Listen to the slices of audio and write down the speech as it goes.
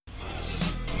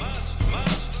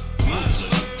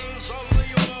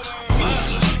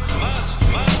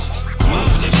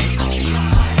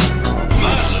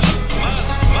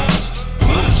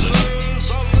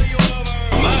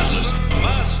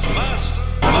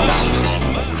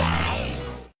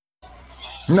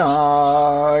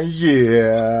Yeah.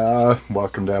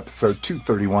 Welcome to episode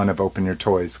 231 of Open Your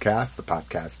Toys Cast, the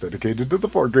podcast dedicated to the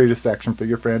four greatest action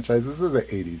figure franchises of the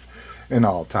 80s in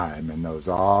all time. And those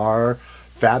are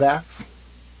Fat Ass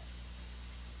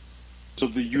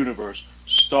of the Universe,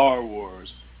 Star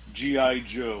Wars, G.I.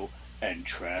 Joe, and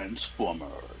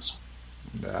Transformers.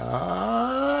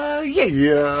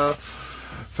 Yeah.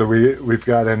 So we've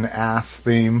got an ass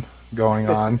theme going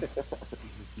on.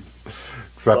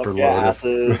 Except for Lotus.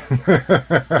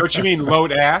 Don't you mean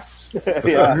load ass?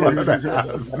 Yeah.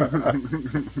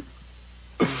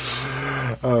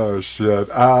 Oh, shit.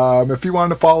 If you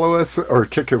want to follow us or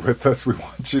kick it with us, we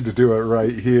want you to do it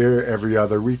right here every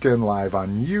other weekend live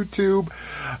on YouTube.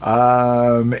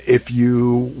 If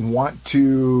you want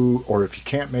to, or if you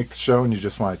can't make the show and you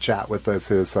just want to chat with us,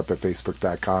 hit us up at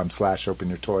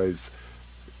facebook.com/openyourtoys.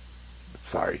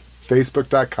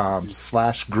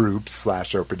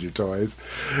 Facebook.com/groups/openyourtoys.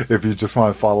 If you just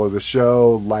want to follow the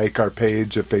show, like our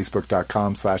page at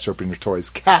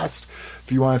facebook.com/openyourtoyscast.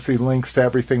 If you want to see links to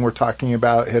everything we're talking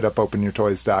about, hit up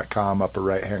openyourtoys.com. Upper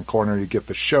right-hand corner, you get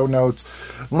the show notes,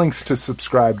 links to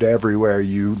subscribe to everywhere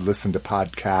you listen to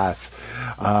podcasts,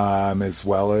 as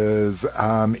well as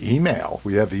email.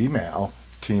 We have email.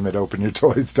 Team at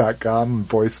openyourtoys.com,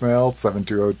 voicemail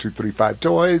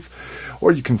 720-235-TOYS,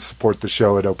 or you can support the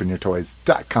show at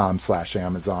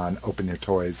openyourtoys.com/Amazon,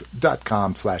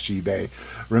 openyourtoys.com/eBay.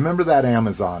 Remember that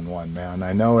Amazon one, man.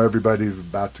 I know everybody's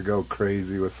about to go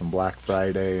crazy with some Black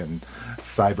Friday and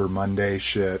Cyber Monday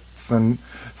shit. Send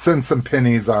some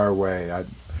pennies our way.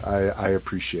 I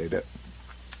appreciate it.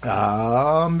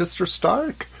 Mr.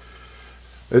 Stark.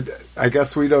 I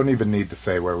guess we don't even need to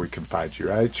say where we can find you,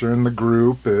 right? You're in the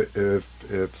group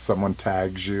if someone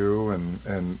tags you and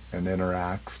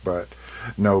interacts, but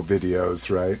no videos,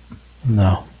 right?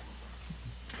 No.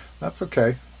 That's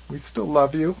okay. We still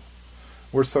love you.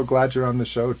 We're so glad you're on the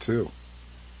show, too.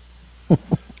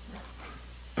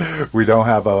 We don't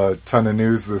have a ton of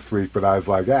news this week, but I was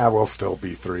like, we'll still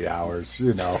be 3 hours,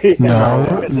 you know.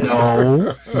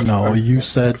 No, you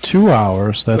said 2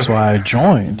 hours. That's why I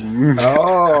joined.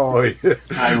 Oh.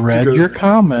 I read your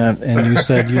comment, and you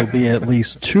said you'll be at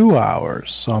least 2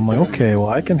 hours. So I'm like, okay, well,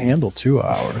 I can handle 2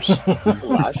 hours.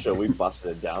 Last show, we busted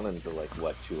it down into,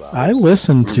 2 hours? I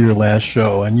listened to your last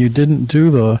show, and you didn't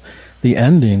do the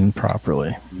ending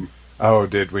properly. Oh,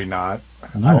 did we not?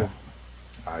 No.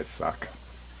 I suck.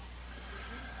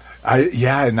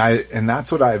 And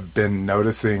that's what I've been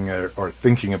noticing or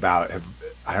thinking about.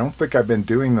 I don't think I've been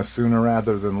doing this sooner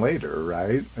rather than later,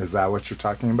 right? Is that what you're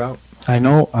talking about? I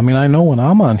know when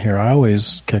I'm on here, I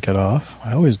always kick it off.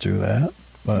 I always do that.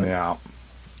 But yeah,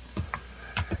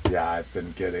 I've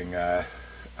been getting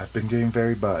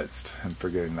very buzzed and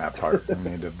forgetting that part. We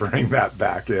need to bring that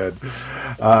back in.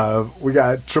 We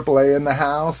got AAA in the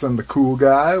house and the cool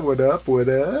guy. What up? What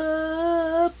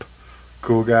up?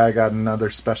 Cool guy, got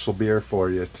another special beer for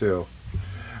you, too.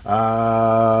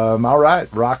 All right.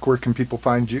 Rock, where can people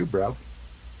find you, bro?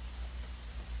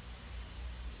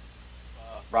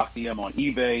 Rock DM on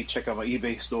eBay. Check out my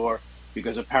eBay store,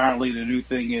 because apparently the new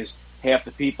thing is half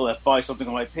the people that buy something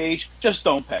on my page just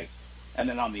don't pay. And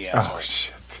then I'm the asshole. Oh,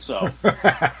 shit. So,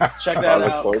 check that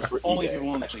out. Only if you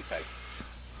won't actually pay.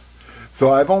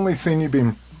 So I've only seen you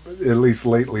being... at least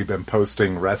lately been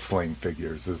posting wrestling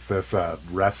figures. Is this a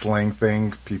wrestling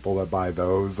thing? People that buy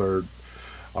those are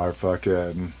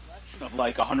fucking... Of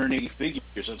 180 figures,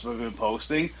 that's what I've been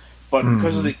posting. But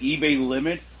because of the eBay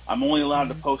limit, I'm only allowed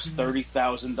to post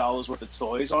 $30,000 worth of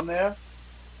toys on there.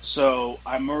 So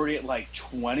I'm already at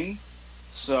 20.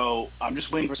 So I'm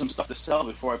just waiting for some stuff to sell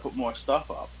before I put more stuff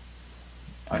up.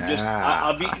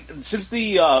 I'll be, since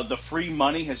the free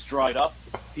money has dried up,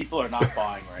 people are not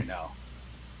buying right now.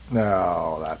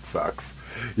 No, that sucks.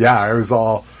 Yeah,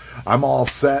 I'm all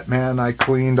set, man. I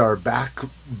cleaned our back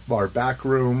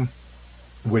room,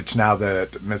 which now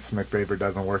that Miss McFavor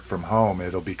doesn't work from home,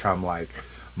 it'll become my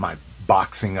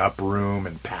boxing up room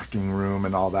and packing room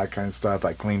and all that kind of stuff.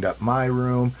 I cleaned up my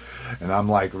room, and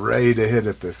I'm ready to hit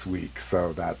it this week.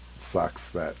 So that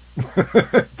sucks that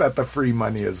that the free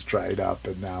money has dried up,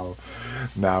 and now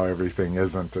everything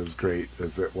isn't as great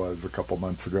as it was a couple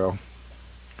months ago.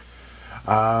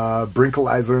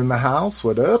 Brinkalizer in the house,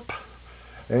 what up?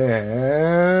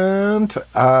 And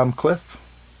Cliff,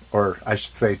 or I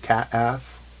should say Tat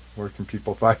Ass, where can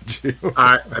people find you?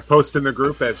 I post in the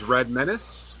group as Red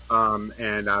Menace,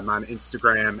 and I'm on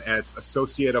Instagram as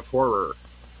Associate of Horror.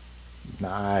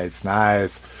 Nice.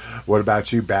 What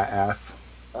about you, Bat Ass?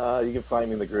 You can find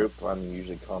me in the group. I'm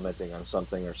usually commenting on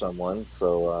something or someone,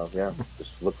 so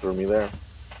just look for me there.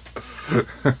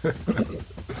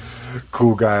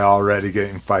 Cool guy already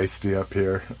getting feisty up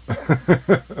here.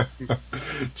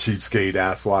 Cheapskate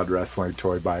asswad wrestling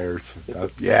toy buyers.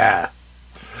 Yeah.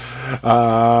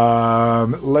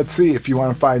 Let's see. If you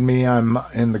want to find me, I'm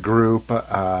in the group.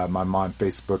 I'm on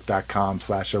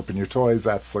Facebook.com/openyourtoys.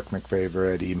 That's Slick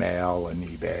McFavorite, email and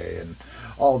eBay, and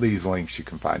all these links you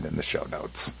can find in the show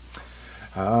notes.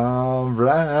 All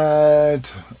right.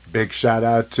 Big shout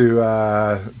out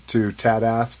to Tad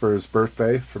Ass for his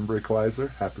birthday from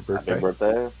Breakalizer. Happy birthday. Happy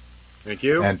birthday. Thank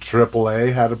you. And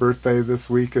AAA had a birthday this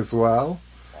week as well.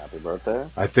 Happy birthday.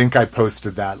 I think I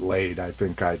posted that late. I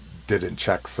think I didn't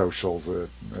check socials. It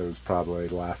was probably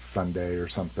last Sunday or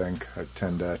something. I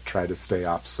tend to try to stay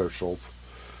off socials.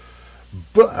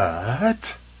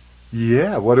 But,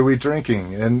 yeah, what are we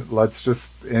drinking? And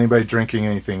anybody drinking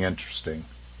anything interesting?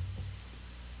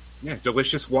 Yeah,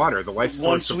 delicious water, the life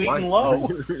One source of sweet life. and low.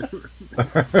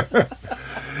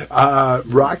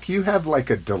 Rock, you have like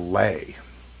a delay.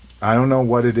 I don't know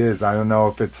what it is. I don't know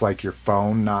if it's like your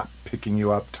phone not picking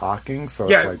you up talking, so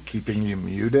it's like keeping you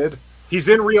muted. He's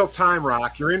in real time,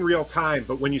 Rock. You're in real time,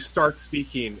 but when you start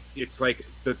speaking, it's like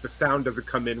the sound doesn't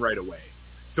come in right away.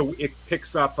 So it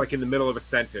picks up like in the middle of a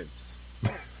sentence.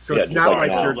 So it's not like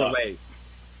you're delayed.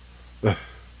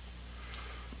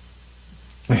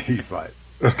 He's like...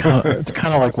 It's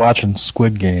kind of like watching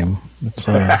Squid Game. It's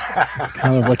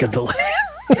kind of like a delay.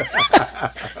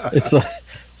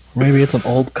 Maybe it's an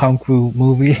old kung fu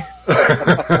movie.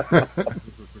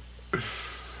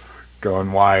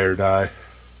 Going wired eye.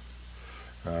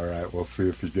 All right, we'll see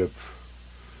if he get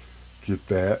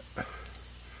that.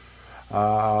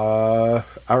 All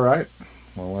right,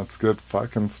 well, let's get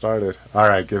fucking started. All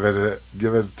right, give it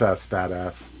a test, fat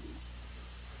ass.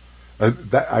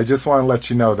 I just want to let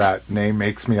you know that name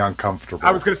makes me uncomfortable. I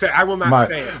was going to say, I will not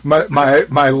say it.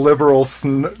 My liberal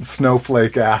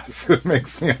snowflake ass. It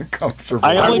makes me uncomfortable.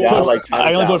 I only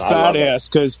put fat ass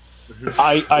because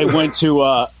I went to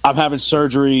I'm having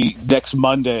surgery next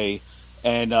Monday,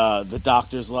 and the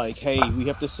doctor's like, hey, we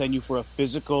have to send you for a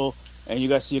physical, and you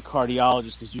got to see a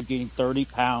cardiologist because you gained 30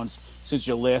 pounds since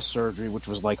your last surgery, which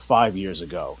was like 5 years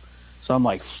ago. So I'm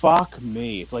like, fuck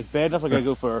me. It's like bad enough I got to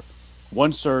go for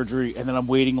one surgery, and then I'm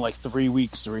waiting like 3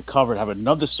 weeks to recover to have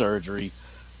another surgery,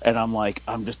 and I'm like,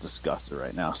 I'm just disgusted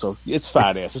right now. So it's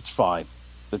fat ass. It's fine.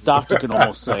 The doctor can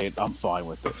almost say it. I'm fine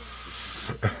with it.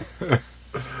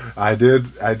 I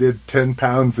did 10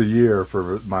 pounds a year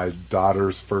for my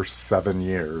daughter's first 7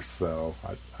 years, so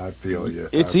I feel you.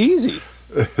 It's easy.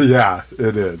 Yeah,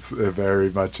 it is. It very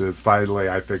much is. Finally,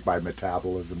 I think my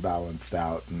metabolism balanced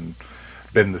out and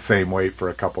been the same weight for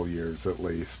a couple years at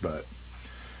least, but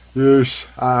yeesh.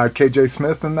 KJ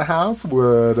Smith in the house.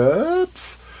 What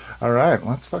ups? All right,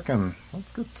 let's get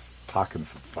just talking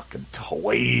some fucking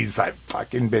toys. I've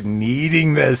fucking been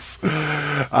needing this.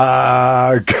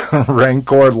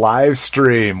 Rancor live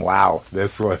stream. Wow,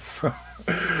 this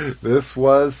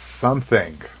was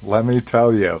something. Let me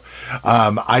tell you.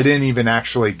 I didn't even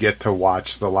actually get to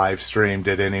watch the live stream.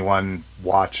 Did anyone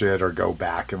watch it or go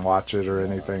back and watch it or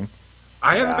anything?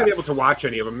 I haven't been able to watch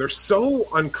any of them. They're so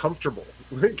uncomfortable.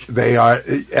 They are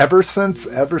ever since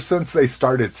they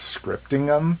started scripting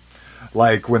them.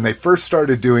 Like when they first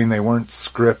started doing, they weren't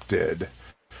scripted,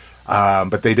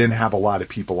 but they didn't have a lot of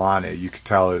people on it. You could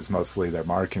tell it was mostly their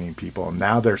marketing people. And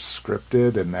now they're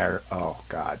scripted and they're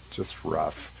just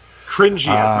rough, cringy,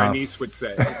 as my niece would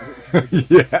say.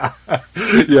 yeah,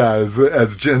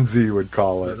 as Gen Z would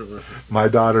call it. My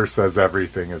daughter says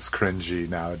everything is cringy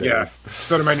nowadays. Yeah,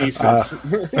 so do my nieces.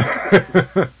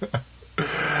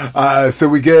 So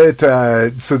we get,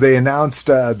 so they announced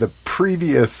the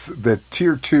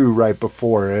tier 2 right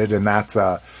before it, and that's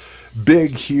a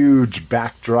big, huge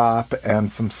backdrop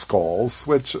and some skulls,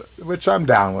 which I'm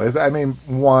down with. I mean,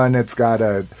 one, it's got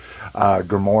a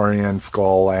Grimorian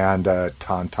skull and a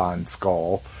Tauntaun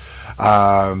skull.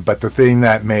 But the thing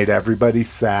that made everybody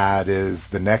sad is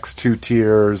the next 2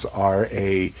 tiers are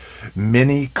a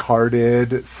mini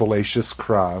carded Salacious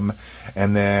Crumb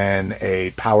and then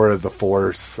a Power of the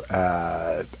Force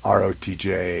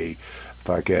ROTJ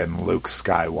fucking Luke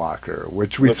Skywalker,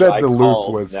 which said the Luke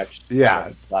was I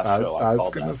was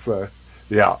gonna say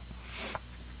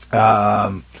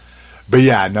but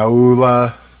yeah,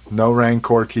 no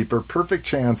Rancor Keeper. Perfect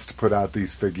chance to put out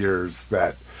these figures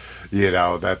that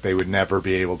that they would never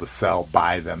be able to sell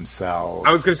by themselves.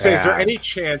 I was going to say, is there any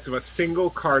chance of a single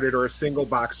carded or a single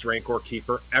boxed Rancor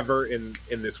Keeper ever in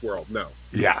this world? No.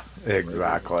 Yeah,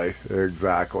 exactly.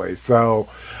 So,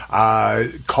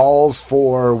 calls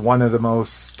for one of the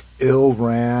most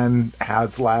ill-ran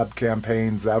HasLab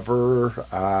campaigns ever.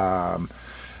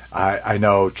 I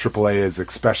know AAA has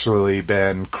especially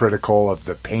been critical of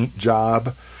the paint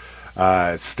job,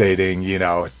 stating,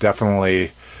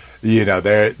 definitely,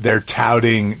 they're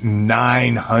touting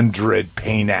 900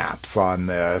 paint apps on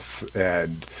this,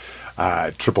 and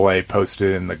AAA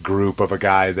posted in the group of a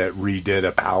guy that redid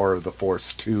a Power of the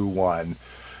Force 2 one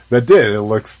that did. It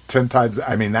looks 10 times.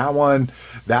 I mean, that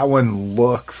one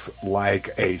looks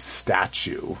like a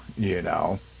statue,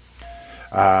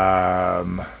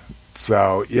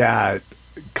 So yeah,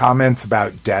 comments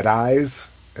about dead eyes,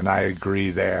 and I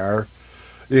agree there.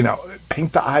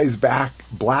 Paint the eyes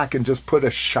black and just put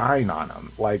a shine on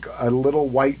them, like a little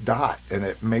white dot, and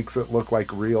it makes it look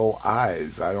like real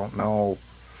eyes. I don't know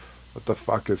what the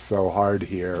fuck is so hard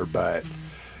here, but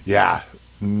yeah,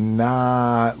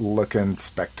 not looking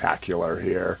spectacular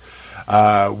here.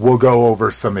 We'll go over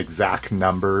some exact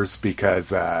numbers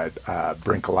because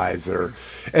Brinkalizer,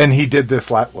 and he did this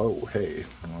whoa, hey,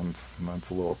 that's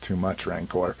a little too much,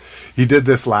 Rancor. He did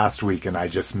this last week, and I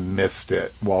just missed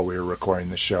it while we were recording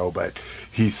the show, but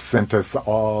he sent us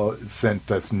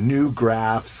new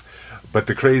graphs. But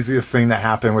the craziest thing that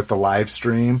happened with the live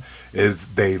stream is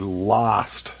they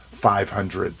lost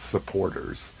 500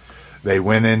 supporters. They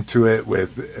went into it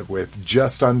with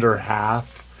just under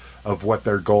half of what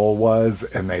their goal was,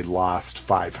 and they lost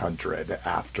 500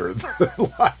 after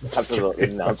the live stream. After the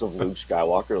announce of Luke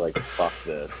Skywalker, like, fuck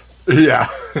this. Yeah,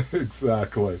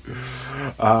 exactly.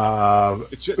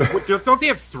 Don't they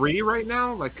have 3 right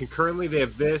now? Like, concurrently, they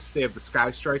have this, they have the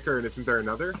Sky Striker, and isn't there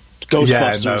another?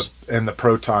 Ghostbusters. Yeah, and the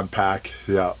Proton Pack,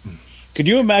 yeah. Could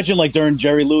you imagine, like, during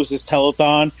Jerry Lewis's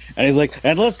telethon, and he's like,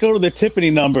 and let's go to the Tiffany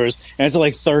numbers, and it's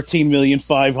like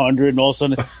 13,500,000, and all of a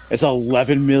sudden it's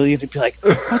 11 million. It'd be like,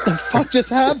 what the fuck just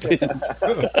happened?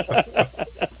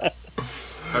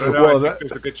 I don't know. I think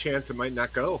there's a good chance it might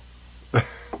not go.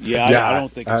 Yeah, I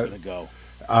don't think it's going to go.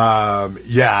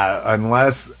 Yeah,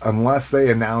 unless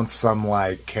they announce some,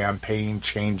 like,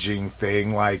 campaign-changing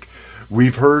thing, like,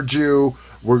 we've heard you,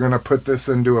 we're going to put this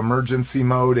into emergency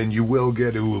mode, and you will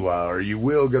get Ula, or you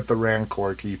will get the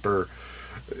Rancor Keeper.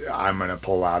 I'm going to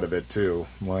pull out of it, too.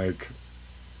 Like,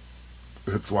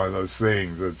 it's one of those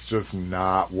things. It's just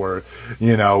not worth...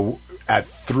 at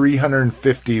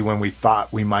 350, when we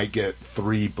thought we might get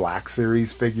 3 Black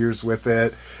Series figures with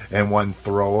it, and 1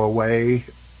 throwaway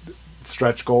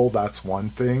stretch goal, that's one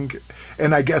thing.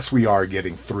 And I guess we are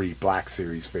getting 3 Black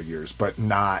Series figures, but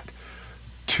not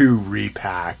 2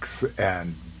 repacks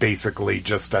and basically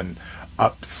just an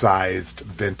upsized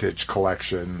vintage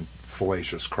collection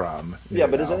Salacious Crumb. Yeah,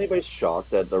 but is anybody shocked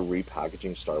that they're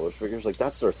repackaging Star Wars figures? Like,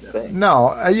 that's their thing.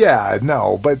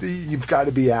 No, but you've got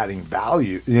to be adding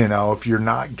value. If you're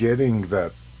not getting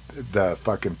the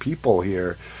fucking people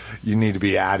here, you need to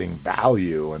be adding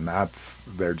value, and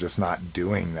they're just not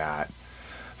doing that.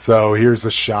 So here's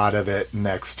a shot of it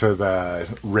next to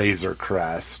the Razor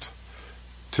Crest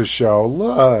to show,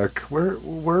 look,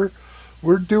 we're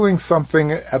doing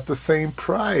something at the same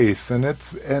price, and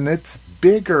it's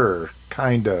bigger,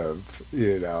 kind of,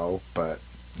 but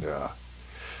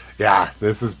yeah,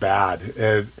 this is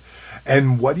bad.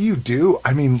 And what do you do?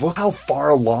 I mean, look how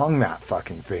far along that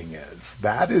fucking thing is.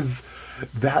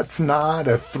 That's not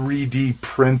a 3D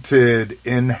printed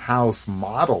in-house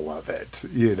model of it.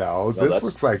 No, this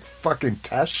looks like fucking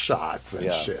test shots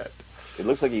and shit. It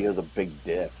looks like he has a big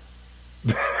dick.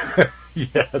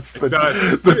 Yes,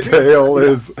 the tail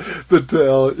is the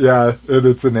tail. Yeah, and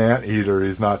it's an anteater.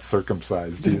 He's not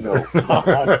circumcised either.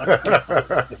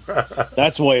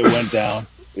 That's why it went down.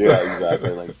 Yeah, exactly.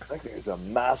 Like, that guy's a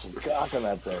massive cock on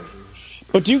that thing.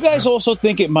 But do you guys also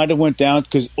think it might have went down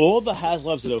because all the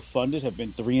HasLabs that have funded have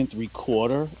been 3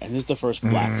 3/4, and this is the first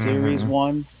Black Series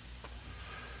one?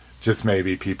 Just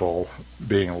maybe people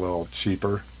being a little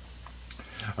cheaper.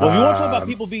 Well, if you want to talk about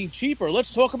people being cheaper,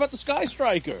 let's talk about the Sky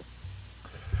Striker.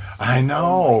 I know.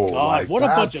 Oh my God, like, what a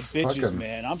bunch of bitches,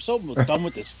 man. I'm so done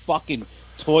with this fucking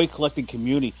toy collecting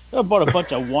community. They're about a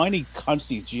bunch of whiny cunts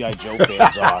these G.I. Joe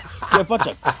fans are. They're a bunch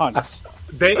of cunts.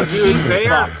 They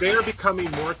are becoming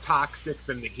more toxic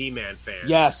than the He-Man fans.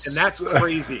 Yes. And that's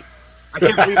crazy. I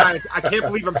can't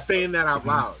believe I'm saying that out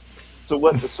loud. So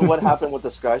what happened with the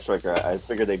Sky Striker? I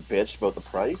figured they bitched about the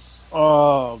price.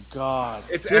 Oh God.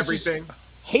 It's everything.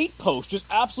 Hate post,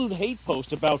 just absolute hate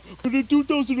post about, but in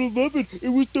 2011 it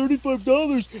was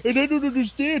 $35, and I don't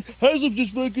understand.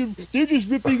 HasLab's they're just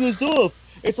ripping us off.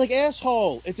 It's like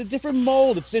asshole. It's a different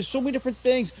mold. There's so many different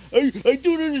things. I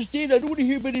don't understand. I don't want to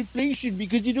hear about inflation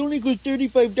because it only costs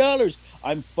 $35.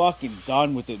 I'm fucking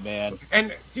done with it, man.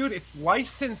 And dude, it's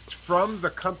licensed from the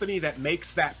company that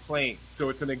makes that plane, so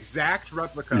it's an exact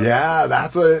replica. Yeah,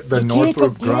 that's the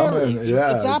Northrop Grumman.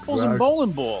 Yeah, it's apples and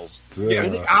bowling balls.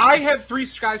 Yeah. I have 3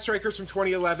 Sky Strikers from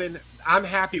 2011. I'm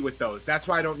happy with those. That's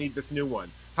why I don't need this new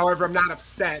one. However, I'm not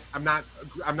upset. I'm not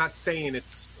saying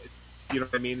it's you know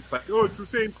what I mean. It's like, oh, it's the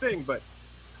same thing, but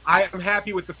I'm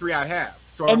happy with the 3 I have.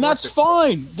 So and that's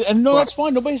fine. And that's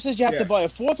fine. Nobody says you have to buy a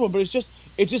 4th one, but it's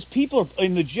just people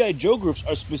in the G.I. Joe groups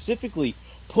are specifically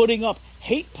putting up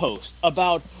hate posts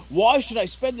about why should I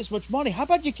spend this much money? How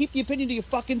about you keep the opinion to your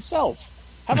fucking self?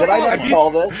 How about I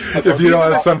call this? If you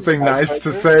don't have something nice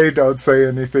to say, don't say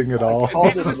anything at all.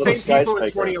 These are the same people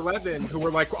in 2011 who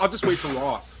were like, well, I'll just wait for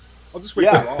Ross. I'll just wait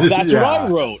for Ross. That's what I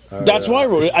wrote. That's what I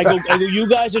wrote. I go, you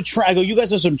guys are you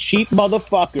guys are some cheap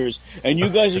motherfuckers, and you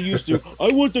guys are used to,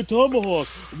 I want the Tomahawk.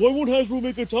 Why won't Hasbro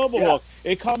make a Tomahawk?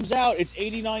 Yeah. It comes out, it's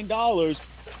 $89.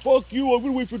 Fuck you, I'm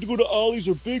going to wait for it to go to Ollie's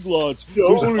or Big Lots. I'd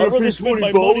rather spend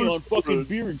my money on fucking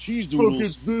beer and cheese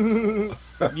doodles.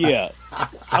 Yeah.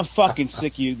 I'm fucking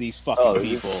sick of you, these fucking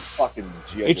people.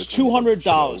 It's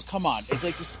 $200. Come on. It's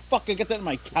like this fucking, get that in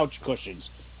my couch cushions.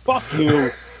 Fuck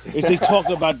you. It's they talk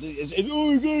about,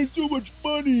 you got so much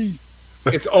money.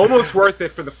 It's almost worth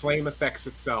it for the flame effects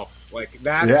itself. Like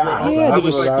that's the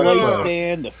display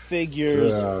stand, the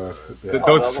figures,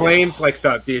 those flames, like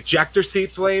the ejector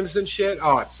seat flames and shit.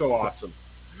 Oh, it's so awesome.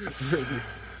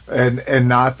 And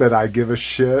not that I give a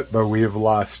shit, but we have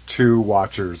lost 2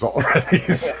 watchers already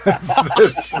since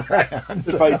this rant.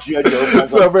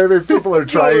 So maybe people are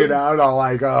trying it out. I'm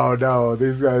like, oh no,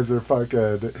 these guys are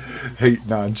fucking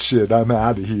hating on shit. I'm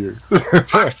out of here.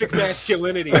 Toxic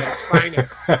masculinity at its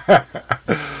finest.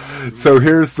 So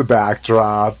here's the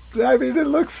backdrop. I mean, it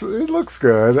looks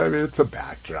good. I mean, it's a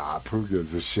backdrop. Who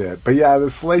gives a shit? But yeah, the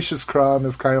Salacious Crumb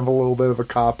is kind of a little bit of a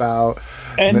cop out.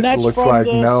 And that looks from like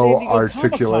the no San Diego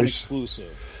articulation. Comic-Con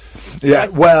exclusive. Yeah,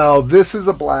 well, this is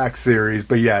a black series,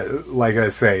 but yeah, like I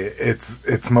say,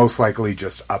 it's most likely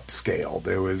just upscaled.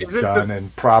 It was done in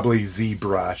probably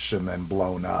ZBrush and then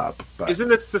blown up. But isn't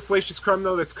this the Salacious Crumb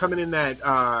though? That's coming in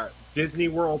that Disney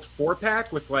World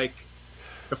 4-pack with like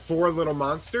the 4 little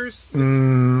monsters. Oh,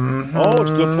 it's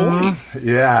a good point.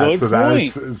 Yeah, good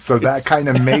point. That kind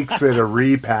of makes it a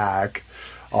repack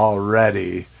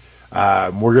already.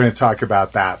 We're going to talk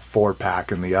about that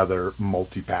 4-pack and the other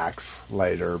multi-packs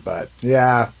later, but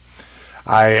yeah,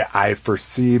 I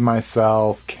foresee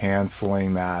myself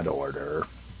canceling that order.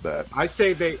 But I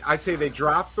say they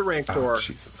drop the Rancor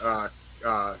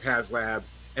HasLab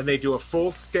and they do a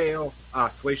full scale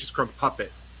Salacious Crumb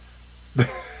puppet.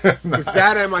 Because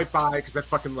that I might buy because I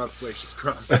fucking love Salacious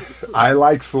Crumb. I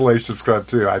like Salacious Crumb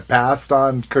too. I passed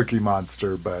on Cookie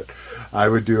Monster, but I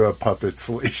would do a puppet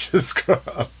Salacious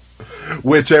Crumb.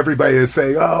 Which everybody is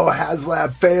saying, oh,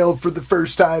 HasLab failed for the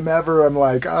first time ever. I'm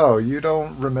like, oh, you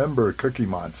don't remember Cookie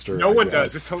Monster. No one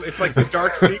does. It's like the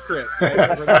dark secret.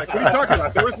 Like, what are you talking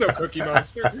about? There was no Cookie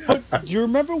Monster. But do you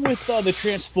remember with the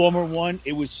Transformer one,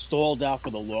 it was stalled out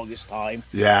for the longest time?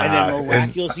 Yeah. And then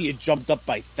miraculously it jumped up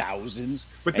by thousands.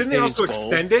 But didn't they also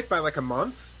extend it by like a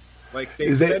month? Like they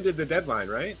extended the deadline,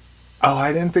 right? Oh,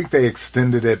 I didn't think they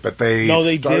extended it, but they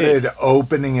started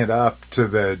opening it up to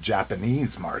the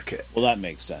Japanese market. Well, that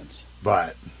makes sense.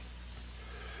 But,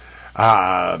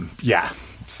 yeah.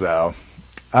 So,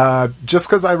 just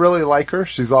because I really like her,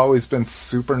 she's always been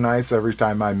super nice every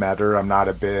time I met her.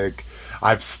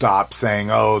 I've stopped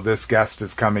saying, oh, this guest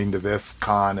is coming to this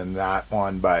con and that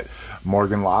one. But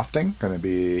Morgan Lofting, going to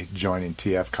be joining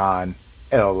TFCon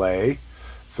LA.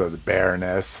 So the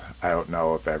Baroness, I don't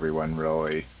know if everyone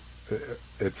really...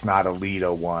 It's not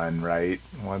Alita 1, right?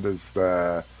 What is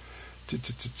the...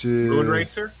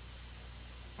 Moonracer?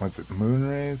 What's it?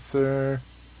 Moonracer?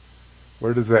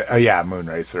 Where does it... Oh, yeah,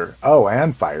 Moonracer. Oh,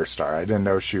 and Firestar. I didn't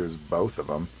know she was both of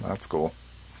them. That's cool.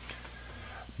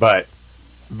 But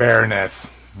Baroness.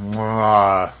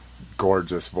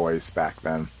 Gorgeous voice back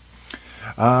then.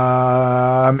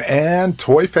 And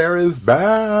Toy Fair is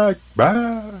back.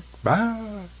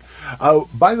 Oh,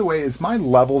 by the way, is my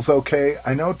levels okay?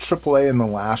 I know AAA in the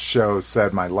last show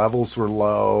said my levels were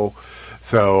low,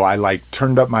 so I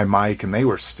turned up my mic and they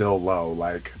were still low.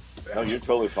 No, you're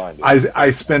totally fine. Dude.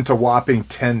 I spent a whopping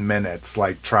 10 minutes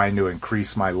trying to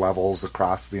increase my levels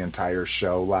across the entire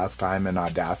show last time in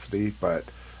Audacity, but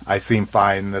I seem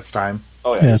fine this time.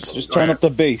 Oh yeah, just turn up the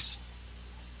bass.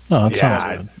 No, it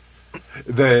sounds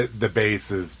good. The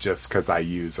bass is just because I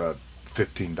use a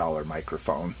 $15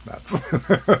 microphone. That's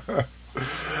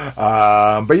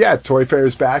But yeah, Toy Fair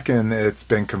is back, and it's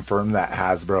been confirmed that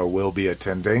Hasbro will be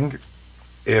attending.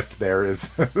 If there is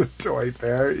a Toy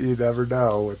Fair, you never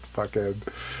know with fucking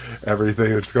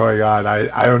everything that's going on.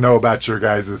 I don't know about your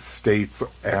guys' states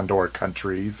and or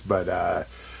countries, but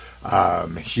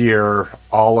here,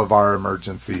 all of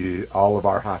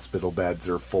our hospital beds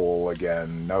are full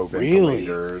again. No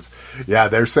ventilators. Really? Yeah,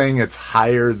 they're saying it's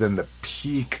higher than the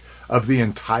peak of the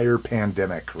entire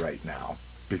pandemic right now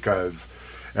because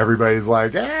everybody's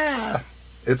like,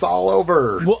 it's all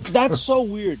over. Well, that's so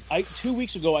weird. 2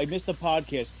 weeks ago, I missed a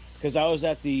podcast because I was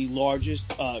at the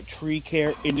largest tree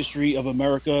care industry of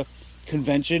America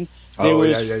convention. There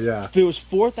was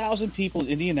 4,000 people in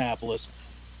Indianapolis.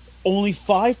 Only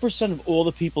 5% of all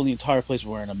the people in the entire place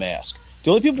were wearing a mask.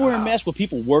 The only people wearing a mask were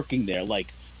people working there,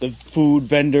 like the food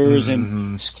vendors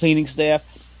and cleaning staff.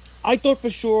 I thought for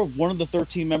sure one of the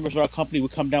 13 members of our company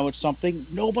would come down with something.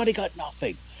 Nobody got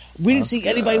nothing. We didn't see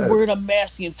anybody wearing a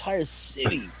mask in the entire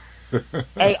city.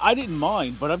 And I didn't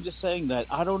mind, but I'm just saying that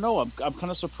I don't know. I'm kind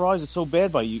of surprised it's so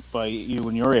bad by you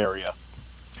in your area.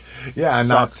 Yeah,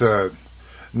 not to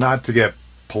get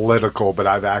political, but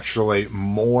I've actually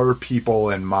more people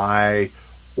in my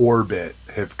orbit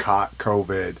have caught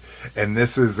COVID, and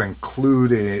this is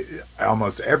including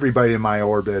almost everybody in my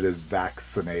orbit is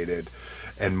vaccinated,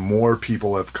 and more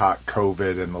people have caught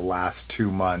COVID in the last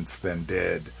 2 months than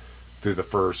did through the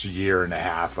first year and a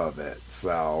half of it.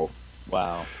 So,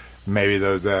 wow. Maybe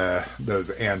those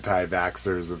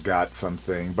anti-vaxxers have got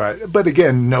something, but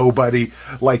again, nobody,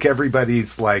 like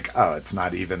everybody's like, oh, it's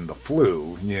not even the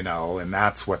flu, and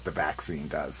that's what the vaccine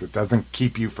does. It doesn't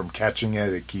keep you from catching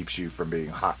it; it keeps you from being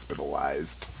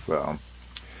hospitalized. So,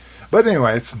 but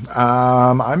anyways,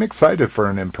 I'm excited for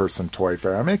an in-person toy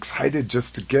fair. I'm excited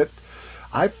just to get.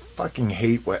 I fucking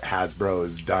hate what Hasbro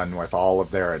has done with all of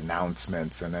their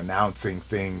announcements and announcing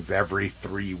things every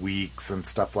 3 weeks and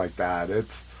stuff like that.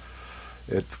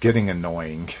 It's getting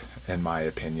annoying, in my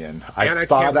opinion. I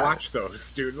can't watch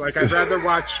those, dude. Like, I'd rather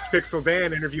watch Pixel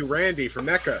Dan interview Randy from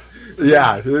NECA.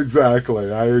 Yeah,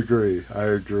 exactly. I agree.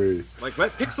 Like,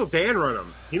 let Pixel Dan run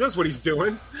him. He knows what he's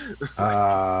doing.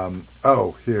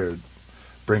 Here.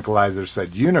 Brinkalizer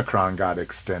said Unicron got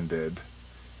extended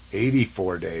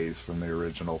 84 days from the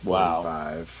original 45.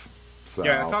 Wow. So,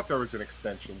 yeah, I thought there was an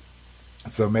extension.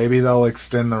 So maybe they'll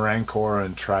extend the Rancor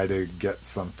and try to get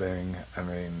something. I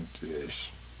mean,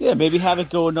 geez. Yeah, maybe have it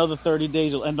go another 30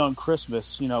 days. It'll end on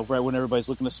Christmas, right when everybody's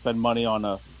looking to spend money on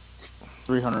a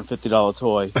 $350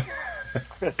 toy.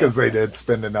 Because they did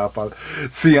spend enough on.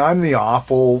 See, I'm the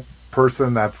awful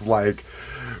person that's like,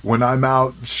 when I'm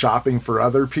out shopping for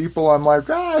other people, I'm like,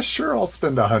 sure, I'll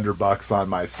spend $100 on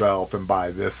myself and buy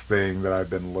this thing that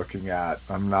I've been looking at.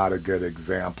 I'm not a good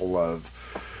example of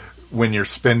when you're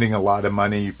spending a lot of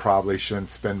money, you probably shouldn't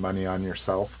spend money on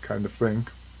yourself, kind of thing.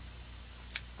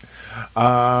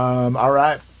 All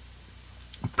right.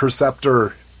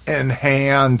 Perceptor in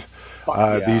hand.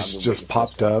 These just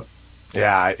popped up.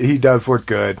 Yeah, he does look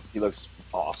good. He looks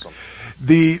awesome.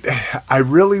 I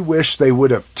really wish they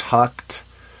would have tucked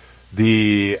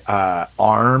the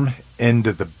arm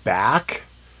into the back.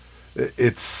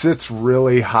 It sits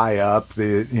really high up,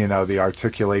 the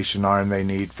articulation arm they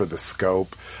need for the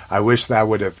scope. I wish that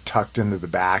would have tucked into the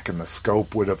back and the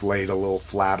scope would have laid a little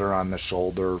flatter on the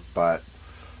shoulder, but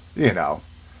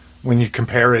when you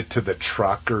compare it to the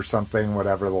truck or something,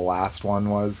 whatever the last one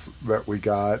was that we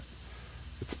got,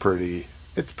 it's pretty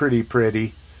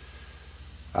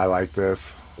I like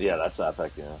this. Yeah, that's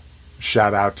epic, yeah.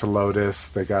 Shout out to Lotus.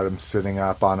 They got him sitting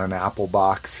up on an apple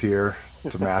box here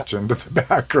to match into the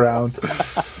background.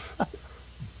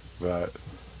 But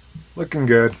looking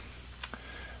good.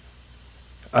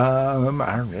 All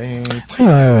right. Wait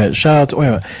a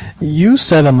minute. You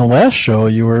said on the last show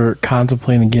you were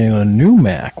contemplating getting a new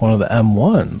Mac, one of the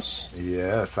M1s.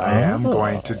 Yes, I am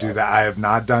going to do that. I have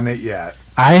not done it yet.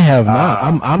 I have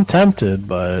not. I'm tempted,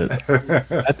 but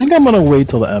I think I'm going to wait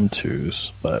till the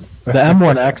M2s. But the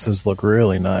M1Xs look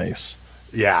really nice.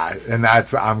 Yeah, and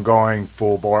I'm going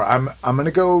full bore. I'm going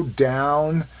to go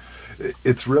down.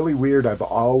 It's really weird. I've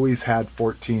always had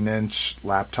 14-inch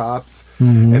laptops,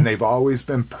 and they've always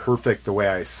been perfect the way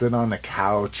I sit on a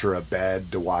couch or a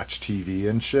bed to watch TV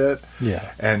and shit.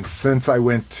 Yeah. And since I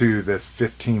went to this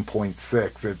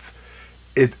 15.6,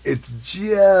 it's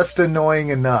just annoying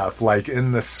enough, like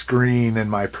in the screen in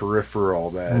my peripheral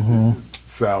that.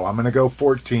 So I'm gonna go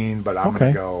 14, but I'm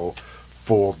gonna go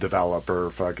full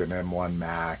developer, fucking M1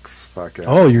 Max, fucking.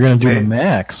 Oh, you're gonna do the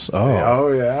Max?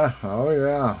 Oh yeah.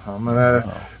 I'm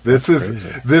gonna. This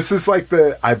is like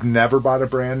I've never bought a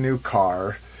brand new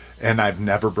car, and I've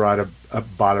never bought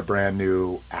a brand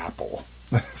new Apple.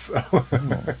 So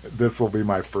this will be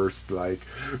my first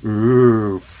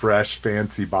fresh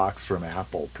fancy box from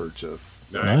Apple purchase.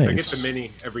 Nice. I get the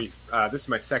mini every. This is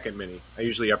my second mini. I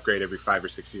usually upgrade every 5 or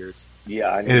 6 years. Yeah,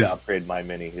 I need to upgrade my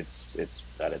mini. It's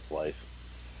at its life.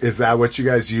 Is that what you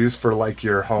guys use for like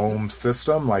your home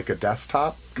system, like a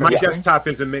desktop? My desktop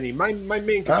is a mini. My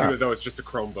main computer though is just a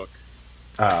Chromebook.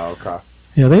 Oh, okay.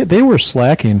 Yeah, they were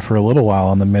slacking for a little while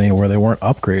on the mini where they weren't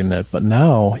upgrading it, but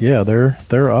now, yeah, they're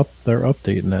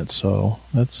updating it. So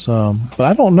that's but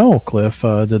I don't know, Cliff.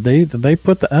 Did they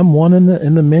put the M1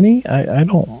 in the mini? I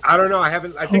don't know. I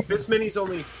haven't. I think this mini's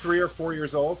only 3 or 4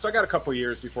 years old, so I got a couple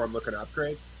years before I'm looking to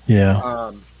upgrade.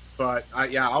 Yeah. But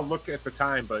I'll look at the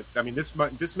time. But I mean, this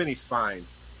mini's fine.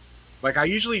 Like I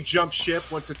usually jump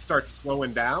ship once it starts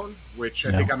slowing down, which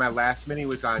I think on my last mini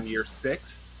was on year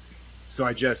 6. So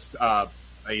I just I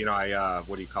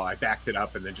backed it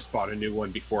up and then just bought a new one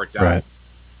before it died. Right.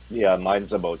 Yeah,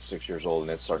 mine's about 6 years old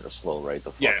and it's starting to slow right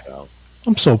the fuck down.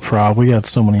 I'm so proud. We got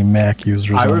so many Mac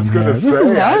users. I was going to say,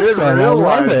 this is awesome.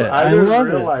 I didn't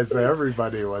realize that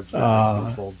everybody was.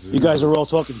 You guys are all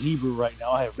talking Hebrew right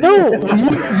now. I have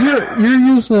you're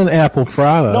using an Apple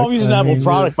product. No, I'm using an Apple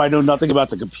product, but I know nothing about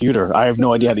the computer. I have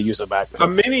no idea how to use a Mac. A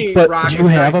mini but Rock. Do you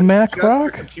have a Mac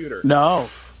Rock? Computer. No.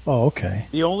 Oh, okay.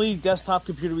 The only desktop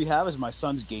computer we have is my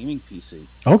son's gaming PC.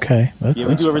 Okay.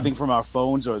 We do everything from our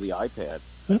phones or the iPad.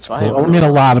 That's cool. I mean,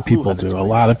 a lot of people do. A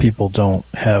lot of people don't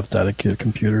have dedicated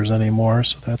computers anymore,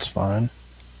 so that's fine.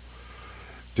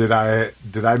 Did I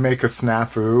make a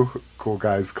snafu? Cool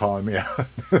guys calling me out.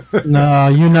 No,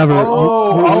 you never.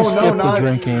 Not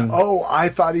drinking. Oh, I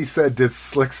thought he said, did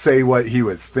Slick say what he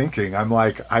was thinking? I'm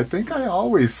like, I think I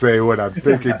always say what I'm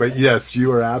thinking. But yes,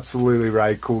 you are absolutely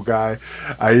right, cool guy.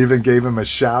 I even gave him a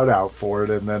shout out for it,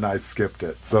 and then I skipped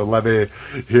it. So let me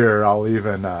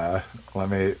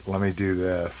do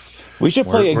this. We should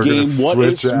play a game.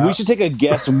 We should take a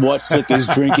guess on what Slick is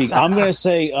drinking. I'm going to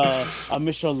say a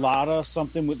michelada,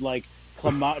 something with like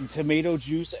tomato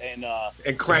juice and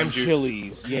clam juice,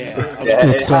 chilies.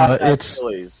 Yeah,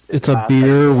 it's a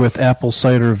beer with apple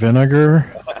cider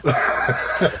vinegar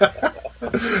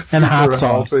and hot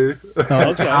sauce. No,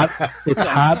 it's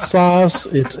hot sauce.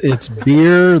 It's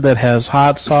beer that has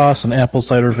hot sauce and apple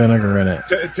cider vinegar in it,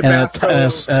 and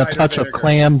a touch of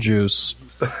clam juice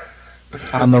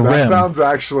on the rim. That sounds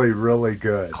actually really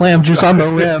good. Clam juice on the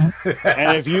rim.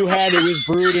 And if you had it was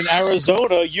brewed in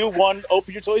Arizona, you won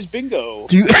Open Your Toys bingo.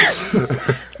 Do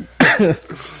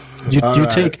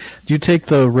you take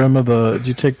the rim of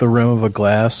a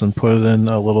glass and put it in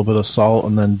a little bit of salt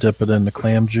and then dip it in the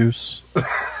clam juice?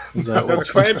 The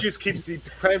clam juice keeps the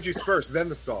clam juice first, then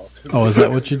the salt. Oh, is that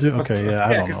what you do? Okay, yeah,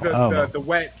 I don't know. Because the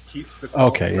wet keeps the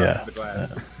salt in the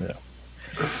glass. Yeah.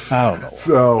 I don't know.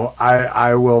 So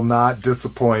I will not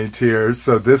disappoint here.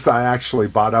 So this I actually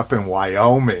bought up in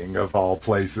Wyoming of all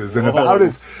places, and about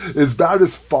as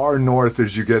far north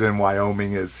as you get in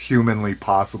Wyoming as humanly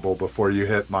possible before you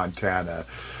hit Montana.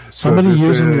 Somebody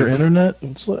using your internet?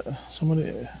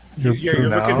 Somebody. You're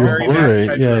looking very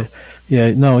nice.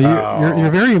 Yeah. No, you're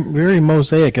very very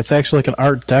mosaic. It's actually like an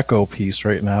Art Deco piece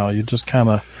right now. You just kind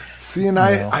of see. And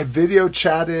I video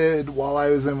chatted while I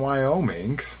was in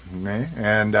Wyoming.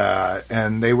 And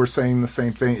they were saying the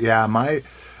same thing. Yeah, my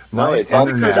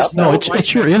internet. No,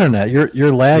 it's your internet.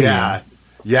 You're lagging.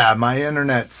 Yeah. My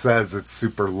internet says it's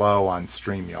super low on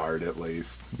StreamYard at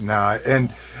least. No,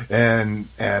 and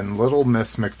little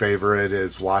Miss McFavorite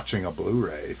is watching a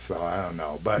Blu-ray, so I don't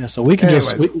know. But so we can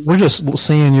we're just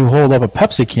seeing you hold up a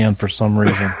Pepsi can for some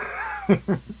reason.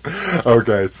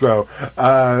 Okay, so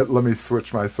let me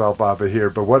switch myself off of here.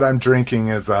 But what I'm drinking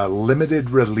is a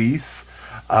limited release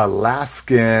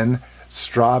Alaskan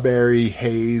Strawberry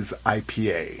Haze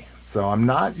IPA. So I'm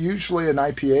not usually an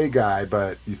IPA guy,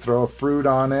 but you throw a fruit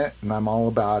on it, and I'm all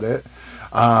about it.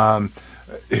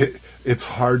 It's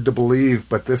hard to believe,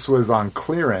 but this was on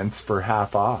clearance for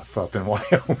half off up in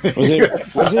Wyoming. Was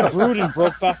it brewed in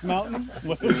Brokeback Mountain?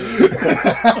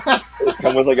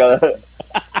 Come with like a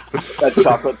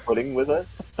chocolate pudding with it.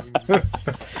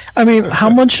 I mean, how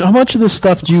much of this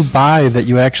stuff do you buy that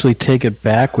you actually take it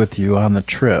back with you on the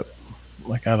trip?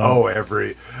 Like I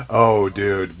don't.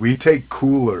 Dude, we take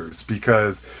coolers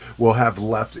because we'll have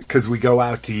because we go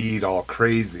out to eat all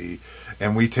crazy,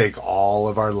 and we take all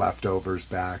of our leftovers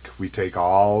back. We take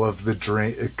all of the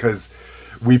drink because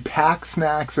we pack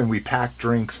snacks and we pack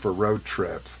drinks for road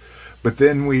trips. But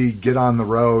then we get on the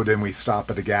road and we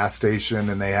stop at a gas station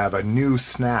and they have a new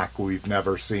snack we've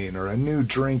never seen or a new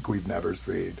drink we've never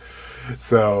seen.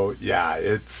 So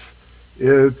yeah,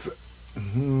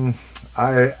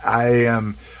 I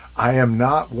am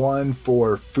not one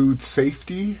for food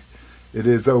safety It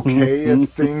is okay if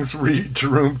things reach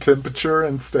room temperature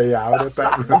and stay out at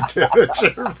that room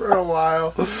temperature for a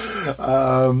while.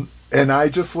 And I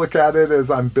just look at it as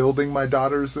I'm building my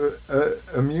daughter's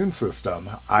immune system.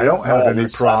 I don't have any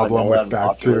problem with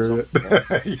bacteria.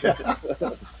 Yeah.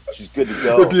 She's good to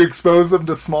go. If you expose them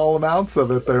to small amounts of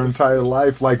it their entire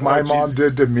life, like my mom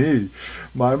did to me.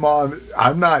 My mom,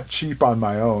 I'm not cheap on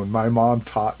my own. My mom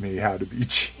taught me how to be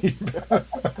cheap.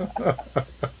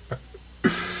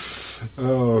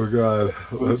 Oh, God.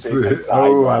 Let's see.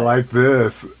 Oh, I like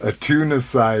this. A tuna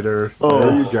cider.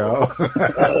 There you go.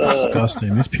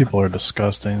 Disgusting. These people are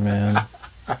disgusting, man.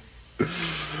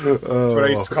 That's what I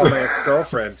used to call my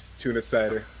ex-girlfriend, tuna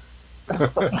cider.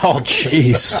 Oh,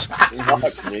 jeez.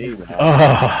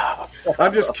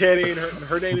 I'm just kidding.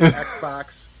 Her name is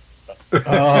Xbox.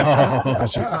 Oh.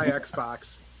 She's my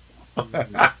Xbox.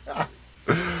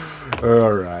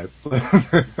 All right.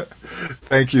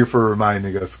 Thank you for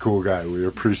reminding us, cool guy. We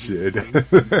appreciate it.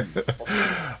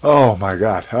 Oh, my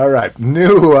God. All right.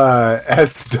 New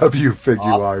SW figure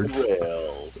arts.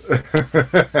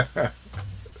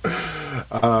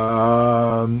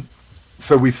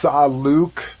 So we saw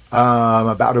Luke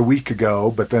about a week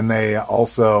ago, but then they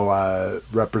also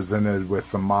represented with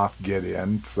some Moff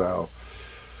Gideon. So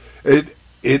it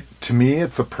to me,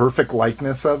 it's a perfect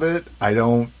likeness of it. I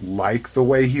don't like the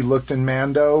way he looked in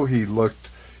Mando. He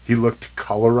looked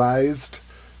colorized.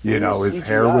 You know, his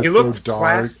hair was so dark.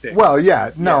 Plastic. Well,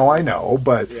 yeah, no, I know,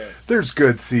 but there's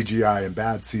good CGI and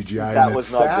bad CGI, That and was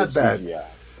it's not sad good that CGI.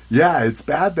 yeah, it's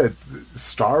bad that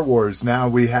Star Wars now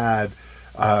we had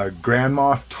Grand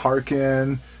Moff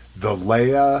Tarkin, the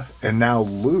Leia, and now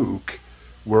Luke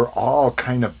were all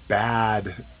kind of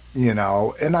bad, you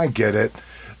know, and I get it.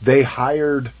 They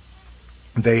hired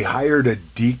a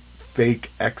deep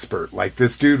fake expert. Like,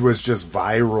 this dude was just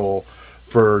viral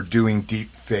for doing deep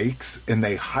fakes, and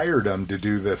they hired him to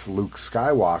do this Luke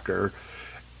Skywalker,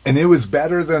 and it was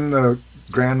better than the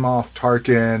Grand Moff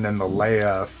Tarkin and the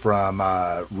Leia from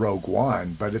Rogue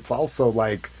One, but it's also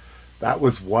like, that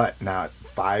was not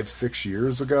 5-6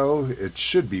 years ago. It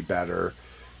should be better.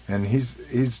 And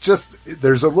he's just,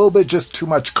 there's a little bit just too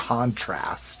much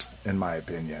contrast, in my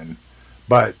opinion.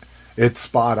 But it's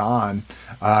spot on.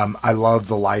 I love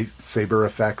the lightsaber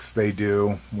effects they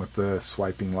do with the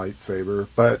swiping lightsaber.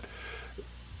 But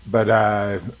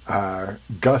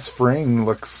Gus Fring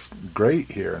looks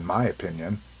great here, in my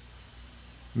opinion.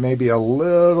 Maybe a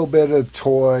little bit of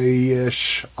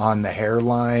toy-ish on the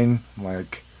hairline,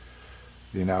 like,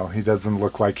 you know, he doesn't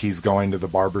look like he's going to the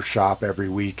barber shop every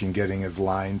week and getting his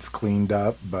lines cleaned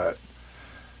up, but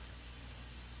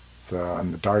so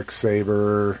on the dark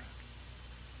saber,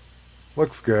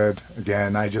 looks good.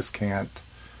 Again, I just can't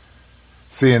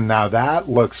see. And now that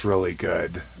looks really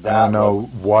good. I don't know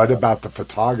what about the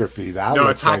photography. That No,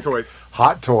 looks it's Hot like Toys.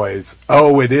 Hot Toys.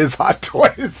 Oh, it is Hot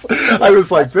Toys. I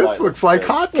was like, this looks like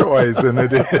Hot Toys, and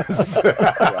it is.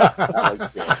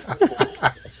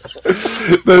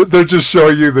 They're just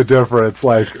showing you the difference.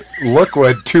 Like, look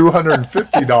what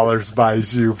 $250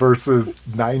 buys you versus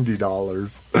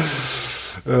 $90.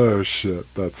 Oh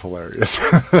shit, that's hilarious.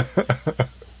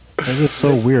 It's just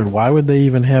so weird. Why would they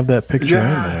even have that picture in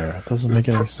there? It doesn't make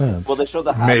any sense. Well, they showed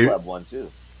the Hot Club one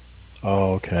too.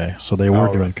 Oh, okay. So they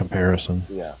were doing comparison.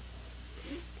 Yeah.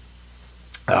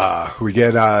 We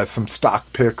get some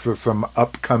stock pics of some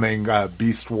upcoming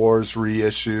Beast Wars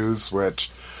reissues, which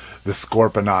the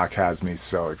Scorponok has me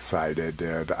so excited,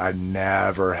 dude. I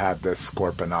never had this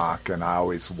Scorponok, and I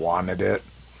always wanted it.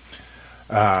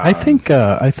 I think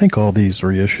all these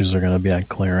reissues are going to be on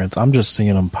clearance. I'm just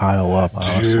seeing them pile up,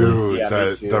 honestly. Dude, Yeah,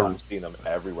 me too. I'm seeing them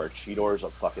everywhere. Cheetor's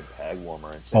a fucking peg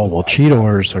warmer. Oh, well,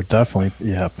 Cheetos are definitely,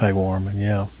 peg warming,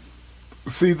 yeah.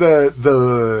 See,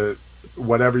 the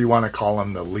whatever you want to call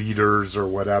them, the leaders or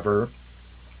whatever,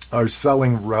 are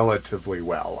selling relatively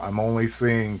well. I'm only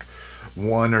seeing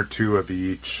 1 or 2 of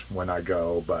each when I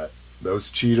go, but those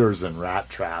Cheaters and Rat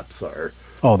Traps are...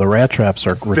 Oh, the Rat Traps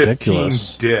are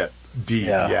ridiculous. 15 deep.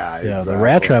 Yeah, exactly. The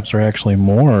Rat Traps are actually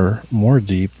more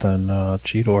deep than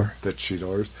Cheetor. The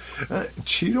Cheetors.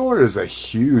 Cheetor is a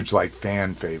huge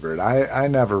fan favorite. I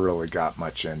never really got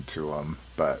much into them,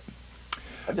 but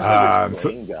I just like his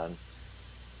brain gun.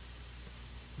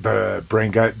 The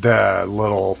brain gun, the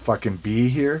little fucking bee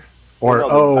here,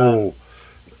 or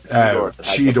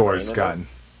Cheetor's gun.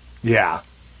 Yeah.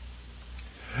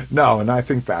 No, and I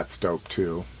think that's dope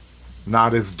too.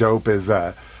 Not as dope as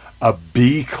a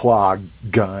bee claw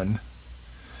gun.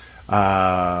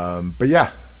 But yeah,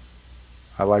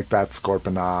 I like that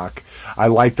Scorponok. I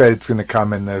like that it's going to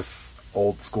come in this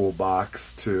old school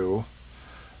box too.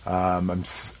 I'm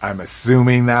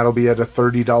assuming that'll be at a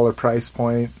 $30 price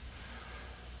point.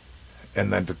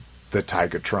 and then the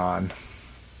Tigatron.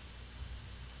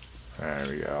 There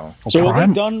we go. So are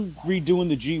they done redoing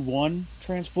the G1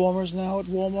 Transformers now at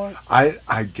Walmart?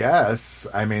 I guess.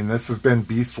 I mean, this has been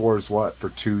Beast Wars,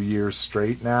 for 2 years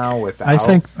straight now without a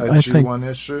G1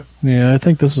 issue? Yeah, I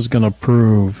think this is going to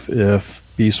prove if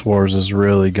Beast Wars is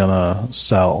really going to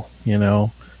sell, you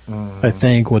know? I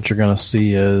think what you're going to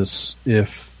see is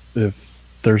if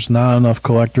there's not enough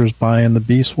collectors buying the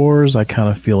Beast Wars, I kind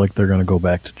of feel like they're going to go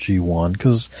back to G1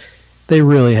 because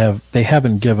they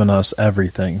haven't given us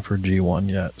everything for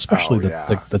G1 yet, especially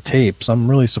the tapes. I'm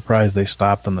really surprised they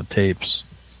stopped on the tapes.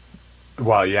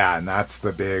 Well, yeah, and that's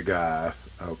the big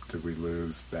did we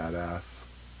lose Badass?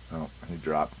 Oh, he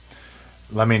dropped.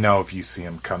 Let me know if you see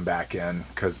him come back in,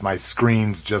 because my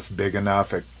screen's just big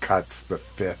enough it cuts the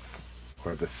 5th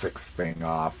or the 6th thing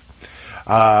off.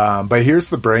 But here's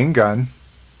the brain gun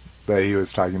that he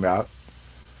was talking about.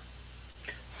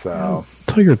 So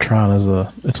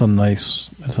Tigatron it's a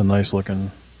nice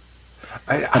looking.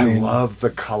 I mean, love the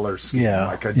color scheme. Yeah,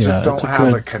 like I just don't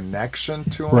have a connection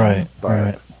to them. Right.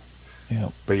 But, Yeah.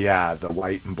 But yeah, the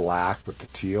white and black with the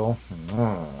teal.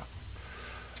 But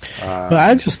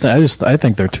I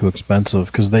think they're too expensive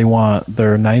because they're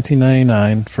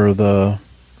 $19.99 for the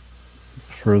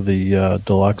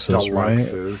deluxes,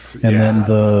 right? And then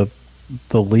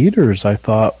the leaders, I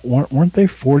thought weren't they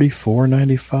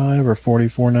 $44.95 or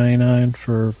 $44.99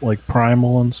 for like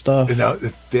Primal and stuff? No,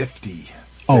 50.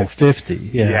 Oh, 50.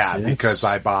 Yeah, because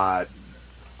I bought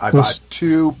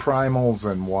 2 Primals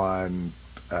and 1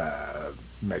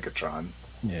 Megatron.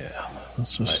 Yeah,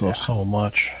 that's just so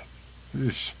much.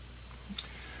 Let's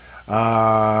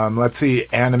see,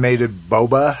 animated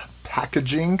Boba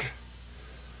packaging.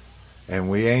 And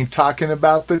we ain't talking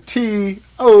about the tea.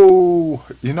 Oh,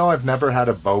 I've never had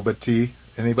a boba tea.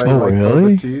 Anybody like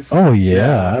really? Boba teas? Oh,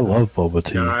 yeah, I love boba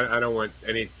tea. No, I don't want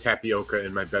any tapioca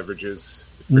in my beverages.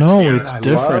 No, it's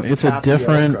different. It's a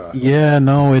different... Yeah,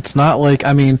 no, it's not like...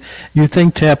 I mean, you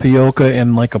think tapioca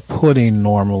in like a pudding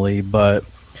normally, but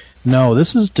no,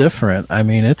 this is different. I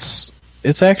mean, it's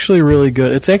actually really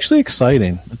good. It's actually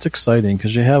exciting. It's exciting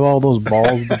because you have all those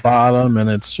balls at the bottom, and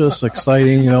it's just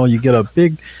exciting. You get a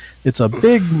big... It's a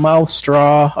big mouth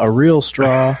straw, a real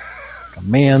straw, a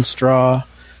man straw,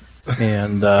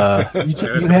 and you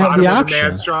have the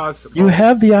option. You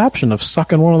have the option of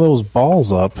sucking one of those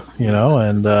balls up,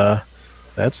 and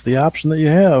that's the option that you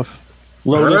have.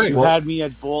 Lotus, you had me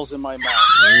at balls in my mouth.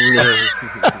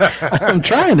 I'm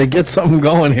trying to get something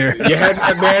going here. You had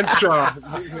a man straw.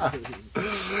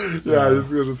 Yeah, I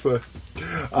was going to say.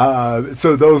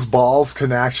 So those balls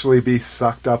can actually be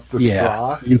sucked up the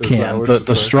straw? You can.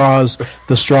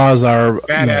 The straws are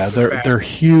they're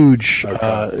huge.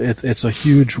 Okay. It's a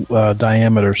huge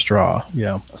diameter straw.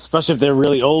 Yeah, especially if they're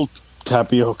really old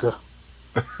tapioca.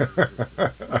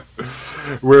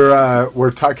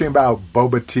 We're talking about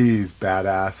boba teas,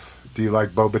 Badass. Do you like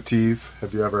boba teas?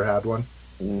 Have you ever had one?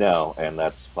 No, and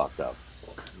that's fucked up.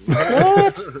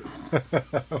 What?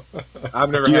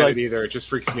 I've never had it either. It just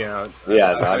freaks me out.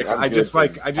 Yeah, I just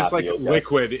like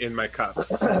liquid in my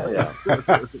cups. Yeah.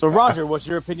 So, Roger, what's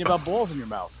your opinion about balls in your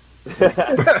mouth?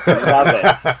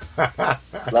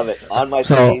 Love it. On my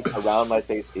face, around my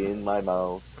face, in my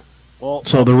mouth. Well,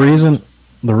 so the reason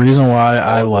why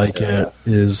I like it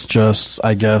is just,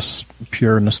 I guess,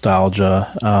 pure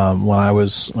nostalgia. When I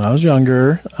was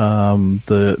younger,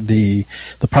 the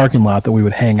parking lot that we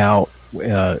would hang out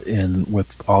in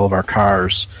with all of our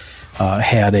cars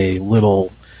had a little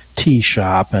tea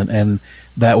shop, and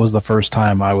that was the first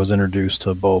time I was introduced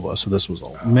to boba. So this was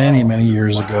many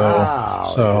years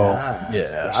ago. So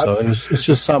so it's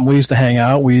just something we used to hang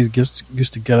out. We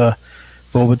used to get a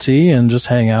boba tea and just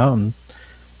hang out and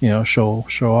show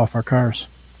off our cars.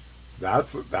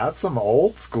 That's some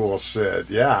old school shit.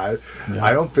 Yeah.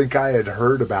 I don't think I had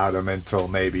heard about them until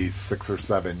maybe 6 or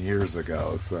 7 years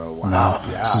ago. So wow,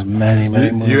 this is many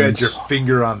you had your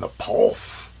finger on the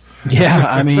pulse. Yeah,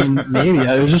 I mean, maybe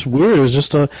it was just weird. It was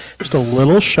just a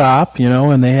little shop,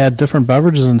 and they had different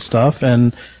beverages and stuff.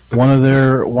 And one of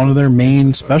their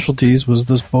main specialties was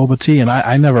this boba tea, and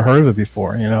I never heard of it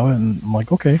before, and I'm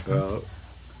like, okay.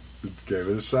 Gave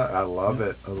it a shot. I love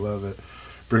it.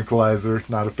 Brinkalizer,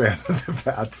 not a fan of the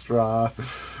fat straw.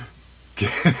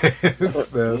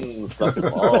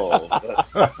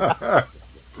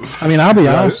 I mean, I'll be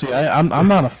honest with you. I'm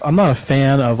not a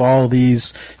fan of all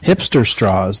these hipster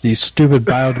straws, these stupid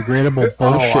biodegradable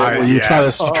bullshit where you try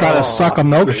to suck a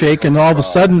milkshake and all of a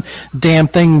sudden, damn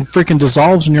thing freaking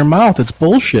dissolves in your mouth. It's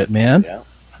bullshit, man.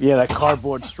 Yeah, that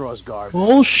cardboard straw's garbage.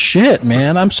 Bullshit,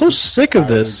 man. I'm so sick of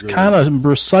this kind of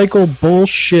recycled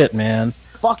bullshit, man.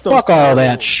 Fuck all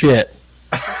that shit.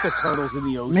 Fuck the turtles in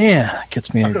the ocean. Man, it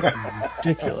gets me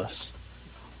ridiculous.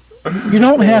 You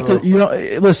don't have to.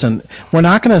 Listen. We're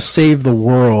not going to save the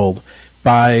world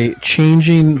by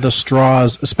changing the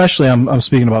straws. Especially, I'm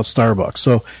speaking about Starbucks.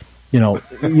 So,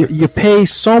 you pay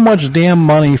so much damn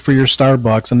money for your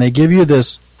Starbucks, and they give you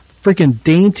this freaking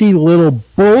dainty little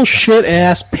bullshit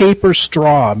ass paper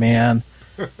straw, man.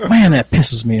 Man, that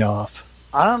pisses me off.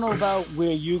 I don't know about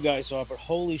where you guys are, but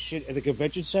holy shit, at the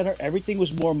convention center, everything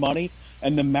was more money.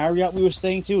 And the Marriott we were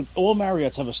staying to, all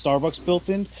Marriotts have a Starbucks built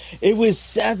in. It was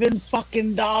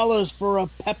 $7 for a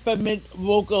peppermint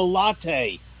mocha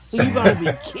latte. So you gotta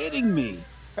be kidding me.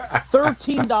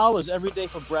 $13 every day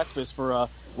for breakfast for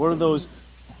one of those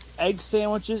egg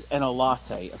sandwiches and a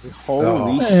latte. I said,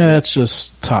 holy shit. That's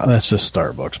just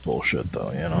Starbucks bullshit,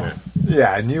 though.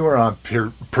 Yeah, and you were on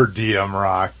per diem,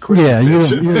 Rock. Yeah, you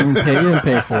didn't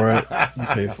pay for it. You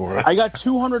paid for it. I got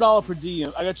 $200 per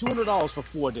diem. I got $200 for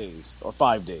 4 days or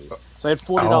 5 days. So I had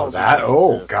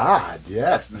 $40. God, yeah,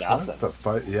 that's nothing. What the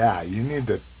fuck? Yeah, you need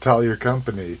to tell your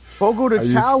company. Fogo de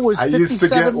Chao was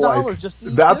 $57 just to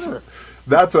eat dinner.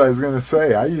 That's what I was going to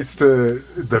say. I used to,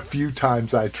 the few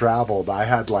times I traveled, I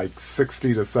had like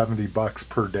 $60 to $70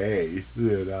 per day.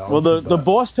 Well, the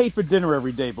boss paid for dinner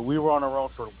every day, but we were on our own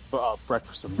for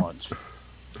breakfast and lunch.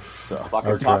 So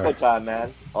fucking taco time,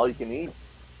 man. All you can eat.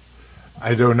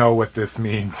 I don't know what this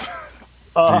means.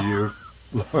 Do you?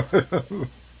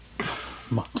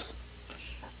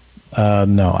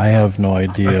 No, I have no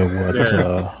idea what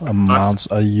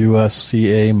a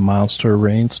USCA Monster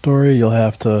Rain story. You'll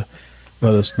have to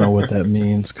let us know what that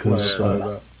means, because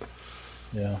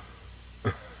yeah.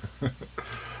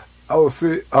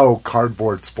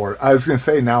 Cardboard sport. I was going to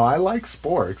say, now I like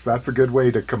sporks. That's a good way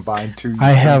to combine two.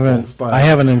 I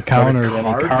haven't encountered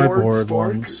any cardboard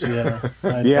ones. Yeah,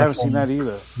 I haven't seen that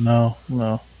either. No.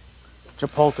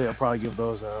 Chipotle, I'll probably give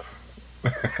those out.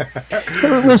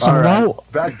 Listen,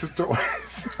 back to toys.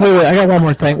 Wait, I got one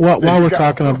more thing. While we're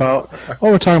talking about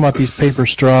these paper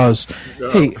straws,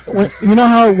 hey, you know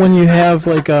how when you have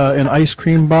like an ice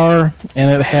cream bar and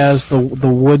it has the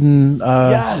wooden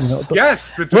the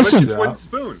delicious wooden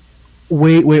spoon.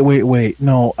 Wait.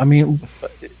 No, I mean,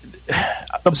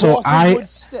 wood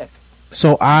stick.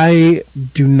 So I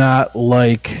do not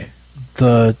like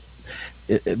the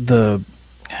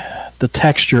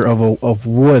texture of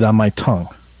wood on my tongue.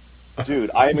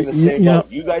 Dude, I am in the same boat.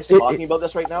 You guys talking about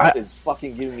this right now is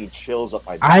fucking giving me chills up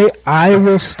my back. I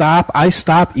will stop. I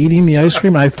stop eating the ice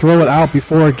cream and I throw it out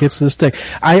before it gets to the stick.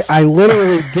 I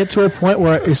literally get to a point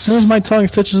where as soon as my tongue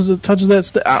touches that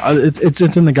stick, it's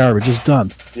in the garbage. It's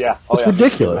done. Yeah. It's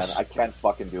ridiculous. Man. I can't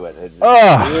fucking do it.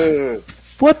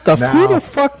 What the? Who the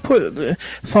fuck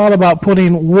thought about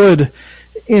putting wood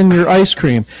in your ice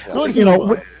cream? Good,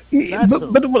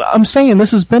 But what I'm saying,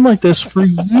 this has been like this for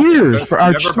years, for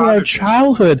our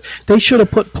childhood. They should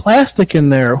have put plastic in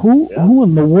there. Who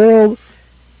in the world?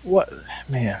 What,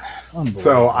 man?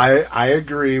 So I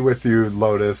agree with you,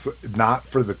 Lotus. Not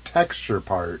for the texture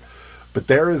part, but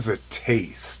there is a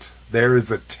taste. There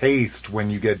is a taste when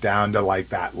you get down to like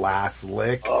that last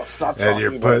lick. Oh, stop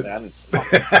talking about that.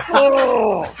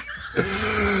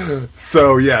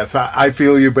 So yes, I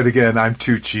feel you, but again, I'm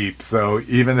too cheap. So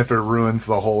even if it ruins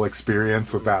the whole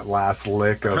experience with that last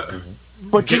lick of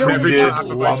treated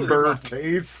lumber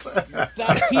taste,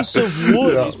 that piece of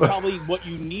wood is probably what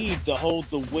you need to hold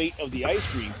the weight of the ice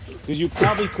cream, because you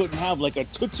probably couldn't have like a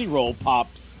Tootsie Roll pop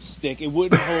stick; it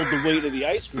wouldn't hold the weight of the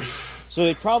ice cream. So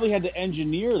they probably had to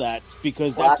engineer that,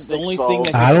 because that's the only thing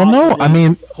that I don't know. I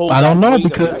mean, I don't know,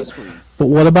 because. But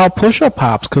what about push-up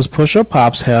pops? Because push-up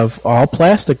pops have all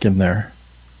plastic in there.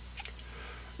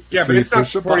 Yeah, but it's not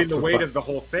supporting the weight of the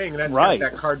whole thing. That's got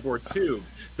that cardboard tube.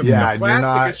 The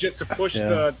plastic is just to push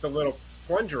the little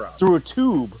plunger up. Through a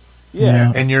tube.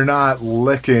 Yeah. And you're not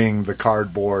licking the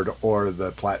cardboard or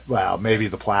the maybe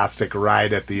the plastic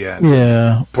right at the end.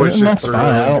 Yeah. Push it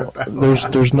through.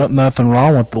 There's nothing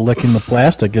wrong with licking the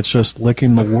plastic. It's just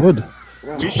licking the wood.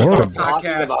 We should do a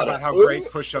podcast about how great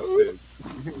push-ups is.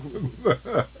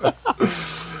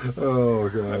 Oh,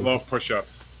 God. I love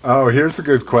push-ups. Oh, here's a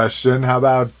good question. How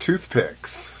about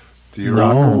toothpicks? Do you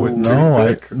rock a wood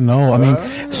toothpick? I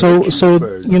mean, so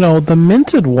the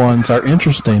minted ones are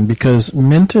interesting, because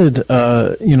minted,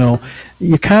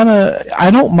 you kind of, I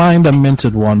don't mind a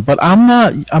minted one, but I'm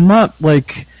not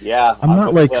like, yeah, I'm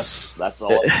not like, that's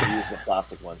all. I use the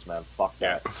plastic ones, man. Fuck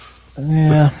that.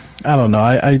 Yeah, I don't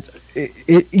know.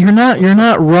 You're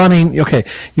not running. Okay,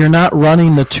 you're not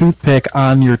running the toothpick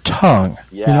on your tongue.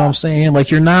 Yeah. You know what I'm saying?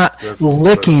 Like you're not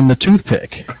licking the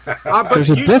toothpick. But There's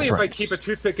a usually difference. if I keep a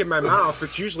toothpick in my mouth,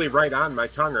 it's usually right on my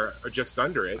tongue or just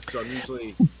under it. So I'm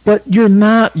usually. But you're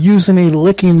not using a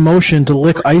licking motion to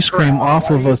lick ice cream off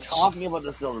of a. Talking about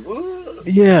this though.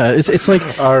 Yeah, it's like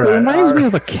All right, it reminds all me right.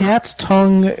 of a cat's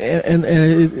tongue, and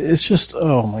it's just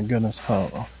oh my goodness, I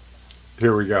don't know.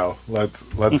 Here we go. Let's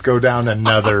go down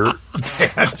another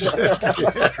tangent.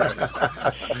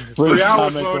 Bridge 3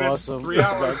 hours, comments Lotus. awesome. 3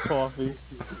 hours. About coffee.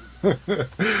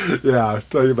 Yeah, I'll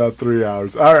tell you about 3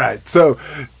 hours. All right, so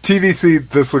TVC,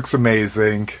 this looks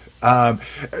amazing.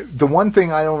 The one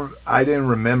thing I didn't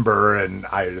remember, and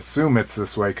I assume it's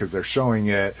this way because they're showing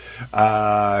it.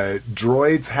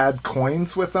 Droids had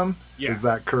coins with them. Yeah. Is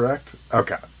that correct?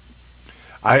 Okay.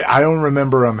 I don't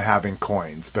remember them having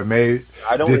coins, but maybe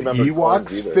I don't did remember coins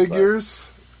Ewoks either,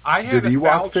 figures? I had Did a Ewok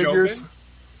Val figures?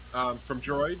 Jobin, from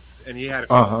Droids, and he had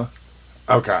a.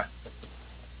 Okay.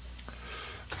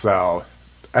 So,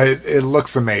 it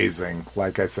looks amazing.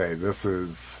 Like I say, this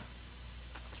is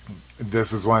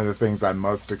one of the things I'm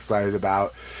most excited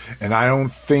about, and I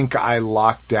don't think I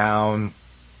locked down.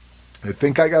 I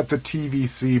think I got the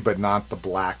TVC, but not the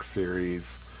Black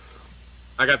Series.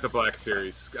 I got the Black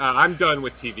Series. I'm done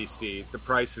with TVC. The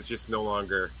price is just no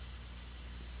longer.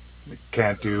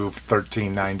 Can't do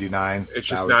 $13.99. It's That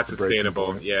just was not the breaking sustainable.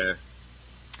 point. Yeah.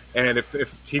 And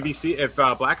if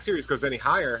Black Series goes any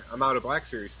higher, I'm out of Black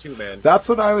Series too, man. That's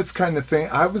what I was kind of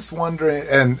thinking. I was wondering,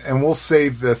 and we'll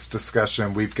save this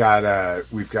discussion. We've got a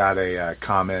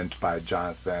comment by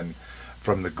Jonathan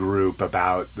from the group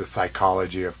about the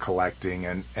psychology of collecting,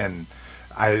 and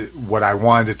what I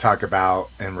wanted to talk about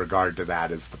in regard to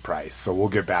that is the price. So we'll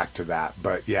get back to that.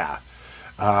 But yeah,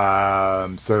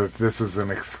 so if this is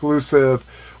an exclusive,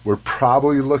 we're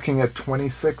probably looking at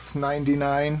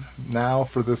 $26.99 now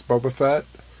for this Boba Fett.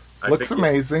 Looks think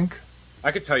amazing.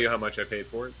 I could tell you how much I paid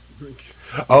for it.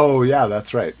 Oh yeah,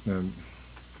 that's right.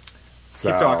 So,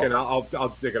 Keep talking.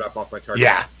 I'll dig it up off my target.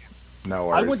 yeah, no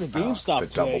worries. I went to The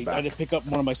GameStop double today. I back. had to pick up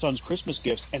one of my son's Christmas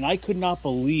gifts, and I could not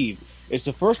believe it's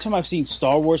the first time I've seen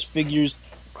Star Wars figures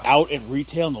out at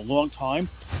retail in a long time.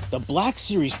 The Black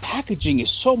Series packaging is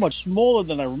so much smaller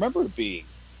than I remember it being.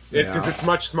 Because it's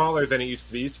much smaller than it used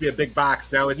to be. It used to be a big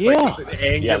box. Now it's Yeah. like it's an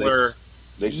angular.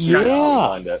 They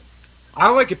Yeah. it. I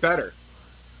like it better.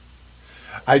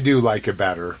 I do like it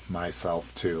better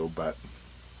myself too, but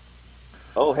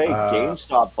Oh, hey,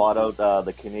 GameStop bought out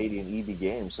the Canadian EB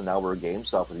Games, so now we're at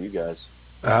GameStop with you guys.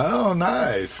 oh,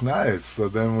 nice. So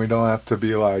then we don't have to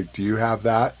be like, do you have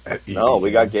that at EB No,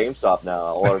 we got Games? GameStop now.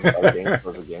 All our games are at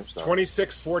GameStop.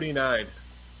 $26.49.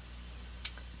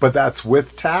 But that's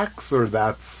with tax, or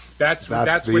that's That's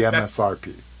the with-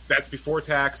 MSRP. That's before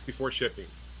tax, before shipping.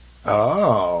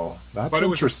 Oh, that's But it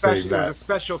was, interesting. it was a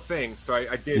special thing, so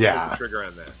I did Yeah. pull the trigger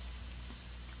on that.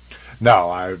 No,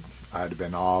 I'd have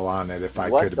been all on it if I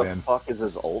What could have the been. fuck is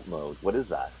this alt mode? What is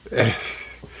that?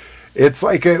 It's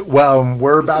like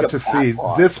we're about like a to see.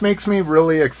 backlog. This makes me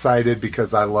really excited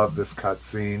because I love this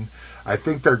cutscene. I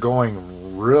think they're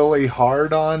going really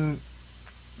hard on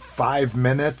 5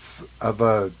 minutes of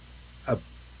a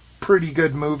pretty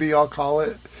good movie, I'll call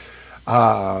it.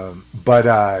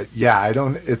 But yeah,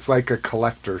 it's like a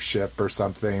collectorship or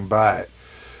something, but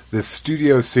the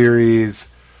studio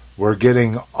series, we're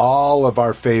getting all of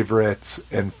our favorites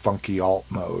in funky alt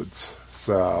modes.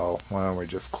 So why don't we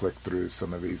just click through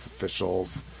some of these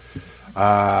officials?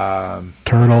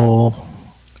 Turtle.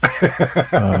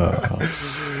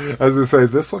 As I say,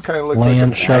 this one kind of looks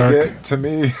Land like a shark. nugget to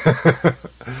me.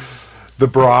 The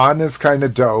brawn is kind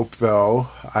of dope, though.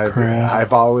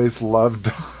 I've always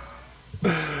loved.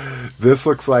 This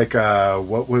looks like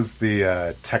what was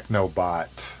the Technobot?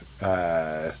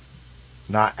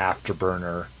 Not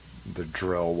Afterburner, the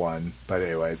drill one, but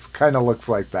anyways, kind of looks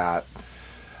like that.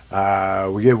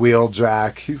 We get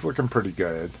Wheeljack. He's looking pretty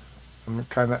good.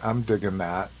 I'm digging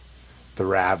that. The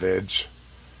Ravage.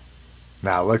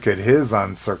 Now look at his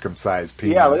uncircumcised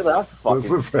penis. Yeah, look at that fucking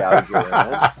This is- scavenger,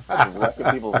 man. That's wrecking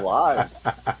people's lives.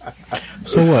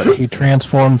 So what? He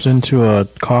transforms into a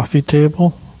coffee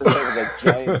table? It's like a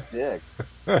giant dick.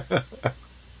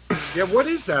 Yeah, what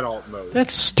is that alt mode?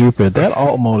 That's stupid. That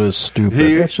alt mode is stupid.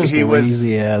 That's just he was-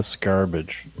 lazy ass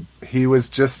garbage. He was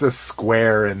just a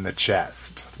square in the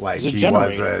chest. Like, He's a he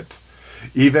generator. wasn't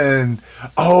even.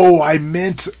 Oh, I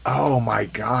meant. Oh my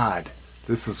god.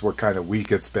 This is what kind of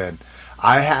week it's been.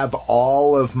 I have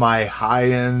all of my high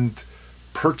end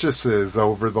purchases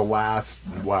over the last,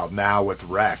 now with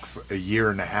Rex, a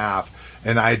year and a half,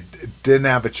 and I didn't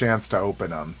have a chance to open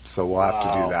them, so we'll have to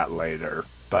do that later.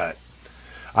 But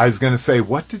I was going to say,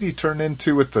 what did he turn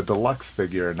into with the deluxe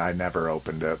figure, and I never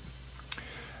opened it.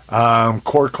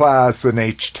 Core Class and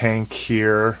H-Tank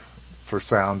here for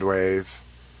Shockwave.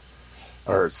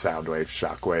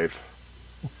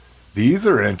 These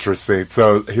are interesting.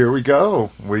 So here we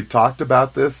go. We talked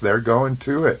about this. They're going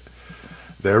to it.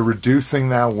 They're reducing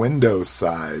that window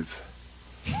size.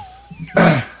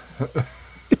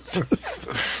 It's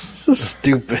just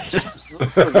stupid.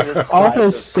 All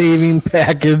this saving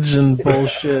package and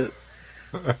bullshit.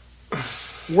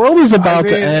 World is about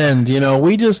to end.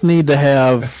 We just need to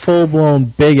have full-blown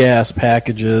big-ass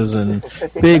packages and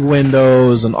big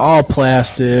windows and all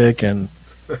plastic and...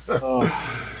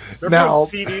 Remember when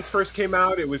CDs first came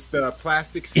out? It was the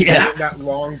plastic CD in that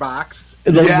long box.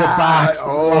 The box.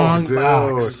 Long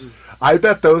box. I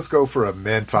bet those go for a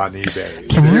mint on eBay.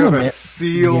 Can you have a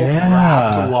sealed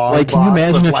wrapped long box? Can you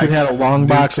imagine if you had a long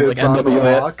box of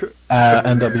NWA?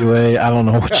 NWA, I don't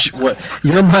know what.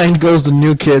 Your mind goes to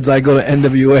New Kids. I go to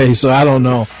NWA, so I don't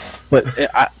know. But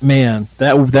man,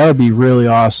 that would be really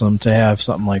awesome to have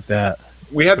something like that.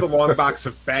 We had the long box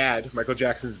of Bad, Michael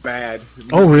Jackson's Bad.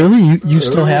 Oh, really? You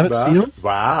still have it sealed?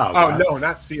 Wow. Oh, no,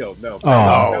 not sealed. No.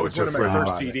 Oh, that was one of my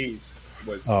first CDs.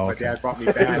 My dad bought me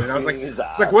Bad, and I was like, it's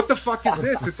like, what the fuck is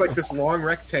this? It's like this long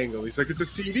rectangle. He's like, it's a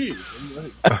CD.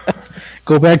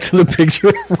 Go back to the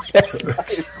picture.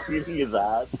 He's cleaning his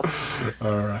ass.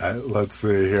 All right, let's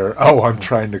see here. Oh, I'm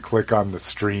trying to click on the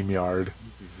StreamYard.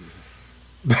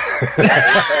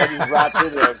 And he's wrapped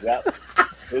in there. Yep.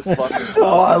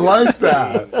 Oh, I like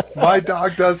that. My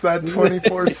dog does that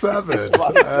 24/7.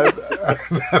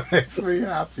 That makes me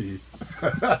happy.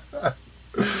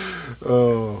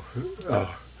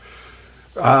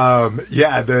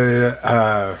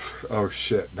 Oh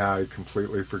shit, now I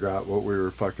completely forgot what we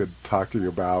were fucking talking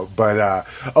about. But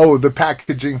the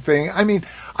packaging thing. I mean,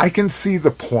 I can see the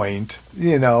point,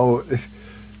 So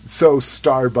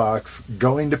Starbucks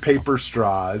going to paper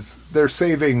straws, they're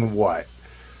saving what?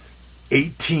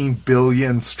 18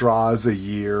 billion straws a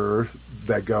year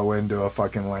that go into a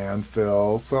fucking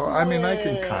landfill. So I mean, I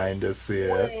can kind of see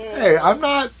it. Hey, I'm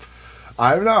not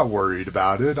worried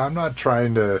about it. I'm not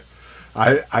trying to.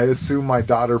 I assume my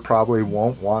daughter probably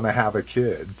won't want to have a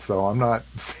kid, so I'm not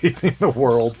saving the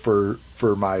world for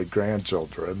my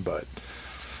grandchildren. But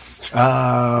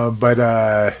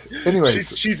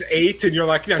anyways, she's 8, and you're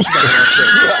like, no, she's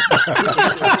not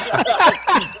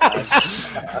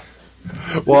gonna.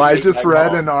 Well, I just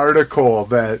read an article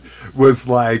that was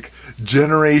like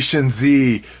Generation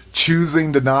Z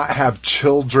choosing to not have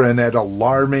children at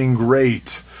alarming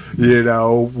rate.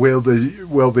 Will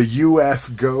the U.S.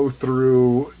 go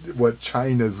through what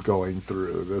China's going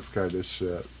through? This kind of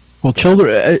shit. Well,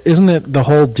 children, isn't it the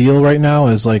whole deal right now?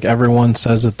 Is like everyone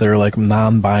says that they're like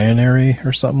non-binary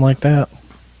or something like that.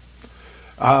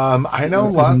 I know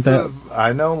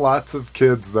lots of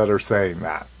kids that are saying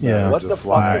that. Yeah. What the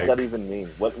fuck does that even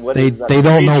mean?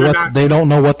 They don't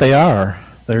know what they are.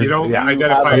 You don't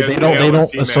identify as they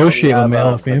don't associate with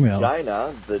male or female.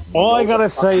 All I gotta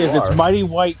say is it's Mighty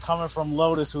White coming from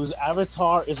Lotus, whose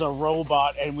avatar is a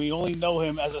robot, and we only know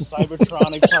him as a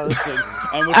Cybertronic person.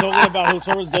 And we're talking about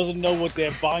who doesn't know what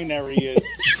their binary is.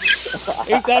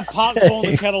 Ain't that pot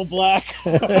calling the kettle black?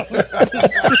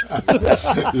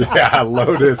 Yeah,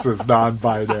 Lotus is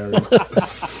non-binary.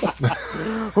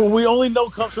 Who we only know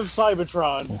comes from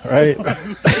Cybertron. Right.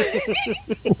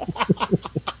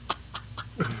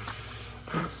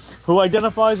 Who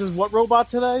identifies as what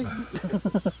robot today?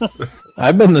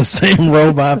 I've been the same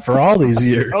robot for all these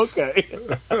years. Okay.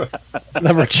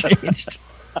 Never changed.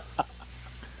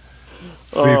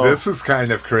 See, this is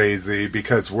kind of crazy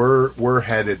because we're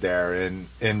headed there in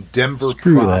Denver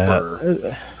Screw proper.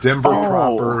 that. Denver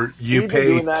proper, you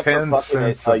pay 10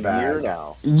 cents a bag. Year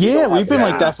now. Yeah, we've been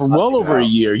like that for well over a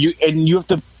year. You have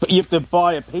to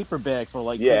buy a paper bag for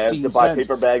like 15 cents. You have to buy a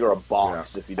paper bag or a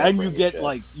box if you don't. And you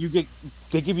get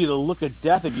they give you the look of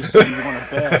death if you say you want a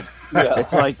bag. Yeah.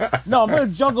 It's like, no, I'm going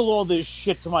to juggle all this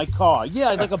shit to my car. Yeah,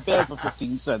 I'd like a bag for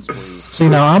 15 cents, please. See,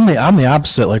 now I'm the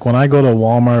opposite. Like when I go to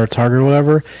Walmart or Target or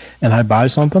whatever, and I buy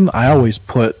something, I always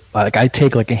I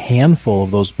take like a handful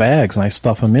of those bags and I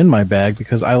stuff them in my bag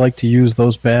because I like to use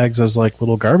those bags as like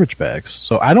little garbage bags.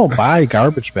 So I don't buy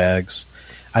garbage bags.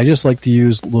 I just like to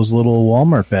use those little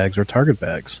Walmart bags or Target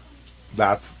bags.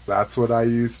 That's what I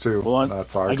use too. Well,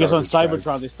 that's our. I guess on Cybertron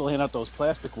bags. They still hand out those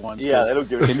plastic ones. Yeah, they don't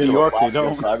give a shit. In New York, they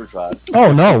don't. Cybertron.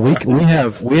 Oh no, we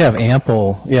have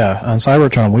ample. Yeah, on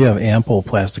Cybertron we have ample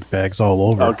plastic bags all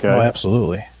over. Okay, oh,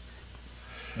 absolutely.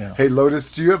 Yeah. Hey,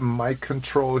 Lotus, do you have mic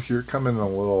control? You're coming a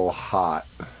little hot.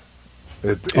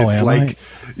 It's am like, I?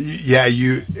 yeah,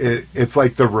 it's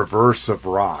like the reverse of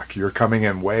rock. You're coming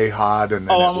in way hot, and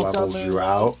then it levels you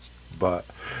out. But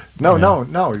no,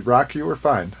 rock, you were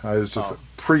fine. I was just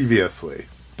previously,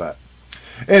 but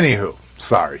anywho,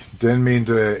 sorry, didn't mean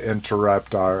to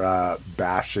interrupt our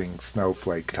bashing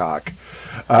snowflake talk.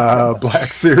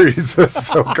 Black Series,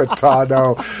 Ahsoka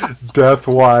Tano, Death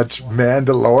Watch,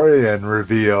 Mandalorian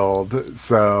revealed.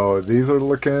 So these are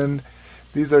looking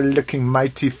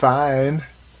mighty fine.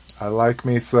 I like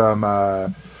me some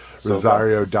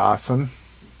Rosario Dawson.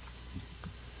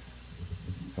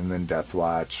 And then Death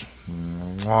Watch.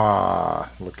 Mwah,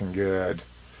 looking good.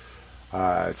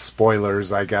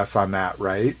 Spoilers, I guess, on that,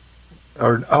 right?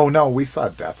 Or, oh no, we saw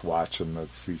Death Watch in the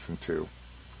season 2.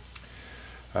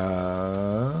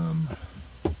 I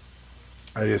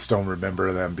just don't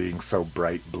remember them being so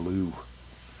bright blue.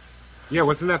 Yeah,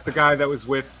 wasn't that the guy that was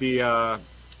with the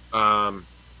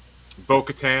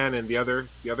Bo-Katan and the other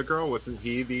girl? Wasn't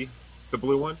he the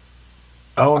blue one?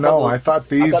 Oh no, I thought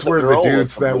these were the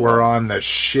dudes that were on the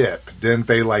ship. Didn't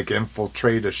they like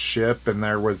infiltrate a ship and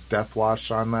there was Death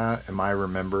Watch on that? Am I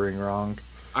remembering wrong?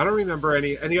 I don't remember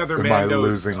any other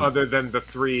Mandos other than the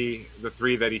three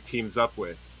that he teams up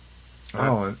with.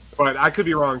 Oh, but I could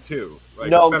be wrong too. Like,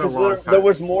 no, because there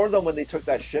was more than when they took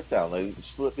that ship down. Like,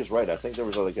 Slip is right. I think there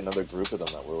was like another group of them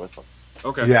that were with them.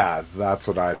 Okay, yeah, that's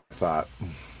what I thought.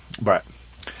 But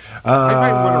I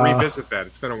might want to revisit that.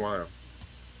 It's been a while.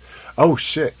 Oh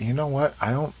shit! You know what?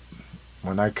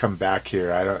 When I come back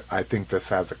here, I think this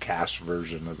has a cache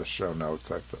version of the show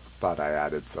notes. I thought I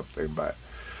added something, but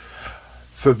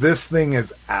so this thing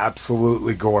is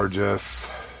absolutely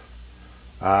gorgeous.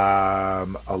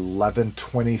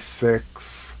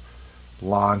 11/26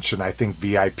 launch, and I think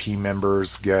VIP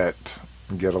members get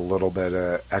a little bit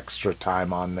of extra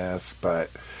time on this. But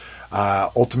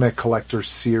Ultimate Collector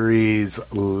Series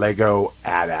Lego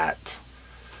AT-AT.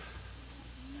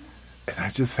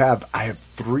 And I have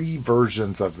 3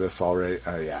 versions of this already.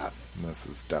 Yeah, this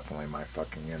is definitely my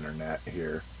fucking internet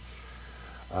here.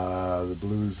 The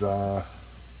blues. Here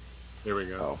we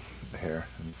go. Oh, here.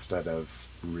 Instead of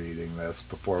reading this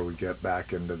before we get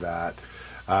back into that,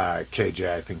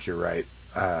 KJ, I think you're right.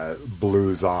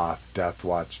 Blues off. Death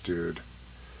Watch, dude.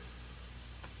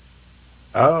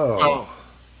 Oh.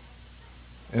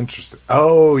 Interesting.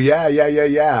 Oh,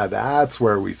 yeah. That's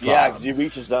where we saw him. Yeah, because he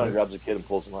reaches down and grabs a kid and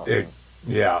pulls him out.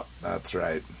 Yeah, that's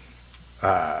right.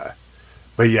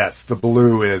 But yes, the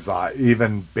blue is,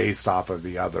 even based off of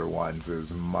the other ones,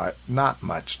 is not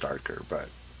much darker, but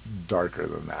darker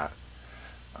than that.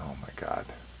 Oh my god.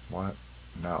 What?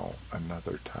 No,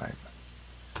 another time.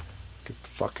 Get the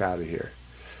fuck out of here.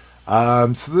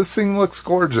 So this thing looks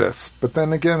gorgeous, but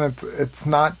then again, it's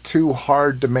not too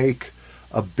hard to make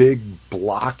a big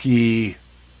blocky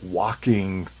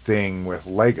walking thing with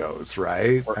Legos,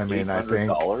 right? For I mean, I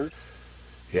think $800?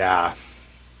 Yeah.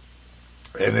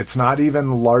 And it's not even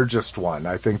the largest one.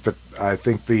 I think the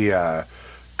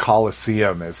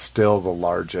Colosseum is still the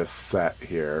largest set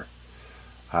here.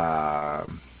 But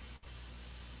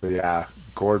yeah,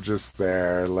 gorgeous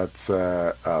there. Let's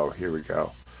here we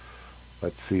go.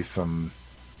 Let's see some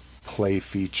play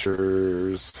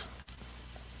features.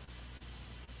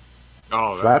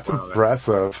 Oh, so that's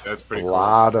impressive. That's pretty cool. A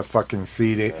lot of fucking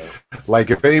seating. Like,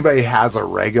 if anybody has a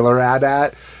regular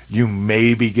AT-AT, you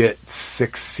maybe get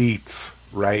 6 seats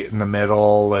right in the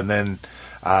middle, and then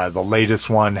the latest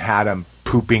one had them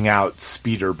pooping out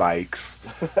speeder bikes.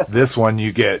 This one,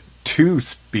 you get 2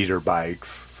 speeder bikes,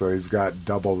 so he's got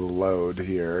double the load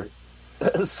here.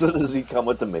 So does he come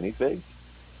with the minifigs?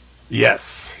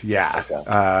 Yes, yeah.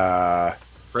 Okay.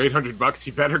 For $800,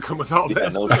 you better come with all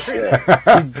that. No shit.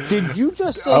 Did you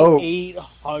just say $800?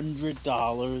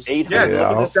 $800. Yeah,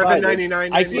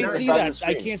 $7.99. I can't see that.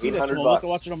 I can't see this. Well, look,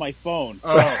 watch it on my phone.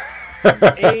 Oh.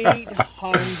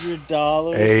 $800.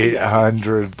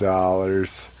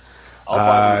 $800. I'll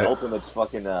buy the Ultimate's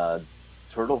fucking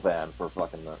turtle van for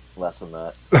fucking less than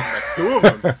that. 2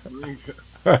 of them.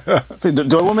 See, do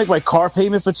I want to make my car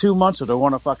payment for 2 months, or do I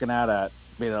want to fucking add that?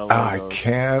 I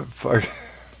can't fucking...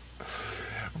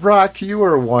 Rock, you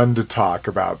are one to talk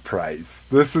about price.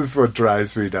 This is what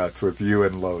drives me nuts with you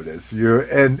and Lotus.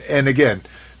 And again,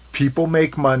 people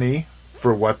make money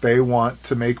for what they want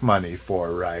to make money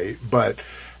for, right? But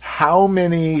how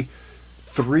many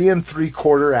 3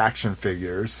 3/4 action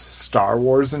figures, Star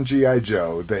Wars and G.I.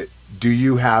 Joe, that do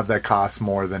you have that cost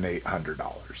more than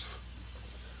 $800?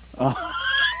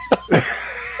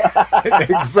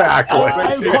 Exactly.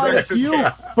 And quite a few,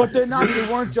 but they're not.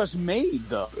 They weren't just made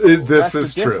though. This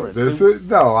is true.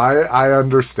 I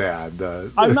understand.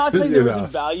 I'm not saying there isn't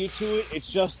value to it. It's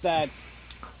just that,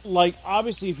 like,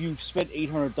 obviously, if you spent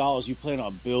 $800, you plan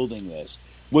on building this,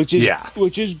 which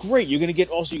is great. You're going to get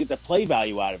the play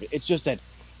value out of it. It's just that,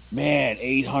 man,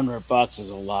 $800 is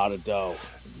a lot of dough.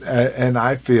 And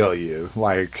I feel you.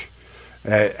 Like,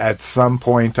 at some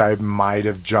point, I might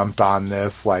have jumped on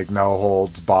this, like, no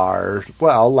holds barred.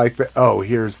 Well, like,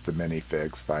 here's the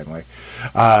minifigs, finally.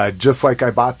 Just like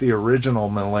I bought the original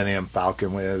Millennium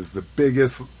Falcon, which is the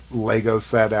biggest Lego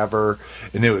set ever,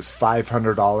 and it was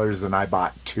 $500, and I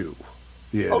bought 2.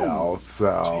 You know,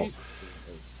 so... Geez.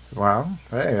 Well,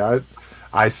 hey,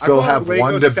 I still have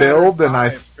one to build, and I...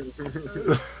 For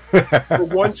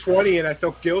 $120, and I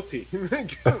felt guilty.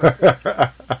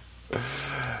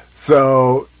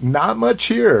 So not much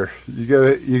here.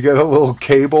 You get a little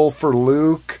cable for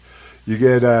Luke. You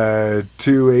get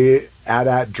 2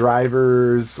 AT-AT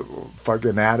drivers,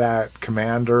 fucking AT-AT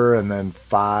commander, and then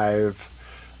 5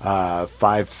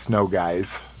 snow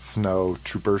guys, snow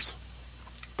troopers.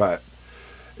 But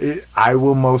I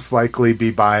will most likely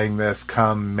be buying this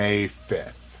come May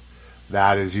 5th.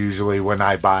 That is usually when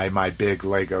I buy my big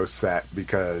Lego set,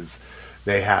 because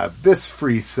they have this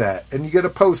free set, and you get a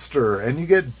poster, and you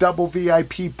get double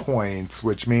VIP points,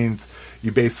 which means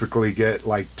you basically get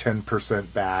like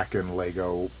 10% back in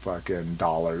Lego fucking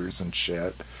dollars and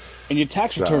shit. And your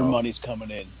tax return money's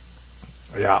coming in.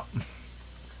 Yeah.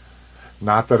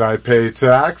 Not that I pay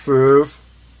taxes.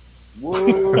 Whoa.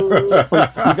 You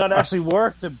got to actually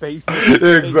work to pay.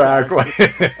 Exactly.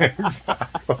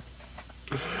 Exactly.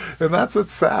 And that's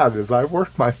what's sad, is I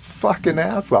work my fucking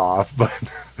ass off,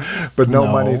 but no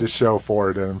money to show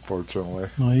for it, unfortunately.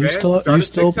 No, you still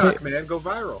TikTok, man, go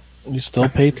viral. You still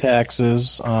pay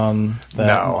taxes on that.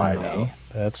 No, money. I know.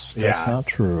 That's not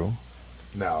true.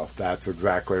 No, that's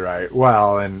exactly right.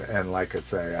 Well, and like I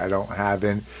say,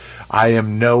 I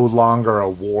am no longer a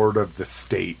ward of the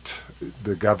state.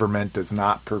 The government does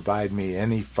not provide me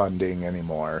any funding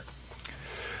anymore.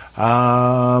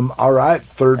 All right,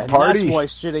 third party. That's why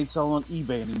shit ain't selling on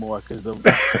eBay anymore, because the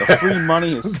free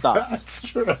money is stopped.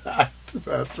 That's right.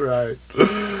 That's right.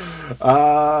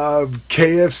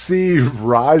 KFC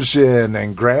Rajin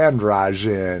and Grand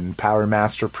Rajin, Power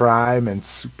Master Prime, and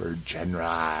Super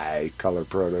Genrai color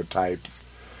prototypes.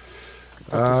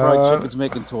 Kentucky Fried Chicken's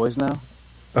making toys now?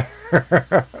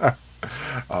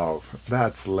 Oh,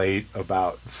 that's late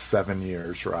about 7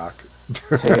 years, Rock.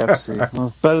 KFC. Well,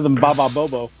 it's better than Baba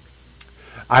Bobo.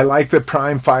 I like that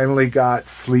Prime finally got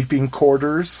sleeping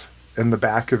quarters in the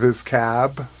back of his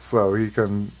cab, so he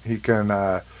can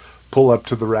pull up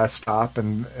to the rest stop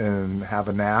and have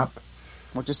a nap. Why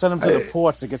don't you send him to the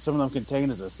ports to get some of them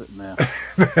containers that are sitting there?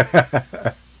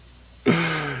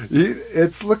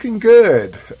 It's looking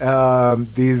good.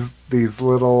 These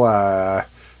little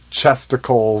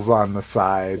chesticles on the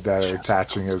side that are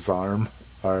attaching his arm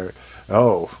are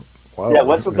whoa. Yeah,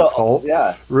 what's with the whole?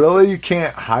 Yeah, really, you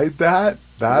can't hide that.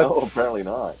 No, apparently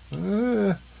not.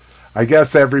 I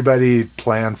guess everybody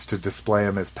plans to display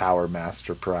him as Power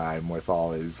Master Prime with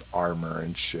all his armor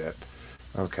and shit.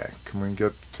 Okay, can we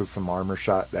get to some armor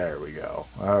shot? There we go.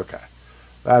 Okay,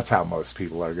 that's how most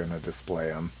people are going to display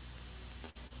him.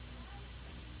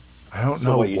 I don't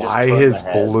know why his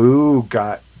blue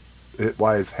got it.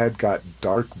 Why his head got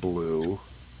dark blue,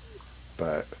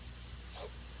 but.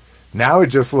 Now it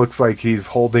just looks like he's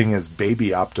holding his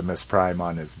baby Optimus Prime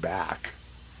on his back.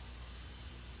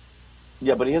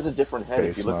 Yeah, but he has a different head.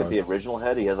 If you look at the original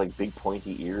head, he has like big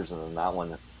pointy ears, and then that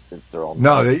one, they're all...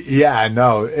 No,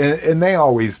 and they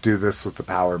always do this with the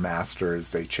Power Master,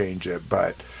 as they change it,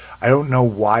 but I don't know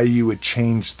why you would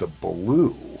change the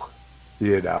blue.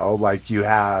 You know, like you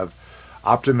have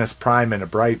Optimus Prime in a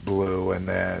bright blue, and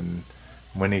then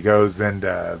when he goes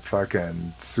into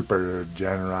fucking Super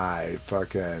Genrai,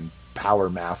 fucking Power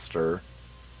Master.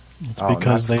 It's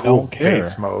because they don't care.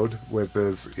 Base mode with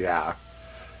his, yeah,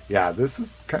 this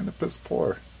is kind of piss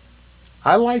poor.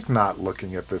 I like not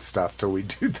looking at this stuff till we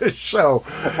do this show,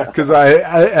 because I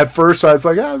at first I was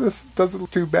like, this doesn't look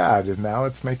too bad, and now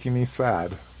it's making me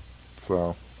sad.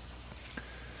 So,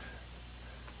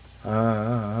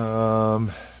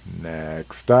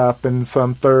 next up in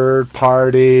some third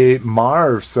party,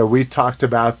 Marv. So we talked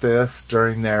about this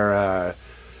during their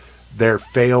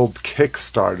failed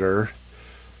Kickstarter.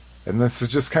 And this is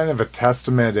just kind of a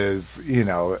testament, is, you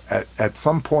know, at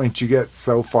some point you get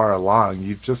so far along,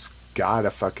 you've just got to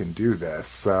fucking do this.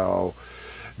 So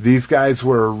these guys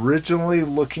were originally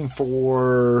looking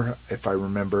for, if I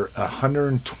remember,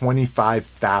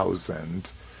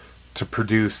 $125,000 to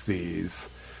produce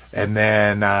these. And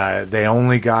then they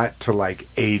only got to like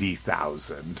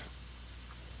 80,000.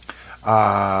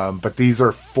 But these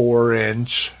are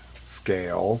 4-inch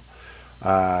scale.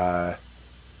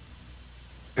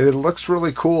 It looks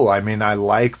really cool. I mean, I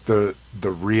like the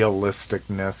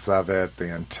realisticness of it,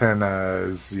 the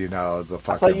antennas, the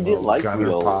fucking I thought you didn't like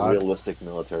gunner pod. realistic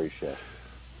military shit.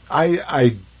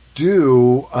 I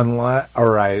do,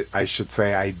 I should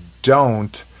say I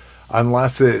don't,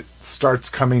 unless it starts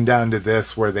coming down to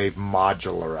this where they've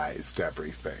modularized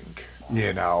everything.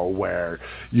 Where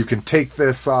you can take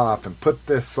this off and put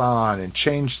this on and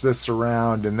change this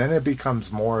around, and then it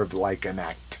becomes more of like an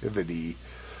activity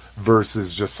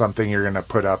versus just something you're going to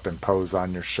put up and pose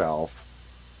on your shelf.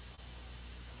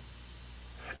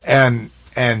 And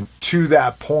to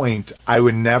that point, I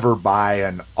would never buy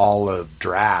an olive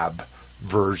drab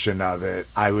version of it.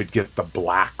 I would get the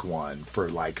black one for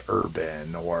like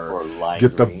urban, or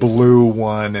get the blue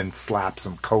one and slap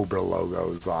some Cobra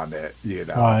logos on it.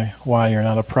 Why you're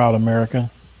not a proud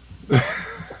American?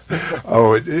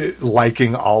 Oh,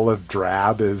 liking olive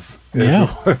drab is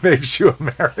what makes you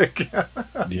American.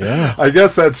 Yeah, I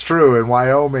guess that's true. In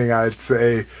Wyoming, I'd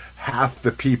say half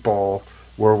the people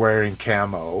were wearing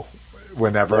camo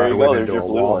whenever I went into a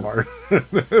Walmart.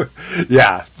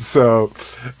 Yeah, so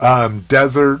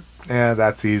desert,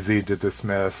 that's easy to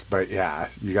dismiss. But yeah,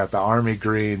 you got the army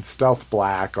green, stealth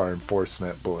black, or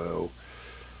enforcement blue.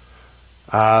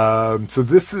 So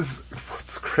this is,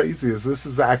 what's crazy is this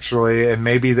is actually, and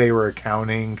maybe they were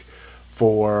accounting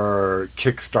for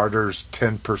Kickstarter's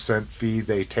 10% fee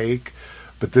they take,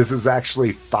 but this is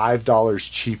actually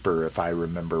 $5 cheaper if I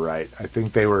remember right. I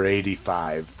think they were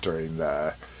 $85 during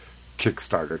the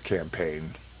Kickstarter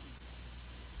campaign.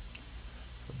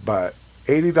 But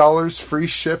 $80 free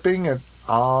shipping, it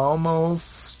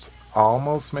almost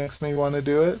makes me want to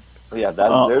do it. Yeah,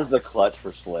 there's the clutch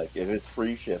for Slick. If it's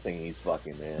free shipping, he's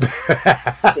fucking in.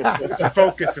 It's a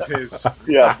focus of his.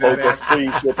 Yeah, focus free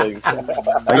shipping. I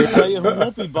can tell you who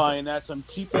won't be buying that. Some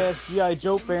cheap-ass G.I.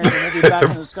 Joe fans that will be back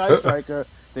in the Sky Striker.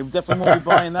 They definitely won't be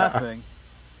buying that thing.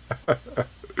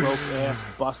 Broke-ass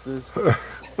busters.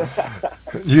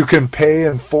 You can pay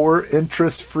in 4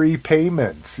 interest-free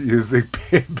payments using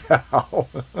PayPal.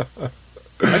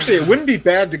 Actually, it wouldn't be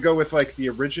bad to go with like the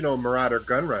original Marauder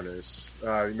Gunrunners.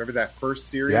 Remember that first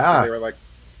series? Yeah. Where they were like,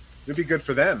 it'd be good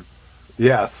for them.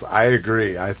 Yes, I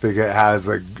agree. I think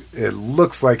it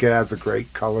looks like it has a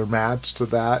great color match to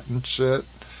that and shit.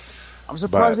 I'm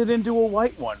surprised they didn't do a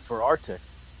white one for Arctic.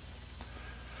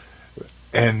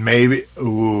 And maybe,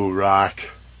 Rock.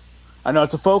 I know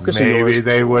it's a focus. Maybe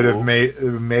they would have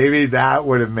maybe that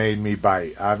would have made me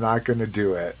bite. I'm not going to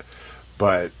do it,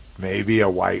 but maybe a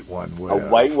white one would. A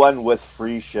white one with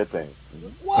free shipping.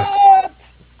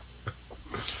 What?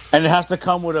 And it has to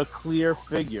come with a clear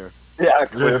figure. Yeah, a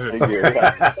clear figure.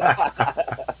 Yeah.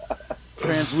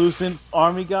 Translucent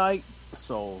army guy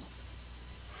sold.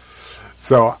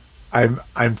 So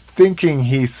I'm thinking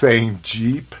he's saying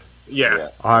Jeep. Yeah.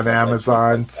 On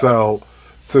Amazon. So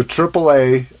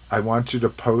AAA, I want you to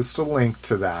post a link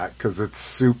to that because it's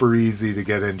super easy to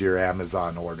get into your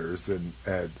Amazon orders and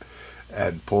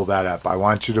pull that up. I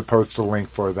want you to post a link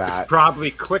for that. It's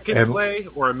probably Click and Play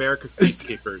or America's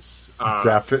Peacekeepers.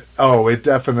 It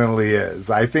definitely is.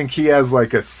 I think he has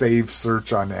like a save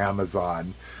search on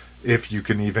Amazon, if you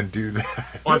can even do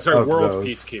that. Oh, I'm sorry, World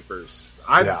Peacekeepers.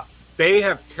 They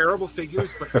have terrible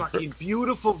figures, but fucking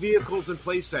beautiful vehicles and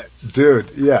playsets.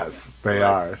 Dude, yes, they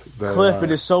are. Cliff,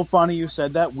 it is so funny you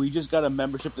said that. We just got a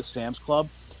membership to Sam's Club.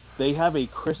 They have a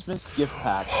Christmas gift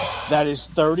pack that is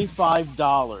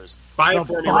 $35. Buy it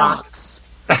for me, Rock.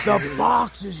 The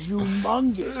box is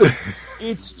humongous.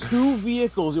 It's 2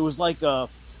 vehicles. It was like an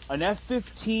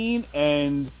F-15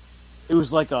 and it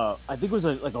was like I think it was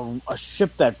like a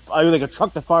ship like a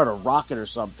truck that fired a rocket or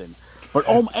something. But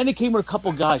and it came with a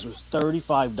couple guys. It was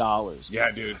 $35.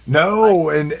 Yeah, dude. No,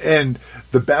 and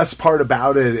the best part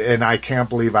about it, and I can't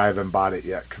believe I haven't bought it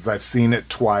yet because I've seen it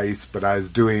twice. But I was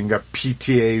doing a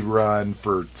PTA run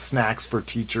for Snacks for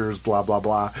Teachers, blah blah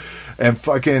blah, and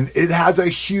fucking it has a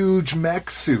huge mech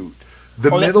suit.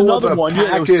 The middle of the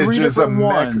package is a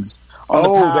mech.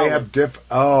 They have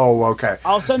okay.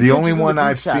 I'll send the only one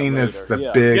I've seen is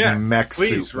the big mech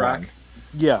suit Rock. one.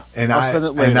 Yeah, and I'll send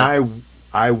it later. And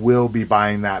I will be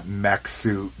buying that mech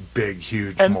suit, big,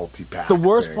 huge multi-pack. The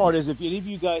worst part is if any of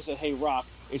you guys said, "Hey, Rock,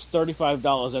 it's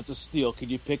 $35. That's a steal.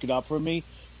 Could you pick it up for me?"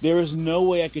 There is no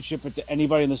way I could ship it to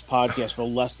anybody in this podcast for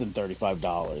less than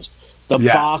 $35. The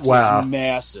box is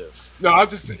massive. No, I'll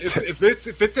just if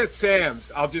it's at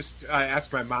Sam's, I'll just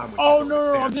ask my mom.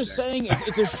 No! I'm just saying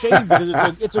it's a shame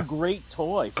because it's a great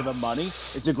toy for the money.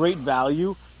 It's a great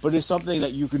value. but it's something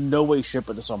that you can no way ship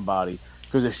it to somebody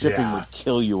because the shipping would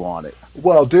kill you on it.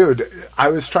 Well, dude, I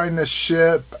was trying to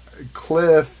ship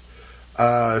Cliff,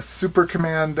 Super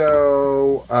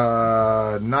Commando,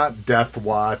 not Death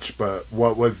Watch, but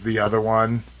what was the other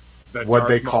one? What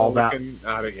they call that?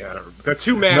 The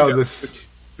two Mandos. No,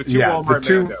 the two Walmart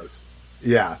Mandos.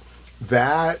 Yeah,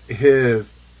 that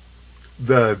is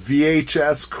the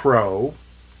VHS Crow.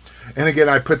 And again,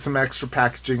 I put some extra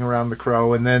packaging around the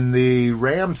Crow, and then the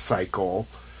Ram Cycle.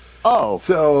 Oh,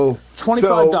 so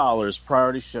 $25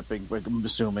 priority shipping. I'm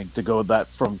assuming to go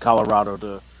that from Colorado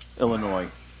to Illinois.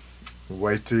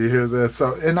 Wait till you hear this.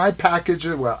 So, and I package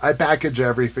it well. I package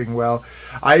everything well.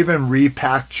 I even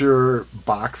repacked your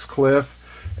box, Cliff,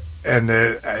 and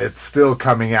it's still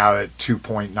coming out at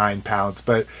 2.9 pounds.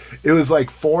 But it was like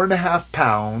 4.5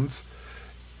 pounds.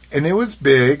 And it was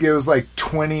big. It was like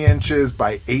 20 inches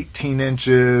by 18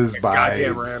 inches by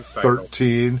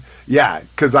 13. Yeah,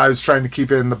 because I was trying to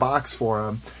keep it in the box for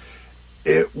him.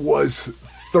 It was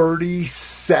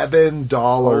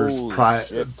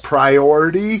 $37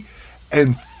 priority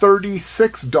and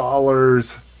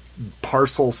 $36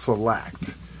 parcel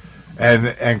select.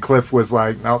 And Cliff was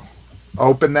like, nope,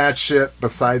 open that shit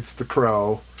besides the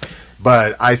Crow.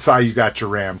 But I saw you got your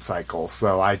Ram Cycle,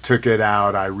 so I took it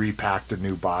out. I repacked a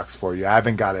new box for you. I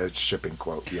haven't got a shipping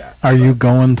quote yet. Are you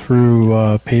going through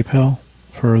PayPal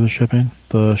for the shipping?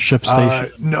 The ship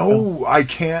station? No, I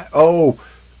can't. Oh,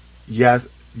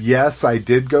 yes, I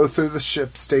did go through the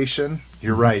ship station.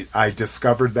 You're right. I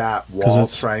discovered that while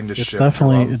trying to ship.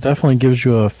 It definitely gives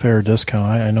you a fair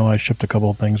discount. I know I shipped a couple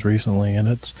of things recently, and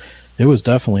it was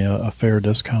definitely a fair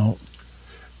discount.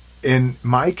 In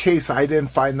my case, I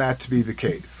didn't find that to be the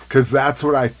case, because that's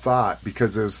what I thought,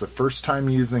 because it was the first time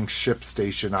using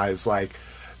ShipStation. I was like,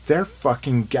 they're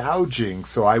fucking gouging.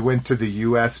 So I went to the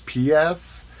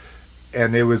USPS,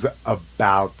 and it was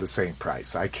about the same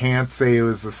price. I can't say it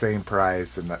was the same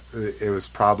price, and it was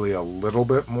probably a little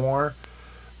bit more,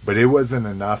 but it wasn't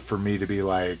enough for me to be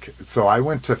like... So I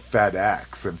went to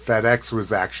FedEx, and FedEx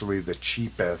was actually the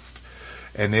cheapest,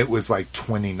 and it was like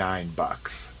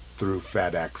 $29 through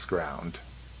FedEx Ground.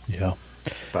 Yeah.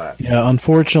 But yeah,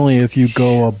 unfortunately, if you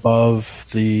go above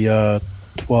the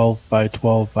 12 by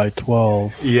 12 by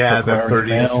 12, yeah, the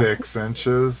 36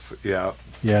 inches, yeah,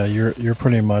 you're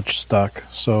pretty much stuck.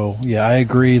 So yeah, I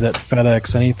agree that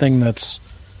FedEx, anything that's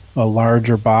a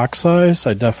larger box size,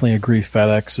 I definitely agree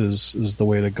FedEx is the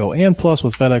way to go. And plus,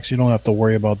 with FedEx, you don't have to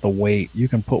worry about the weight. You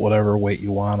can put whatever weight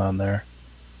you want on there.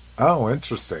 Oh,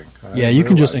 interesting. Yeah, you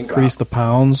can just increase the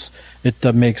pounds. It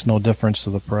makes no difference to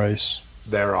the price.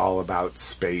 They're all about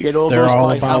space. They're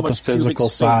all about the physical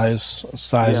size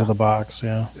of the box,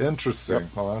 yeah. Interesting.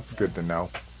 Yep. Well, that's good to know.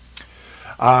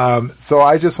 So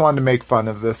I just wanted to make fun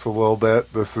of this a little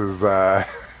bit. This is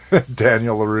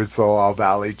Daniel LaRusso, All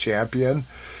Valley champion.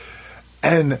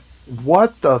 And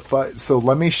what the fuck? So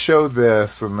let me show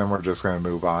this, and then we're just going to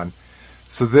move on.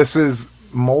 So this is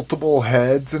multiple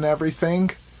heads and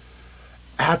everything.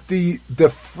 At the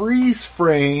freeze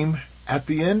frame at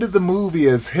the end of the movie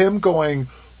is him going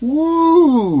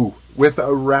woo with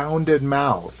a rounded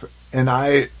mouth, and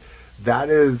that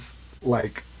is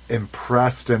like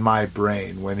impressed in my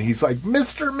brain when he's like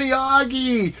Mr.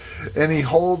 Miyagi, and he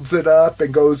holds it up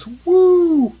and goes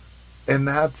woo, and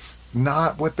that's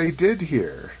not what they did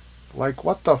here. Like,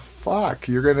 what the fuck?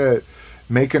 You're gonna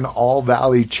make an All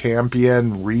Valley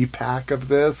champion repack of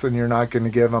this, and you're not going to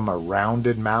give him a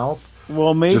rounded mouth?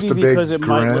 Well, maybe because it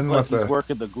might look like he's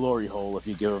working the glory hole if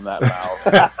you give him that mouth.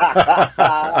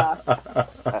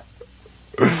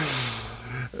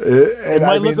 It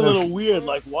might look a little weird.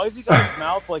 Like, why has he got his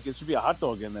mouth like it should be a hot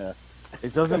dog in there?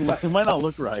 It doesn't. It might not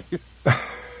look right.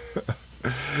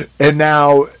 And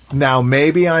now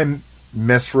maybe I'm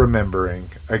misremembering.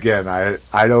 Again,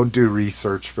 I don't do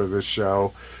research for this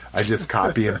show. I just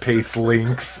copy and paste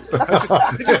links.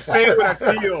 I just say what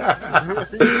I feel.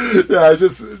 Yeah,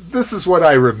 this is what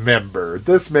I remember.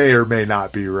 This may or may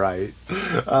not be right.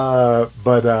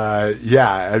 But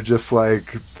I'm just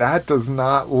like, that does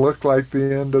not look like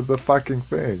the end of the fucking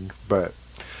thing. But,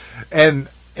 and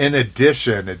in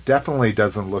addition, it definitely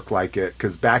doesn't look like it,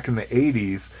 because back in the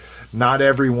 80s, not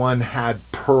everyone had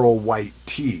pearl white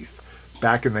teeth.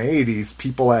 Back in the 80s,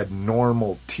 people had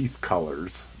normal teeth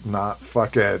colors, not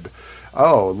fucking,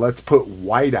 let's put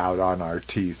white out on our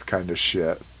teeth kind of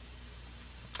shit.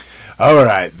 All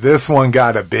right, this one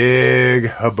got a big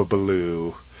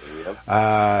hubbubaloo. Yep.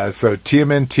 So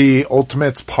TMNT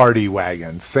Ultimates Party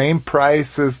Wagon, same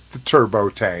price as the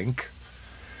Turbo Tank.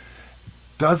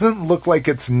 Doesn't look like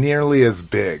it's nearly as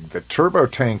big. The Turbo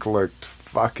Tank looked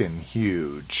fucking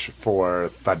huge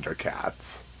for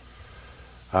Thundercats.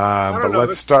 But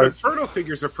let's start. The turtle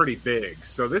figures are pretty big,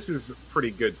 so this is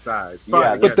pretty good size.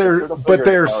 Yeah, But they're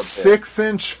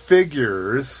 6-inch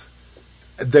figures.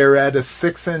 They're at a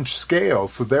 6-inch scale,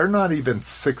 so they're not even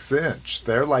 6-inch.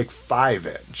 They're like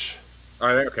 5-inch.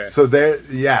 Are they? Okay. So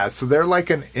they're like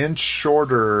an inch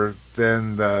shorter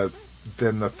than the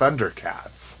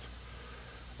Thundercats.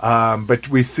 But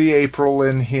we see April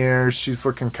in here. She's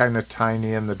looking kind of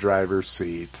tiny in the driver's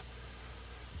seat.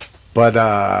 But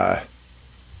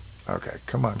okay,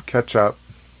 come on, catch up.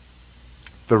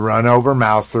 The Run Over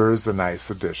Mouser is a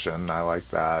nice addition. I like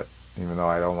that, even though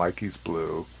I don't like he's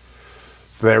blue.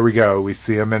 So there we go. We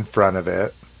see him in front of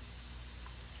it.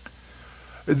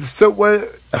 So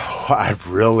what? Oh, I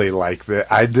really like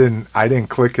that. I didn't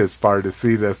click as far to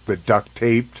see this. The duct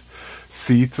taped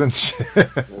seats and shit.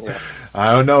 Yeah.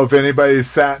 I don't know if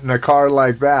anybody's sat in a car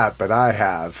like that, but I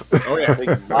have. Oh yeah, I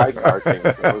think my car came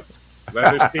with those.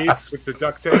 Leather seats with the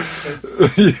duct tape.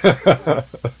 Yeah.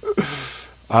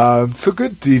 So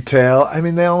good detail. I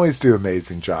mean, they always do an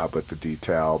amazing job with the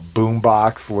detail.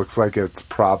 Boombox looks like it's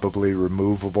probably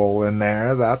removable in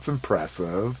there. That's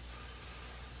impressive.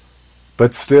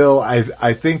 But still,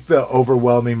 I think the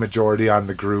overwhelming majority on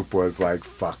the group was like,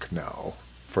 fuck no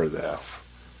for this.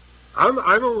 I'm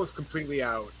almost completely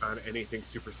out on anything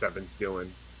Super 7's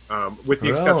doing, with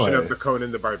the exception of the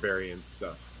Conan the Barbarian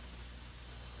stuff.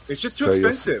 It's just too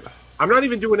expensive. I'm not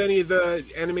even doing any of the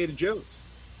animated Joes.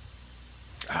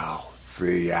 Oh,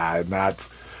 see, yeah, and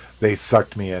they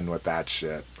sucked me in with that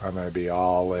shit. I'm gonna be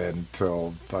all in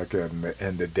till fucking the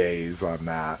end of days on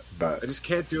that, but I just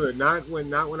can't do it. Not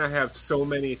when I have so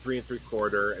many 3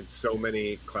 3/4 and so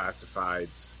many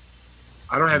classifieds.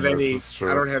 I don't have any.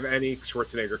 I don't have any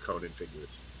Schwarzenegger Conan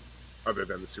figures, other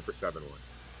than the Super 7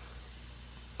 ones.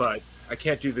 But I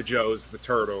can't do the Joes, the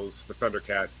Turtles, the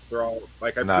Thundercats. They're all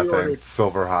like nothing.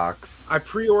 Silverhawks. I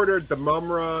pre-ordered the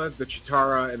Mumra, the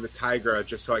Chitara, and the Tigra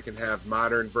just so I can have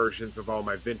modern versions of all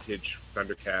my vintage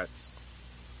Thundercats.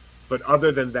 But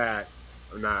other than that,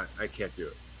 I can't do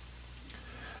it.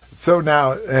 So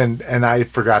now, and I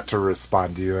forgot to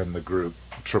respond to you in the group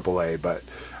AAA, but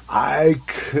I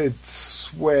could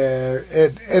swear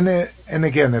and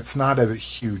again, it's not a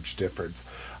huge difference.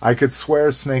 I could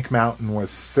swear Snake Mountain was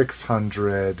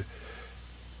 600,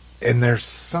 and there's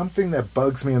something that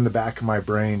bugs me in the back of my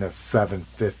brain of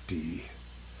 750.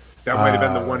 That might have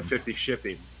been the 150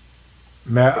 shipping.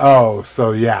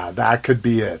 So yeah, that could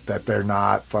be it. That they're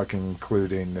not fucking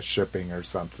including the shipping or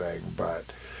something. But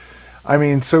I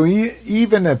mean, so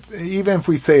even if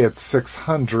we say it's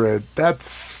 600, that's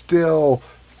still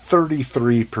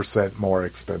 33% more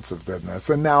expensive than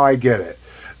this. And now I get it.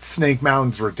 Snake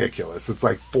Mountain's ridiculous. It's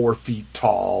like 4 feet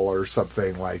tall or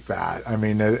something like that. I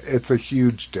mean, it's a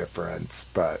huge difference,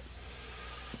 but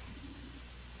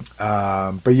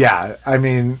yeah, I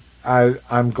mean,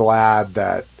 I'm glad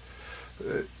that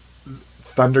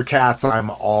Thundercats, I'm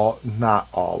not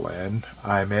all in.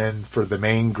 I'm in for the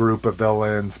main group of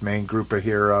villains, main group of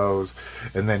heroes,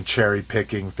 and then cherry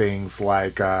picking things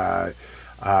like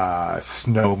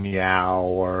Snow Meow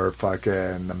or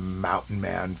fucking the Mountain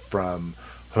Man from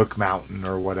Hook Mountain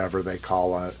or whatever they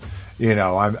call it. You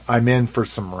know, I'm in for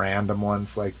some random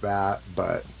ones like that,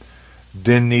 but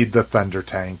didn't need the Thunder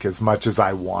Tank as much as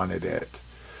I wanted it.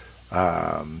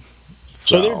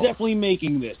 So they're definitely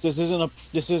making this. This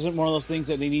isn't one of those things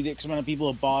that they need X amount of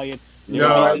people to buy it.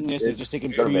 They're just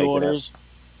taking pre-orders.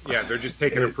 Yeah, they're just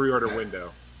taking a pre-order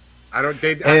window. I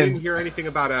didn't hear anything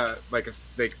about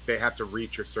they have to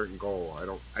reach a certain goal.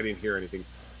 I didn't hear anything.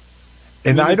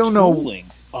 And I don't know.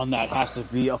 On that has to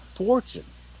be a fortune.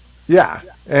 Yeah,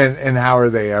 and how are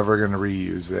they ever going to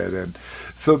reuse it? And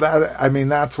so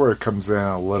that's where it comes in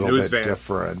a little bit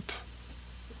different.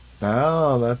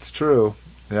 No, that's true.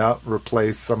 Yeah,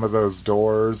 replace some of those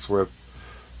doors with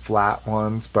flat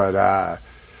ones, but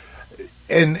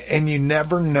and you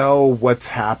never know what's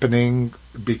happening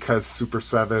because Super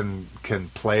 7 can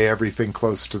play everything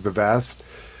close to the vest.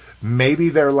 Maybe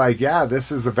they're like, yeah,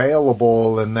 this is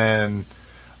available, and then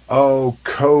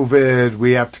COVID,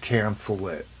 we have to cancel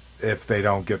it if they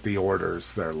don't get the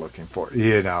orders they're looking for.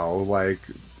 You know, like,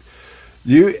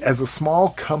 you, as a small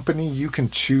company, you can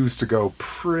choose to go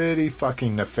pretty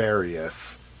fucking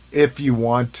nefarious if you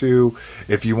want to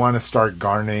start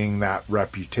garnering that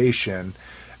reputation.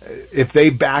 If they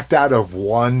backed out of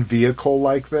one vehicle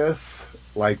like this,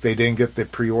 like they didn't get the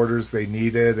pre-orders they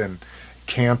needed and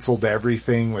canceled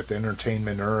everything with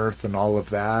Entertainment Earth and all of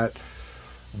that,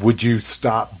 would you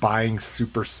stop buying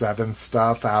Super 7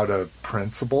 stuff out of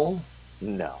principle?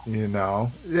 No. You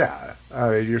know? Yeah.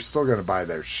 You're still going to buy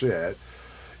their shit.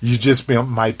 you just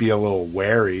might be a little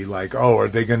wary, like, oh, are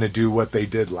they going to do what they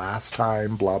did last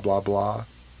time? Blah blah blah.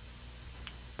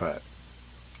 But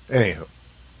anywho,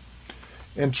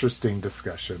 interesting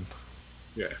discussion.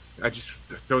 Yeah, I just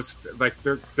those like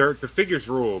they're the figures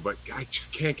rule, but I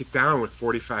just can't get down with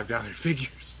 $45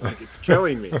 figures. Like it's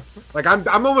killing me. Like I'm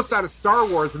almost out of Star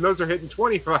Wars, and those are hitting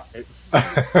 25.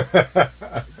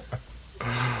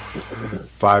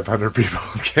 500 people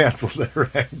canceled their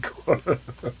rank.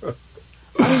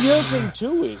 I mean, the other thing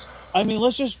too is, I mean,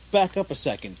 let's just back up a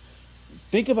second.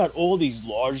 Think about all these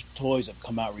large toys that have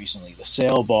come out recently: the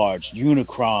Sail Barge,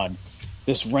 Unicron,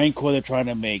 this Rancor they're trying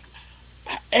to make.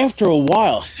 After a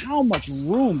while, how much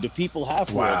room do people have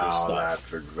for all this stuff? Wow,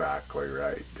 that's exactly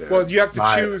right, dude. Well, you have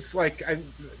to choose like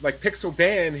Pixel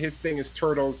Dan. His thing is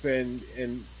Turtles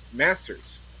and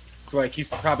Masters, so like he's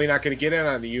probably not going to get in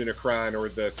on the Unicron or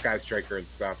the Sky Striker and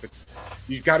stuff. It's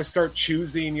you've got to start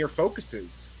choosing your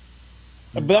focuses.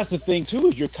 But that's the thing too,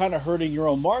 is you're kind of hurting your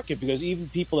own market, because even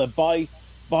people that buy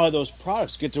those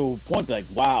products get to a point like,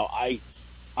 wow,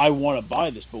 I want to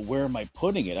buy this, but where am I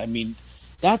putting it? I mean,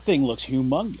 that thing looks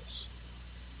humongous.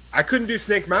 I couldn't do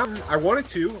Snake Mountain. I wanted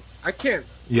to. I can't.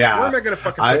 Yeah. Where am I going to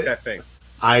fucking put that thing?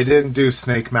 I didn't do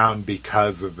Snake Mountain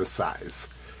because of the size.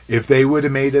 If they would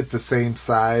have made it the same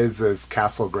size as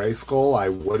Castle Grayskull, I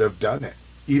would have done it.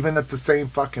 Even at the same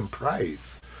fucking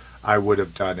price, I would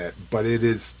have done it. But it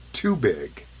is too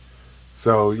big.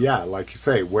 So, yeah, like you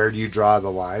say, where do you draw the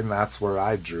line? That's where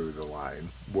I drew the line,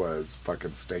 was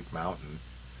fucking Snake Mountain.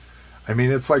 I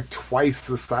mean, it's like twice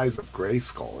the size of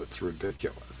Grayskull. It's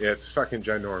ridiculous. Yeah, it's fucking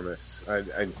ginormous.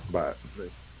 But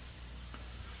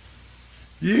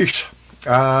yeesh.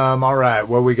 All right,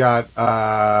 well, we got...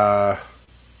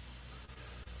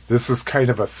 this was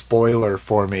kind of a spoiler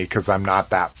for me because I'm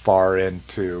not that far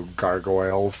into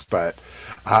gargoyles, but...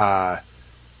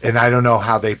 and I don't know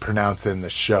how they pronounce it in the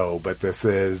show, but this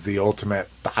is the Ultimate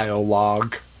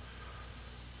Dialogue.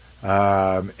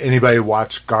 Anybody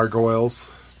watch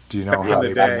Gargoyles? Do you know how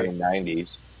they back in the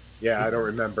 90s? Yeah, I don't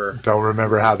remember. Don't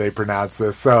remember how they pronounce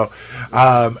this. So,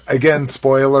 again,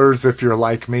 spoilers if you're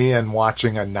like me and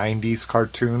watching a 90s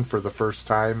cartoon for the first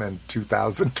time in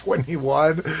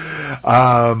 2021.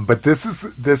 But this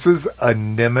is a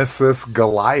Nemesis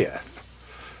Goliath.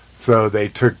 So they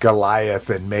took Goliath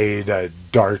and made a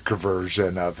dark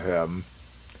version of him.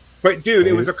 But, dude,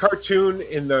 it was a cartoon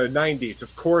in the 90s.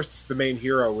 Of course, the main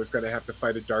hero was going to have to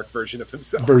fight a dark version of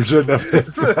himself. And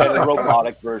a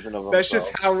robotic version of himself. That's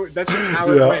just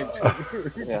how it went.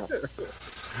 Yeah.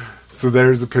 So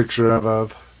there's a picture of a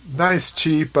nice,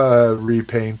 cheap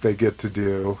repaint they get to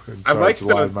do and charge a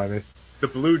lot of money. The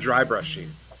blue dry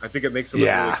brushing. I think it makes it look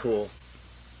really cool.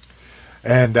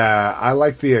 And I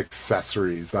like the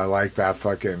accessories. I like that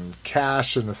fucking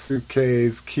cash in a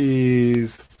suitcase,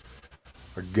 keys...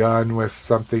 a gun with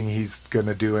something he's going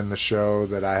to do in the show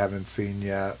that I haven't seen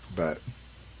yet, but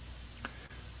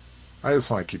I just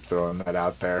want to keep throwing that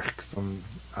out there because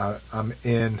I'm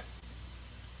in.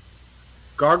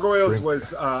 Gargoyles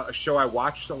was a show I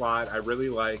watched a lot. I really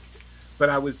liked, but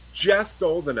I was just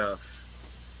old enough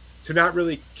to not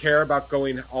really care about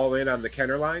going all in on the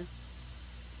Kenner line.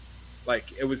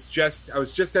 Like I was just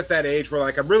at that age where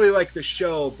like I really like the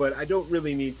show, but I don't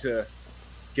really need to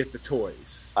get the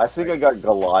toys. I think I got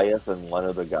Goliath and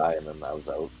Leonard the Guy, and then that was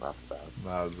out after that.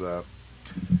 That was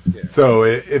Yeah. So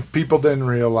if people didn't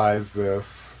realize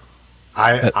this,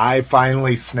 I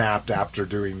finally snapped after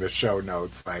doing the show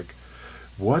notes. Like,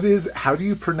 how do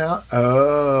you pronounce?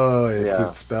 Oh,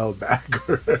 it's spelled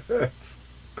backwards.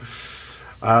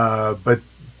 But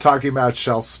talking about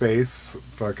shelf space,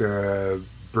 fucking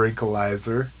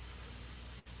Brinkalizer.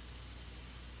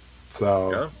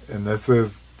 So, and this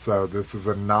is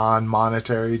a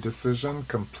non-monetary decision,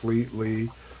 completely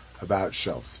about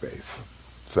shelf space.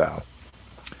 So,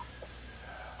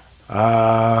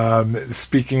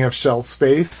 speaking of shelf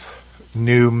space,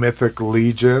 new Mythic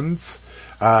Legions.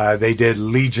 They did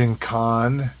Legion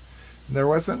Con. There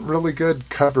wasn't really good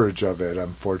coverage of it,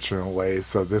 unfortunately.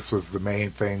 So this was the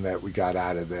main thing that we got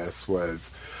out of this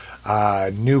was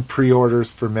new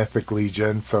pre-orders for Mythic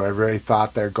Legion. So everybody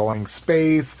thought they're going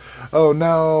space. Oh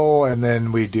no! And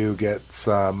then we do get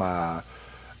some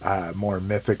more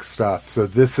Mythic stuff. So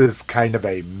this is kind of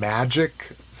a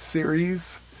Magic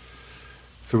series.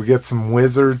 So we get some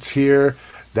wizards here.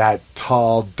 That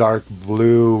tall, dark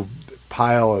blue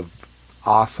pile of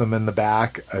awesome in the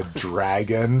back. A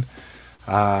dragon.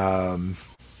 Yeah,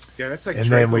 that's like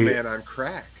Draco Man on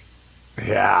crack.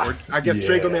 Yeah. Or I guess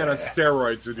Dragoman on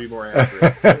steroids would be more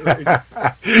accurate.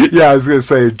 Yeah, I was going to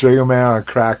say, Dragoman on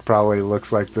crack probably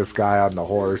looks like this guy on the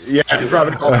horse. Yeah, he's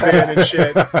rubbing all thin and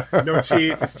shit. No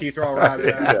teeth. His teeth are all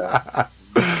rotted out.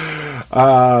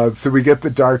 So we get the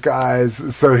Dark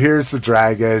Eyes. So here's the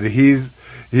dragon.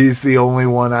 He's the only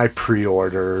one I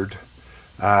pre-ordered.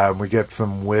 We get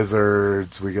some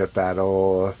wizards. We get that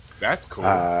old... That's cool.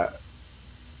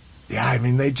 Yeah, I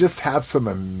mean, they just have some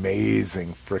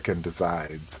amazing freaking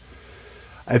designs.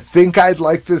 I think I'd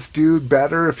like this dude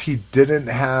better if he didn't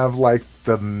have, like,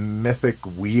 the mythic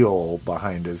wheel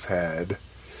behind his head.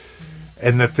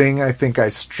 And the thing I think I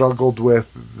struggled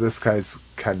with, this guy's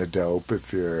kind of dope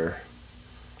if you're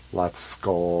lots of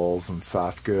skulls and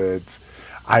soft goods.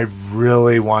 I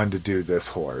really wanted to do this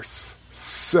horse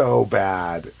so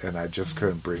bad, and I just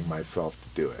couldn't bring myself to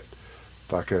do it.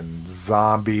 Fucking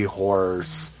zombie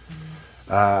horse.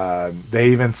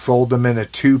 They even sold him in a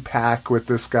 2-pack with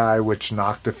this guy, which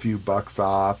knocked a few bucks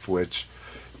off, which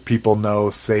people know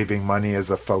saving money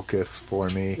is a focus for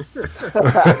me.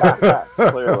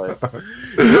 Clearly.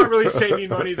 You're not really saving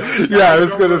money, though. Yeah, I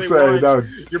was going to say, no.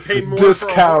 You're paying more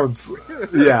discounts.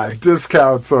 Yeah,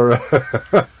 discounts are...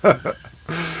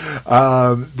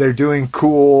 they're doing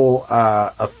cool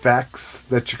effects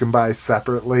that you can buy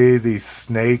separately. These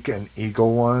snake and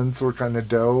eagle ones were kind of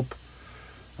dope.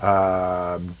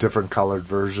 Different colored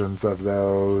versions of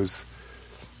those.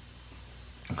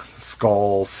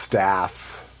 Skull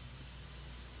staffs.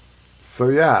 So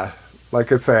yeah,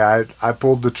 like I say, I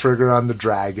pulled the trigger on the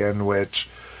dragon, which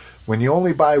when you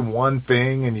only buy one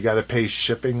thing and you got to pay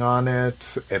shipping on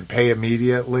it and pay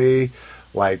immediately,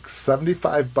 like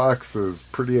 $75 is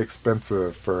pretty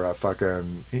expensive for a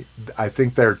fucking... I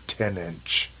think they're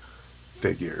 10-inch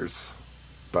figures,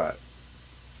 but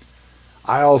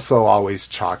I also always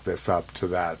chalk this up to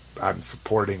that I'm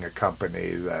supporting a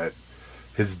company that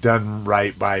has done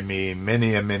right by me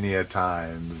many a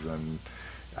times, and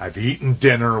I've eaten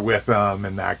dinner with them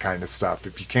and that kind of stuff.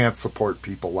 If you can't support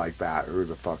people like that, who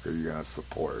the fuck are you going to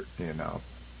support, you know?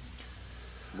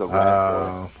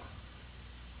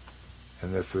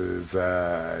 And this is,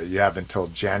 you have until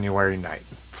January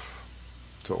 9th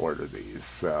to order these.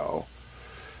 So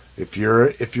if you're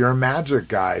a Magic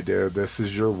guy, dude, this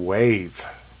is your wave.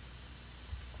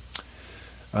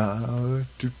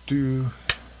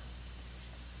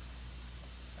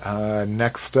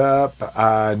 Next up,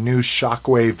 new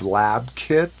Shockwave Lab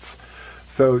kits.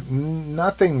 So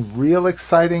nothing real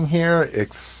exciting here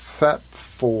except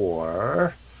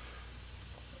for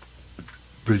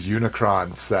the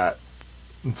Unicron set.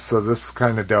 So this is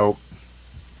kind of dope.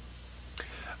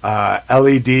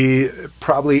 LED,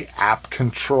 probably app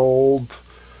controlled.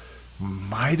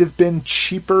 Might have been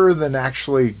cheaper than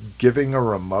actually giving a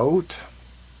remote.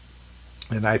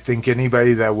 And I think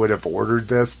anybody that would have ordered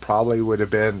this probably would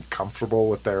have been comfortable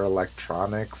with their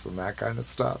electronics and that kind of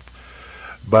stuff.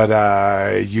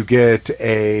 But you get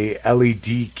a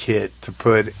LED kit to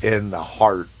put in the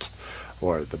heart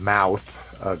or the mouth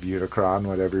of Unicron,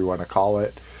 whatever you want to call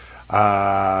it.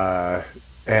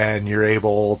 And you're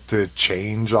able to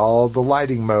change all the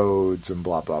lighting modes and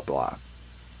blah, blah, blah.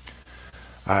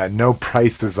 No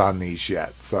prices on these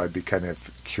yet, so I'd be kind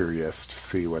of curious to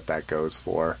see what that goes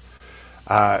for.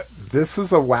 This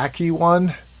is a wacky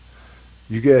one.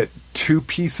 You get 2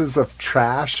 pieces of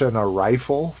trash and a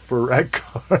rifle for Red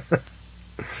Card.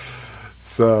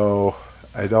 So,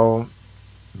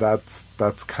 that's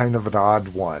kind of an odd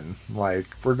one. Like,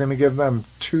 we're going to give them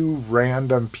 2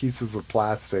 random pieces of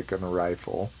plastic and a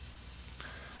rifle.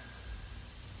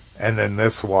 And then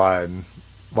this one,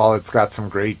 while it's got some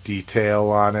great detail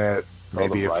on it,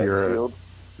 maybe if you're...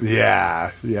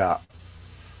 Yeah.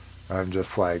 I'm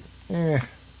just like, eh.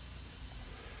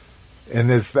 And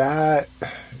is that...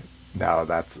 No,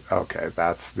 that's... Okay,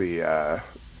 that's the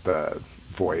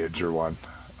Voyager one.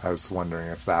 I was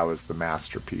wondering if that was the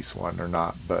Masterpiece one or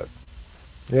not, but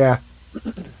yeah.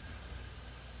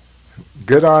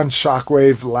 Good on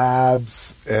Shockwave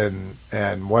Labs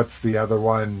and what's the other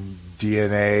one?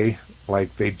 DNA.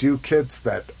 Like, they do kits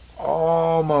that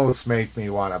almost make me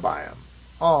want to buy them.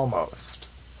 Almost.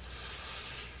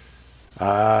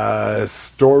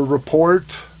 Store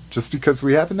report. Just because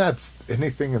we haven't had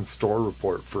anything in store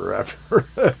report forever.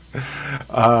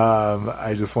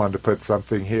 I just wanted to put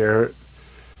something here.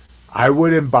 I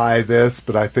wouldn't buy this,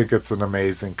 but I think it's an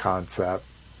amazing concept.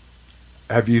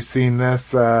 Have you seen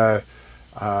this? Bat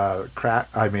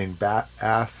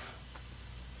ass.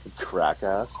 Crack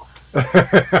ass.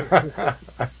 I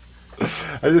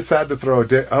just had to throw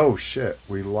oh shit!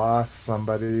 We lost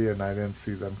somebody, and I didn't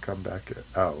see them come back in.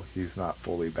 Oh, he's not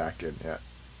fully back in yet.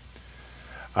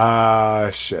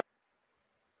 Shit.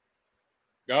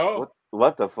 Go.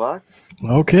 What the fuck?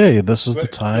 Okay, this is the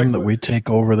time that we take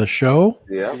over the show.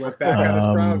 Yeah. He went back on his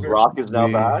browser. Rock is now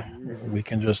back. We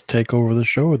can just take over the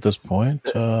show at this point.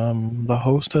 The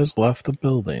host has left the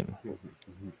building.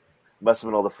 Must have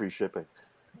been all the free shipping.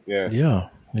 Yeah.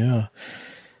 Yeah.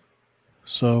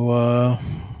 So,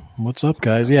 what's up,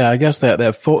 guys? Yeah, I guess that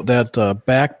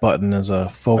back button is a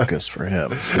focus for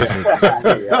him.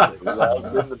 Yeah, loves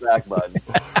hitting the back button.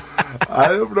 I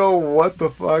don't know what the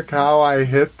fuck, how I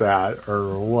hit that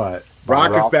or what.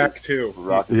 Rock is back too.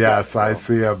 Rock is Yes, back I now.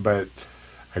 see him, but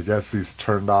I guess he's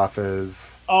turned off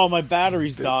his. Oh, my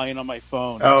battery's dying on my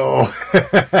phone. Oh,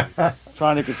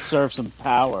 Trying to conserve some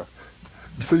power.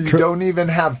 so you don't even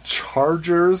have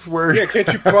chargers where? Yeah, can't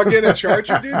you plug in a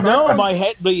charger, dude? No, my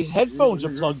headphones are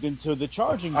plugged into the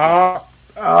charging. Oh,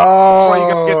 Well,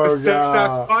 you gotta get the 6S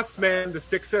God. Plus, man. The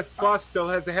 6S Plus still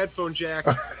has a headphone jack.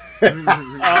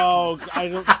 Oh, I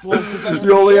don't. Well, 'cause I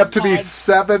You only have to be I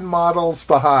 7 models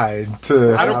behind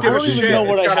to. I don't have give a don't it even shit. know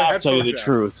what It's I got a have. Tell you the headphone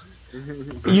truth.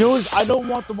 You know, I don't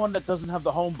want the one that doesn't have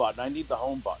the home button. I need the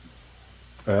home button.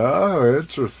 Oh,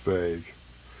 interesting.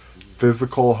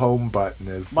 Physical home button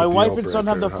is. My the wife deal and son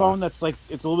have the breaker, huh? phone that's like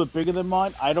it's a little bit bigger than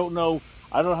mine. I don't know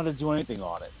how to do anything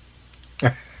on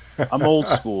it. I'm old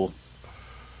school.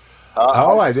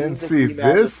 Oh, I've I didn't seen see the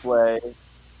He-Man this. display,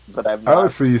 but I've not. Oh,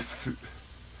 so you. I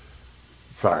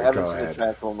Sorry, haven't go seen the ahead.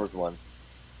 Transformers one.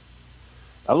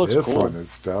 That looks This cool. one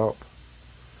is dope.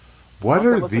 What Well,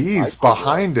 are that looks like these iPhone,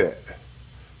 behind it?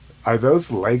 Are those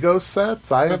Lego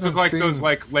sets? I Those haven't look like seen. those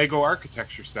like Lego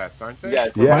architecture sets, aren't they? Yeah.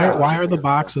 Yeah. Why are the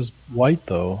boxes white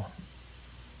though?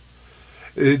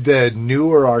 The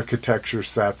newer architecture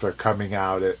sets are coming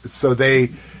out. So they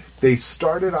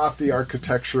started off the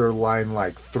architecture line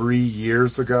like 3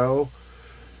 years ago.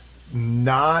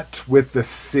 Not with the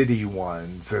city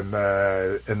ones in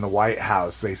the White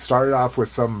House. They started off with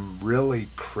some really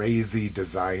crazy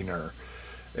designer,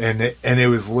 and it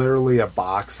was literally a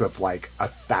box of like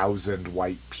 1,000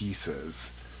 white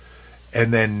pieces.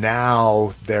 And then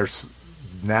now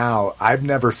I've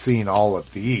never seen all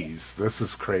of these. This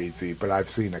is crazy, but I've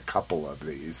seen a couple of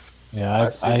these. Yeah,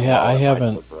 I've seen I them all at my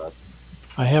haven't. Flipper.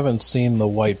 I haven't seen the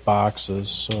white boxes,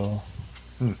 so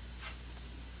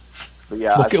But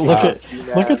yeah, look I've at seen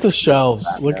look He-Man, at the shelves.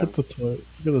 Batman. Look at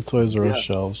the Toys R Us Yeah.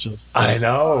 shelves. Just I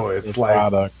know it's the like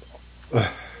product.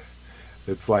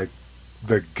 it's like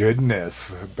the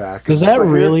goodness back. Is in that the-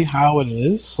 really how it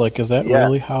is? Like, is that Yes.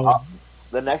 really how?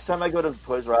 The next time I go to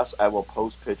Toys R Us, I will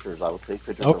post pictures. I will take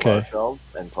pictures Okay. of our shelves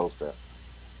and post it.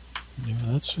 Yeah,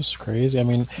 that's just crazy. I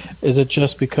mean, is it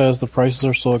just because the prices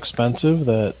are so expensive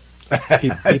that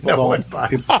people No one don't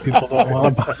buys people don't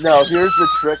want to buy? No, here's the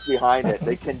trick behind it.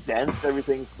 They condensed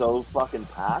everything so fucking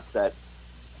packed that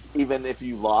even if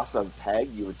you lost a peg,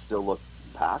 you would still look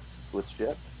packed with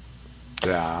shit.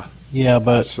 Yeah, Yeah, that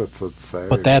but shit's insane.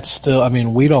 that's still. I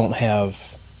mean, we don't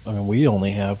have. I mean, we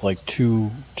only have like two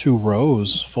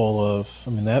rows full of. I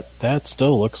mean, that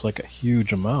still looks like a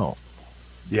huge amount.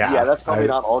 yeah, That's probably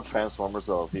not all Transformers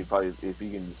though. If you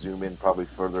can zoom in probably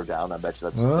further down, I bet you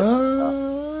that's different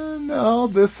stuff. No,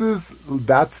 that's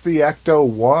the Ecto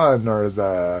 1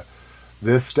 or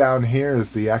this down here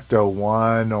is the Ecto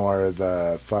 1 or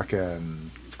the fucking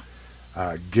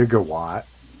Gigawatt.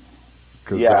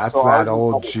 Because that's so ours that is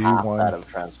old probably half that G1. of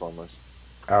Transformers.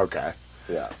 Okay.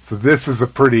 Yeah. So this is a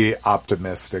pretty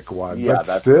optimistic one, Yeah, but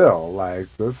that's- still, like,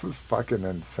 this is fucking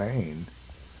insane.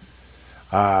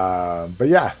 But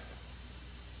yeah,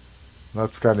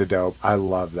 that's kind of dope. I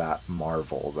love that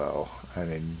Marvel, though. I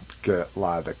mean, get a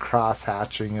lot of the cross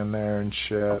hatching in there and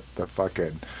shit. The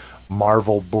fucking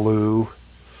Marvel blue.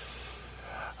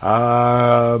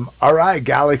 All right,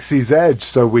 Galaxy's Edge.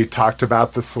 So we talked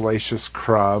about the Salacious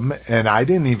Crumb, and I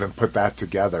didn't even put that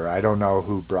together. I don't know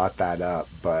who brought that up,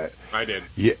 but I did.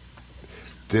 yeah,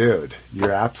 dude,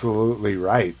 you're absolutely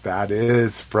right. That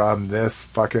is from this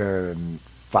fucking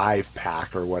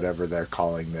 5-pack or whatever they're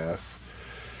calling this.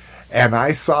 And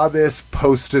I saw this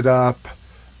posted up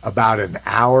about an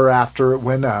hour after it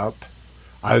went up.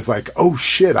 I was like, oh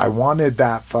shit, I wanted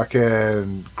that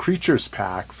fucking Creatures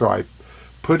pack. So I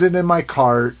put it in my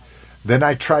cart. Then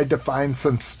I tried to find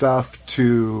some stuff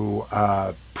to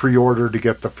pre-order to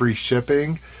get the free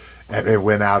shipping, and it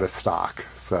went out of stock.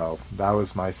 So that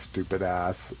was my stupid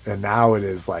ass. And now it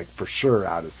is like for sure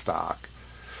out of stock.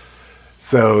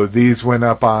 So these went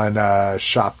up on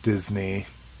Shop Disney.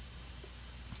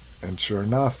 And sure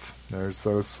enough, there's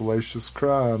those Salacious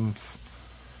Crumbs.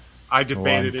 I debated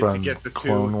One it to from get the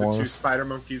Clone two Wars. spider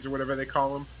monkeys or whatever they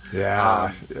call them,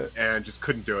 Yeah. and just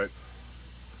couldn't do it.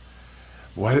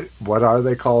 What are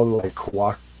they called? Like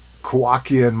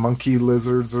Kowakian monkey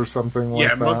lizards or something like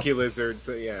that. Yeah, monkey lizards.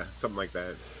 Yeah, something like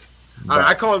that.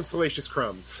 I call them salacious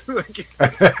crumbs.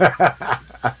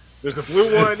 There's a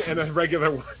blue one and a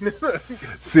regular one.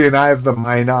 See, and I have the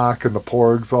Minoc and the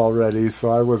Porgs already,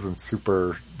 so I wasn't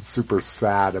super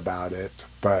sad about it.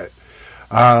 But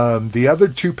the other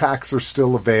 2 packs are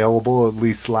still available, at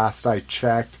least last I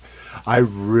checked. I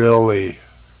really,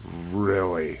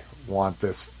 really want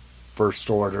this First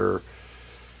Order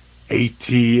AT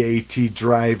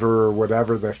driver, or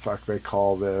whatever the fuck they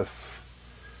call this.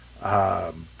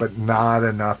 But not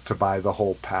enough to buy the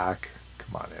whole pack.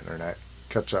 Come on, Internet.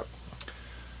 Catch up.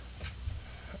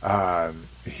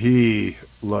 He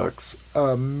looks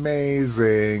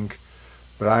amazing,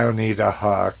 but I don't need a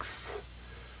Hux.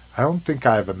 I don't think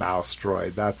I have a mouse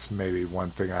droid. That's maybe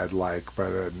one thing I'd like,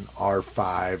 but an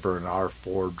R5 or an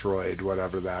R4 droid,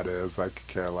 whatever that is, I could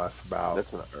care less about.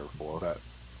 That's an R4. But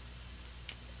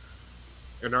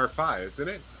An R5, isn't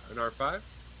it? An R5?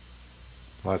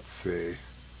 let's see.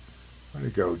 Where'd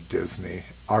it go, Disney?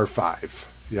 R5.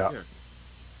 Yeah.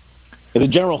 The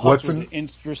General Hux What's was an- an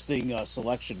interesting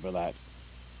selection for that.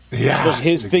 Yeah. Because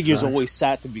his figures exactly. always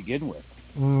sat to begin with.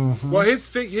 Well,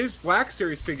 his Black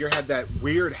Series figure had that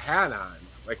weird hat on.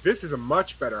 Like, this is a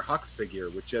much better Hux figure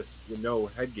with no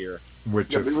headgear.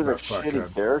 Which Yeah, is he was the a fucking...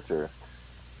 shitty character.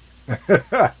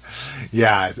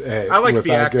 Yeah. I like the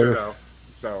without actor, getting- though.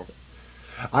 So,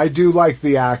 I do like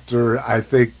the actor. I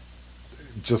think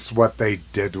just what they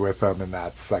did with him in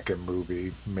that second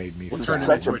movie made me Was turned him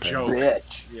sad. such a into a joke.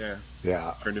 bitch. yeah,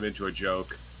 Yeah. turned him into a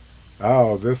joke.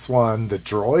 Oh, this one, the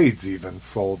droids even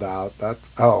sold out.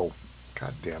 Oh,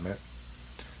 god damn it.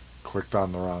 Clicked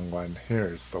on the wrong one.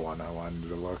 Here's the one I wanted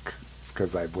to look. It's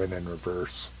because I went in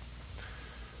reverse.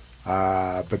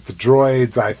 But the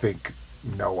droids, I think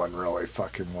no one really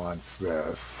fucking wants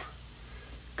this.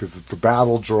 Because it's a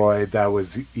battle droid that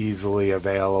was easily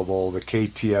available. The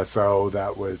KTSO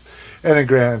that was... And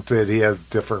granted, he has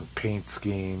different paint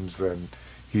schemes, and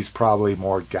he's probably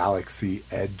more Galaxy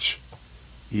Edge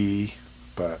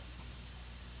but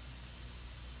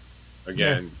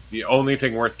Again, the only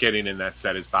thing worth getting in that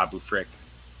set is Babu Frick.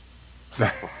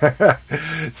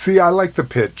 see, I like the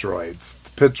pit droids.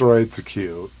 The pit droids are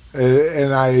cute,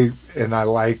 and I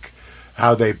like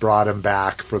how they brought him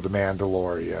back for the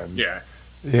Mandalorian. Yeah.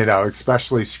 You know,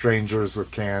 especially Strangers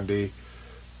with Candy.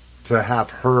 To have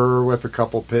her with a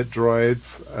couple pit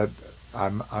droids,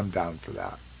 I'm down for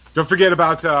that. Don't forget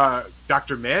about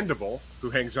Dr. Mandible, who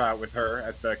hangs out with her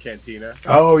at the cantina.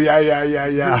 Oh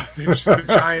yeah. Just a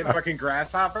giant fucking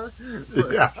grasshopper.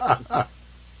 Yeah.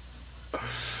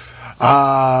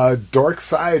 Dork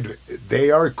Side,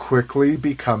 they are quickly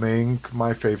becoming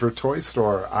my favorite toy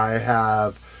store. I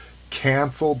have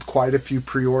canceled quite a few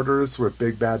pre-orders with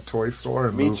Big Bad Toy Store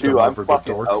and Me moved too. them I'm over to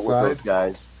fucking Dork out with Side. those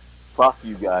guys. Fuck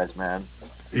you guys, man.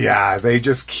 Yeah, they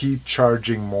just keep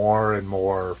charging more and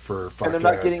more for fucking... And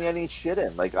they're not getting any shit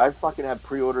in. Like, I fucking have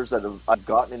pre-orders that I've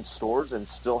gotten in stores and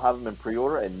still have them in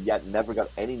pre-order and yet never got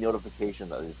any notification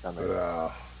that they've done it.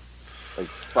 Like,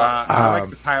 fuck. I like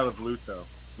the pile of loot, though.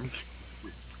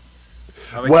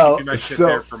 I like Well, keeping my shit so-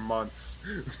 there for months.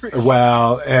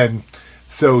 Well, and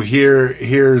so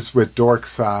here's with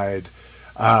Dorkside,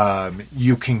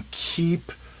 you can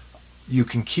keep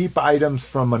items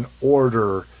from an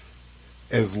order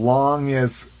as long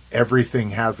as everything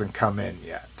hasn't come in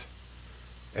yet.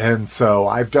 And so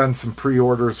I've done some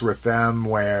pre-orders with them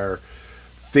where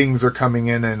things are coming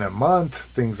in a month,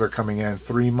 things are coming in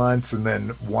 3 months, and then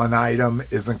one item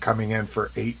isn't coming in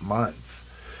for 8 months.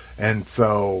 And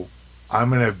so I'm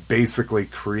going to basically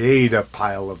create a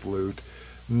pile of loot.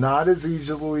 Not as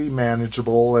easily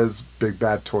manageable as Big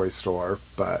Bad Toy Store,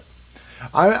 but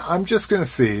I'm just going to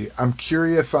see. I'm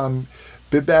curious on...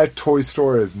 Big Bad Toy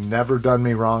Store has never done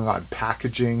me wrong on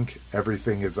packaging.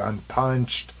 Everything is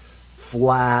unpunched,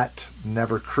 flat,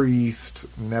 never creased,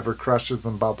 never crushes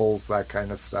and bubbles, that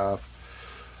kind of stuff.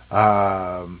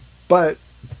 But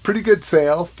pretty good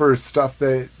sale for stuff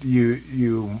that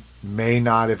you may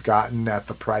not have gotten at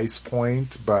the price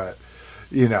point, but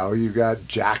you know, you got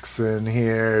Jackson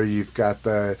here, you've got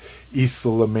the Issa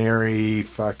Lamiri,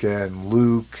 fucking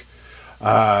Luke.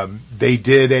 They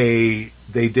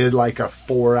did like a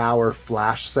 4-hour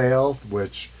flash sale,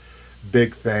 which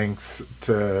big thanks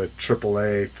to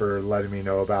AAA for letting me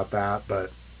know about that.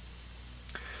 But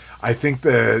I think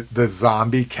the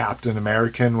zombie Captain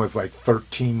American was like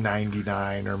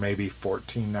 $13.99 or maybe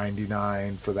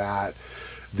 $14.99 for that.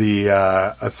 The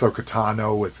Ahsoka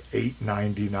Tano was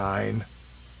 $8.99.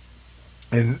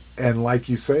 And like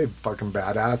you say, fucking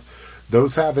badass.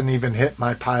 Those haven't even hit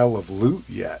my pile of loot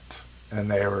yet,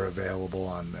 and they are available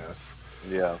on this.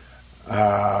 Yeah.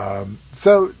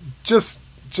 So just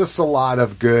a lot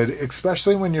of good,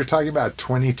 especially when you're talking about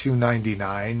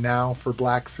 $22.99 now for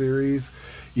Black Series,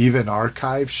 even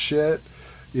archive shit.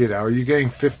 You know, you're getting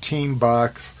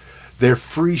 $15. Their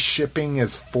free shipping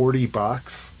is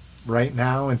 $40 right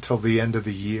now until the end of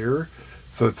the year.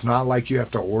 So it's not like you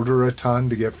have to order a ton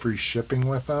to get free shipping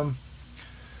with them.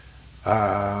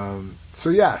 So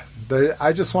yeah,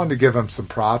 I just wanted to give them some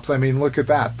props. I mean, look at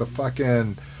that. The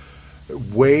fucking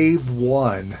Wave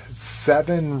 1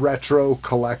 7 retro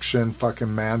collection fucking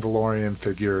Mandalorian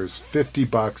figures,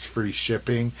 $50 free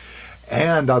shipping.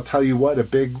 And I'll tell you what, a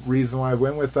big reason why I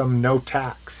went with them, no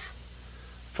tax.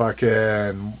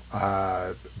 Fucking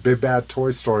Big Bad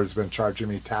Toy Store has been charging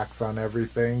me tax on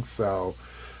everything, so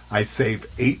I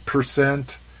save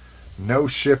 8%, no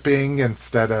shipping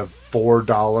instead of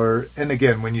 $4. And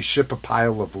again, when you ship a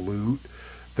pile of loot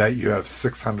that you have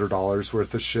 $600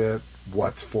 worth of shit,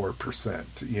 what's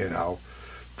 4%? You know,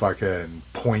 fucking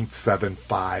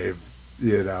 0.75,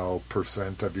 you know,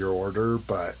 % of your order,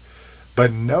 but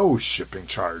no shipping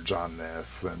charge on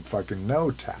this and fucking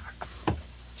no tax.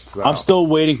 So. I'm still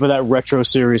waiting for that retro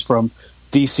series from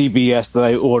DCBS that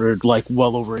I ordered like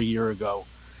well over a year ago.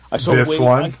 This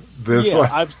one?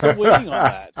 I'm still waiting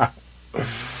on that.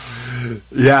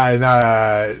 Yeah, and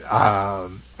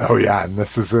oh yeah, and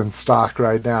this is in stock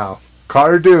right now.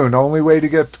 Cardoon, only way to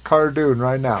get to Cardoon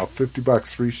right now,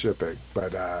 $50 free shipping.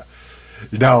 But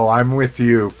no, I'm with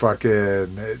you.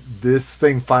 Fucking, this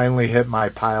thing finally hit my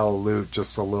pile of loot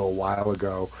just a little while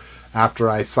ago, after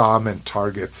I saw them in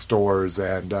Target stores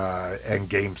and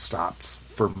GameStops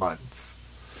for months.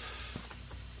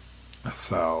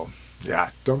 So yeah,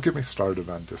 don't get me started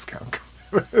on discount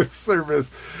service.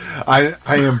 I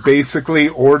am basically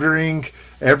ordering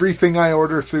everything I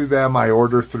order through them. I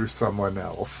order through someone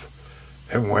else.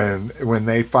 And when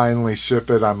they finally ship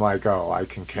it, I'm like, oh, I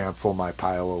can cancel my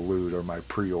pile of loot or my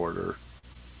pre-order.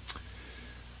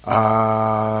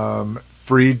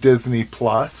 Free Disney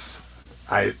Plus.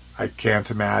 I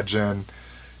can't imagine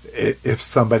if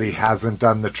somebody hasn't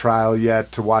done the trial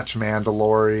yet to watch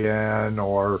Mandalorian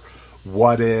or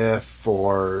What If,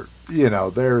 or, you know,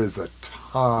 there is a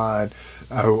ton.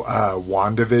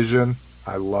 WandaVision.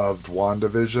 I loved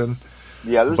WandaVision.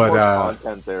 Yeah, there's more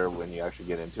content there when you actually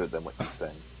get into it than what you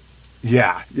think.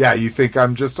 Yeah, you think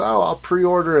I'm just, I'll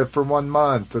pre-order it for 1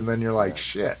 month, and then you're like,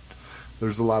 shit,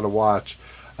 there's a lot to watch.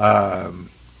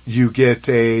 You get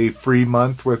a free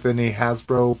month with any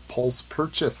Hasbro Pulse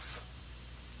purchase.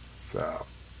 So.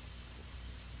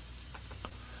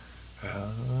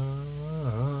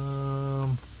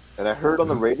 And I heard on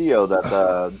the radio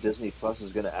that Disney Plus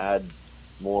is going to add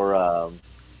more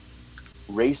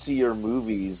racier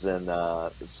movies and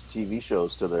TV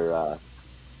shows to their...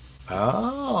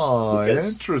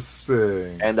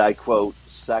 interesting. And I quote,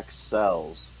 sex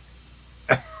sells.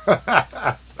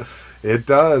 It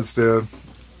does, dude.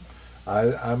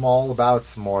 I'm all about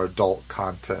some more adult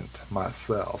content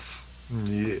myself.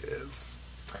 Yes.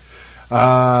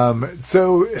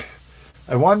 So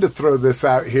I wanted to throw this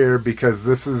out here because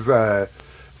this is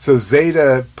so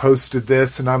Zeta posted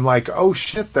this, and I'm like, oh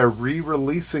shit, they're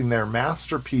re-releasing their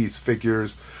Masterpiece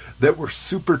figures that were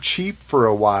super cheap for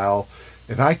a while,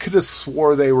 and I could have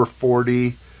swore they were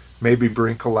 $40. Maybe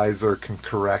Brinkalizer can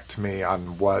correct me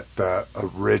on what the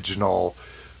original,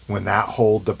 when that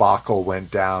whole debacle went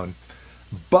down.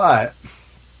 But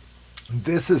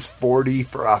this is $40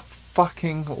 for a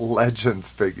fucking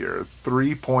Legends figure,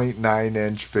 3.9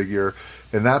 inch figure,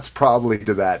 and that's probably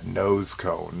to that nose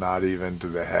cone, not even to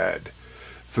the head.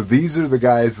 So these are the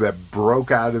guys that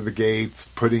broke out of the gates,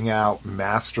 putting out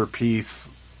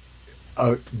Masterpiece,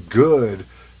 a good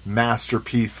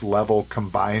Masterpiece level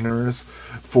combiners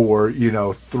for, you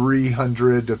know,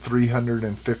 $300 to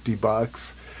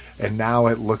 $350, and now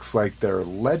it looks like their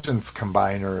Legends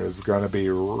combiner is going to be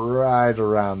right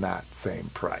around that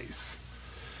same price.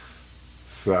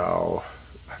 So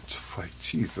I'm just like,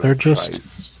 Jesus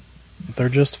Christ. They're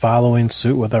just following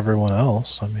suit with everyone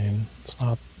else. I mean, it's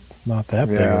not that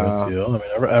big of a deal. I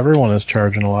mean, everyone is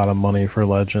charging a lot of money for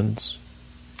Legends.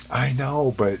 I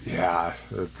know, but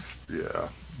it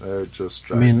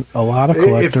just. I mean, a lot of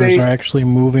collectors are actually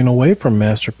moving away from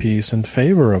Masterpiece in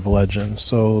favor of Legends.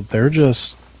 So they're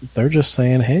just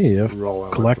saying, hey, if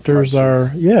collectors are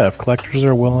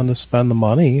willing to spend the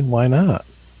money, why not?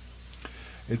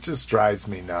 It just drives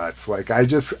me nuts. Like, I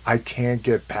can't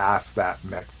get past that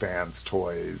MechFans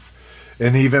toys.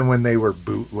 And even when they were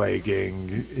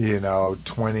bootlegging, you know,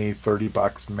 $20,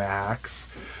 $30 max,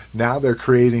 now they're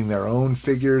creating their own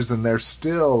figures, and they're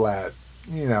still at,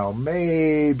 you know,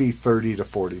 maybe $30 to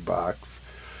 $40.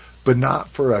 but not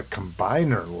for a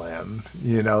combiner limb.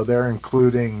 You know, they're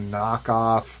including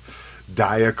knockoff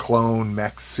Diaclone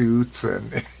mech suits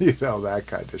and that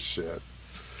kind of shit.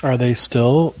 Are they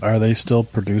still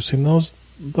producing those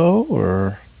though,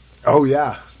 or? Oh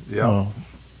yeah, yeah, Oh.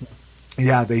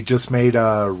 yeah. They just made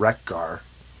a Wreck-Gar,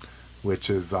 which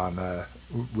is on a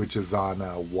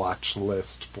watch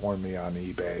list for me on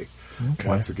eBay. Okay.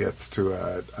 Once it gets to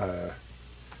a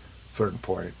certain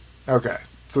point. Okay,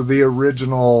 so the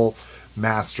original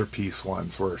Masterpiece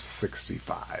ones were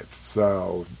 $65,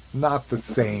 so not the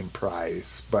same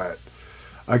price, but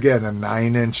again, a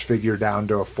 9-inch figure down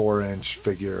to a 4-inch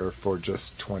figure for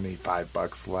just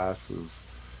 $25 less is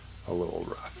a little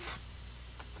rough.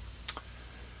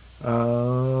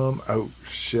 Oh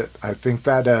shit! I think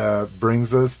that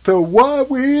brings us to what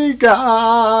we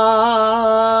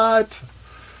got.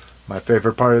 My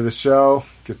favorite part of the show: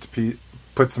 get to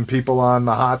put some people on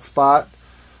the hot spot.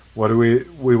 What do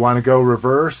we want to go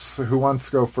reverse? Who wants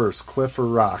to go first, Cliff or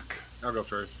Rock? I'll go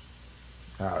first.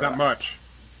 All It's right. not much.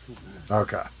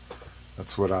 Okay,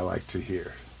 that's what I like to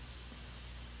hear.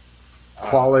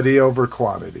 Quality over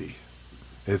quantity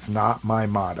is not my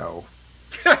motto.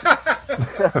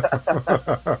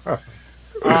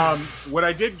 What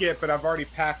I did get, but I've already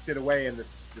packed it away in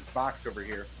this box over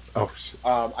here. Oh shit!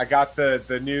 I got the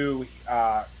new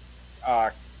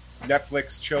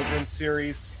Netflix children's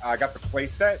series. I got the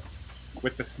playset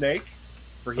with the snake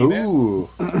for He-Man. Ooh,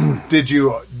 did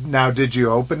you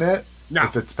open it? No.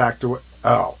 If it's packed away.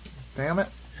 Oh, damn it!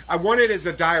 I want it as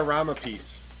a diorama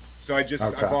piece, so I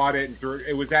Okay. bought it and threw it.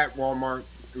 It was at Walmart.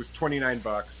 It was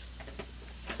 $29,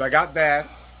 so I got that.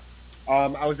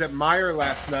 I was at Meijer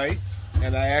last night,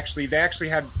 and they actually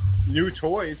had new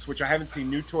toys, which I haven't seen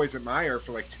new toys at Meijer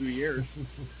for like 2 years.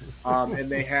 And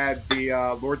they had the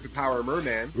Lords of Power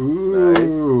Merman.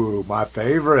 Ooh, my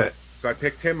favorite. So I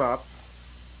picked him up.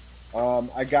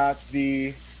 I got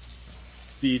the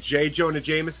J. Jonah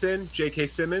Jameson, J.K.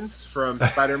 Simmons from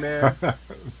Spider-Man.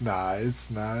 Nice.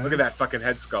 Look at that fucking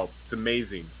head sculpt. It's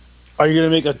amazing. Are you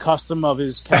going to make a custom of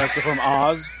his character from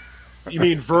Oz? You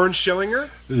mean Vern Schillinger?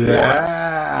 Yeah.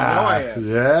 I know I am.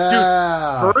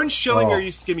 Yeah. Vern Schillinger Oh,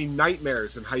 used to give me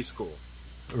nightmares in high school.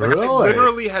 Like, really? I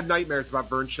literally had nightmares about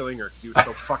Vern Schillinger because he was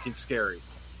so fucking scary.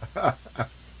 Then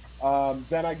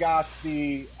I got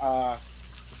the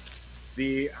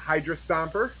Hydra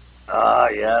Stomper. Ah,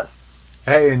 yes.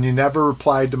 Hey, and you never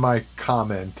replied to my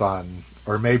comment on,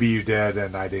 or maybe you did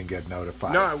and I didn't get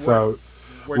notified. No, So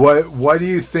what do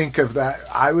you think of that?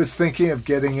 I was thinking of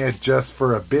getting it just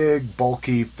for a big,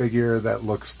 bulky figure that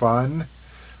looks fun,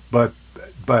 but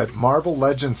Marvel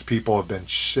Legends people have been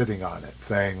shitting on it,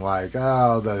 saying like,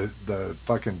 oh, the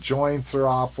fucking joints are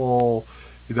awful.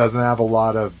 He doesn't have a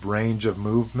lot of range of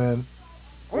movement.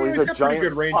 Well, Well, he's he's a got pretty giant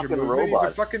good range of fucking movement. He's a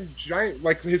robot. fucking giant.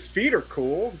 Like, his feet are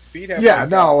cool. His feet have... Yeah, like,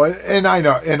 no, and I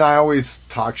know, and I always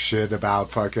talk shit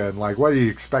about fucking, like, what do you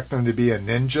expect him to be, a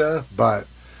ninja? But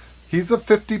he's a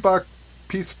 $50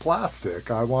 piece of plastic.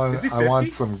 Is he I want 50?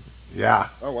 some. Yeah,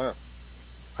 Oh, wow.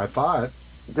 I thought.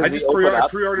 Does I he just open I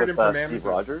up pre-ordered with, him from Steve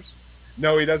Amazon. Rogers?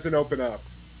 No, he doesn't open up.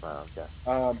 Oh,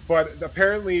 okay. But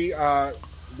apparently,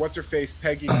 what's-her-face,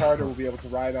 Peggy Carter, will be able to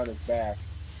ride on his back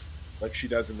like she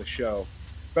does in the show.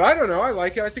 But I don't know. I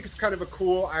like it. I think it's kind of a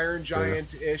cool Iron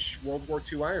Giant-ish World War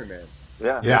II Iron Man.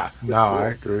 Yeah. Yeah, it's no, cool. I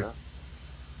agree.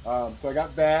 Yeah. So I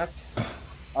got that.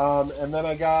 And then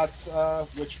I got,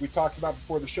 which we talked about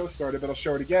before the show started, but I'll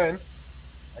show it again.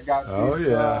 I got Oh, this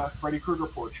yeah. Freddy Krueger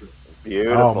portrait.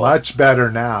 Beautiful. Oh, much better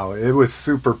now. It was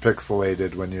super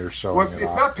pixelated when you were showing Well, it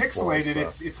it's off not before,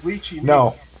 pixelated. so- It's leechy.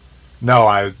 No,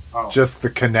 Oh. just the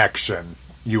connection.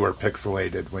 You were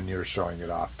pixelated when you were showing it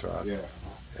off to us. Yeah.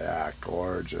 Yeah,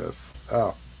 gorgeous.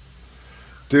 Oh,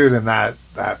 dude, and that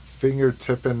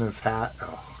fingertip in his hat.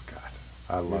 Oh god,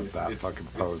 I love that fucking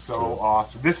pose It's so too.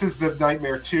 awesome. This is the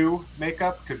Nightmare 2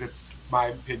 makeup because it's, my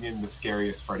opinion, the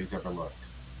scariest Freddy's ever looked.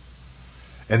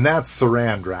 And that's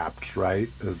saran wrapped, right?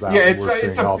 Is that Yeah, what it's we're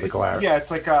seeing all the it's, glare? yeah,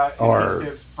 it's like a Or-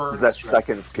 adhesive burn Is that strip.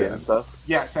 second Skin. skin stuff?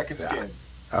 Yeah, second Yeah. skin.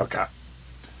 Okay.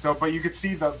 So, but you could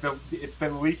see the it's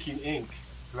been leaking ink,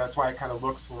 so that's why it kind of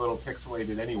looks a little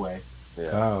pixelated anyway. Yeah.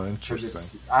 Oh, 'Cause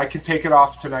interesting. I can take it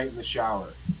off tonight in the shower.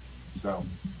 So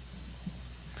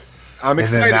I'm And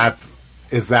excited. then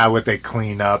is that what they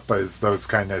clean up? Is those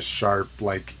kind of sharp,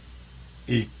 like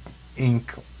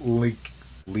ink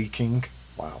leaking?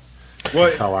 Wow.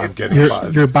 Well, Tell I'm it- getting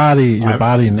buzzed. Your body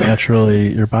I'm-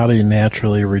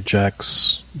 naturally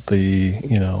rejects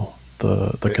the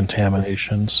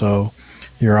contamination, so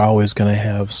you're always going to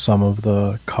have some of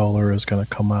the color is going to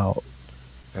come out.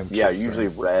 Yeah, Interesting. usually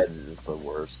red is the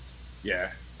worst.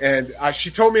 yeah, And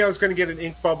she told me I was going to get an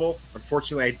ink bubble.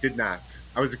 Unfortunately, I did not.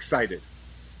 I was excited.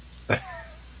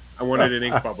 I wanted an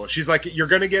ink bubble. She's like, "You're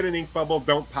going to get an ink bubble.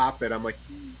 Don't pop it." I'm like,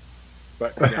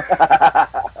 but yeah.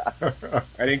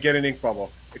 I didn't get an ink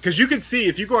bubble. Because you can see,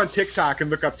 if you go on TikTok and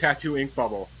look up tattoo ink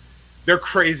bubble, they're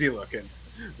crazy looking.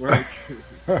 Like,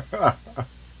 but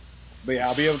yeah,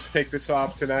 I'll be able to take this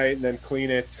off tonight and then clean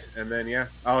it, and then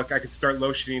I can start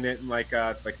lotioning it in like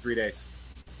 3 days.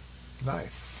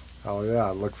 Nice. Oh yeah,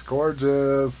 it looks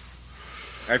gorgeous.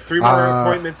 I have 3 more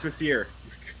appointments this year.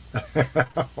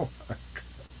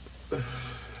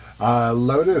 Oh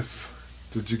Lotus,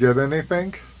 did you get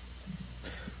anything?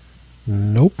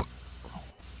 Nope.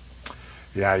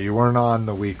 Yeah, you weren't on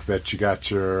the week that you got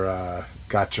your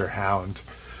hound.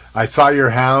 I saw your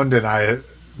hound and I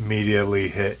immediately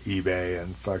hit eBay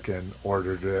and fucking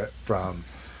ordered it from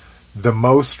the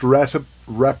most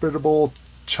reputable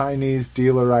Chinese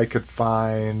dealer I could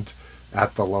find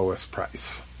at the lowest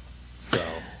price. So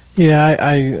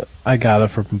yeah, I got it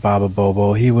from Baba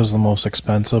Bobo. He was the most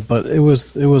expensive, but it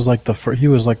was like he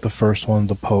was like the first one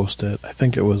to post it. I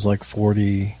think it was like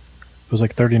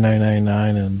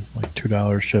 $39.99 and like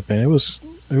 $2 shipping. He was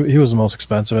the most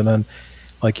expensive, and then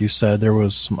like you said, there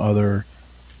was some other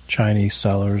Chinese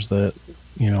sellers that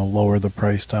lowered the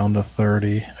price down to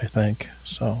 $30, I think.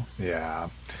 So yeah,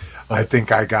 I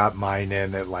think I got mine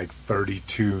in at like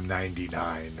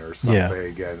 $32.99 or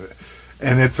something, yeah.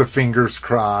 And it's a fingers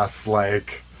crossed.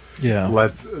 Like, yeah,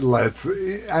 let's.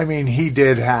 I mean, he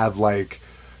did have like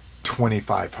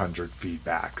 2,500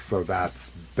 feedback, so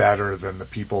that's better than the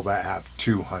people that have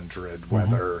 200.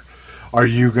 Whether are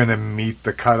you going to meet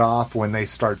the cutoff when they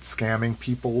start scamming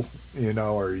people?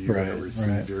 Are you going to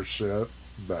receive your shit?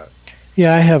 But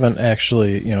yeah, I haven't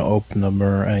actually opened them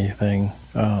or anything.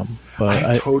 But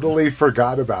I totally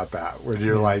forgot about that. When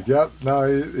you're like, "Yep,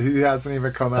 no, he hasn't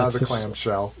even come out of the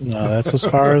clamshell." No, that's as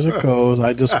far as it goes.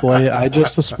 I just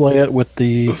display it with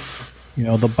the.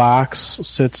 The box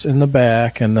sits in the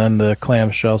back, and then the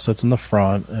clamshell sits in the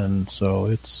front, and so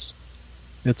it's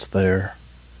there.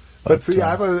 But see,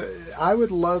 I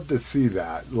would love to see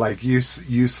that. Like you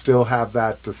still have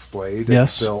that displayed. Yes.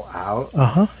 It's still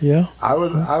out. Yeah. I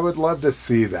would love to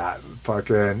see that.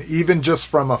 Fucking even just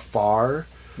from afar.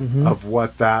 Of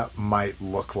what that might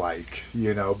look like,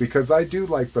 because I do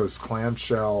like those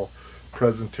clamshell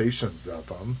presentations of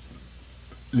them,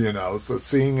 so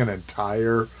seeing an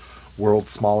entire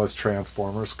World's Smallest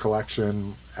Transformers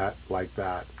collection at like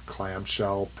that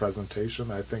clamshell presentation,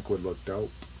 I think would look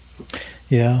dope.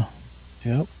 Yeah.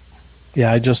 Yep.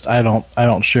 Yeah, I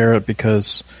don't share it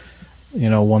because,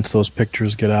 once those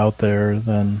pictures get out there,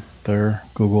 then they're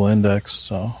Google indexed.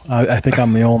 So I think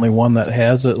I'm the only one that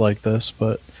has it like this,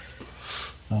 but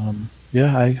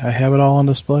yeah, I have it all on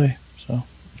display. So,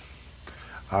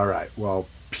 all right. Well,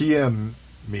 PM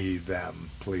me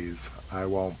them, please. I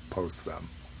won't post them.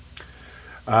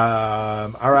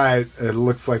 All right. It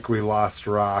looks like we lost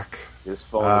Rock. His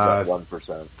phone is at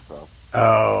 1%. So.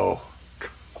 Oh.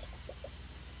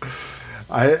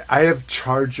 I have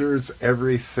chargers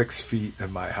every 6 feet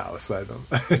in my house. I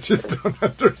just don't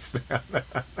understand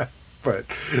that. But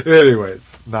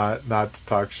anyways, not to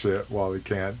talk shit while he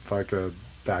can't fucking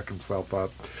back himself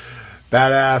up.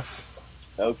 Badass.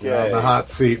 Okay. You're on the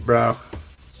hot seat, bro.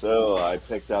 So I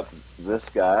picked up this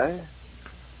guy.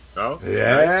 Oh,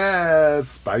 yeah,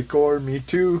 nice. Spikor, me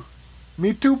too.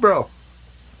 Me too, bro.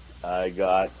 I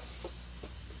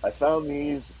found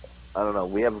these. I don't know.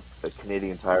 We have a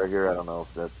Canadian Tire here. I don't know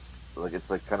if that's like it's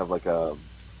like kind of like a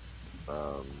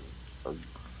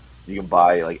you can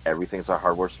buy like everything. It's a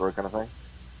hardware store kind of thing.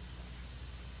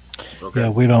 Okay. Yeah,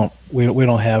 we don't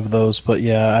have those, but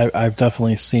yeah, I've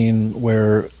definitely seen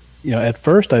where at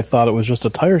first I thought it was just a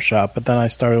tire shop, but then I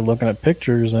started looking at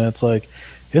pictures and it's like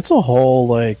it's a whole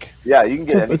like yeah, you can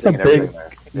get anything. It's a big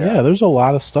there. Yeah, there's a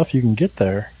lot of stuff you can get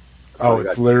there. Oh,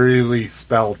 it's literally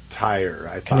spelled tire.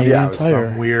 I thought Canadian that was Tire.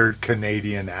 some weird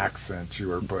Canadian accent you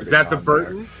were putting. Is that the on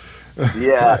Burton?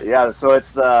 Yeah. So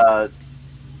it's the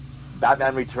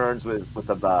Batman Returns with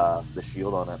the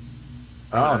shield on it.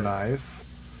 Oh, nice.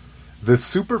 The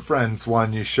Super Friends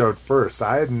one you showed first.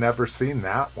 I had never seen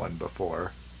that one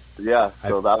before. Yeah,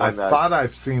 so that one. I thought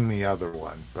I've seen the other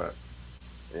one, but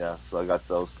yeah, so I got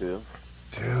those two.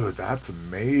 Dude, that's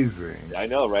amazing. I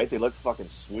know, right? They look fucking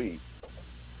sweet.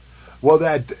 Well,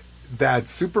 that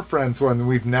Super Friends one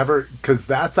we've never, because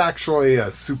that's actually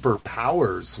a Super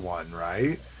Powers one,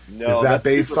 right? No, is that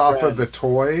based Super off Friends. of the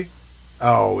toy?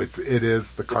 Oh, it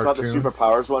is the cartoon. It's not the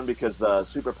Superpowers one because the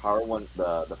Superpower one,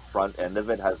 the front end of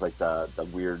it has like the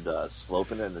weird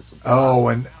slope in it. And it's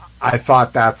and I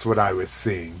thought that's what I was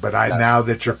seeing, but now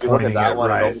that you're pointing it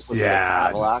right, it yeah,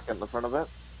 Cadillac in the front of it.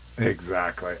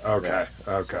 Exactly. Okay.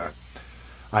 Yeah. Okay.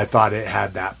 I thought it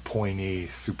had that pointy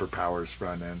Superpowers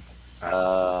front end.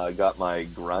 I got my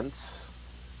Grunt.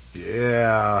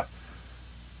 Yeah.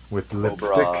 With Cobra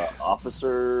lipstick.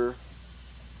 Officer.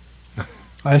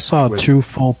 I saw 2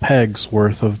 full pegs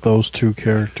worth of those 2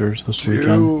 characters this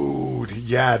weekend. Dude,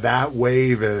 yeah, that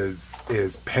wave is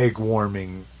peg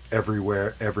warming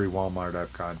everywhere, every Walmart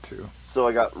I've gone to. So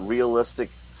I got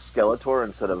realistic Skeletor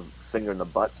instead of finger in the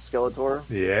butt Skeletor.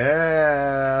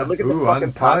 Yeah. But look at the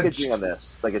fucking packaging on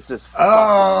this. Like, it's just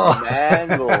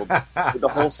mangled. The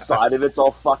whole side of it's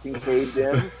all fucking caved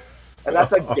in. And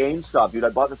that's at GameStop, dude. I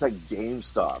bought this at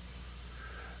GameStop.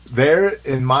 They're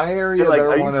in my area. Like,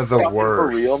 they're one of the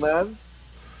worst. For real, man.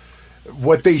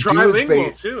 What they do is they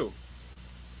too,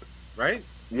 right?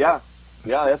 Yeah,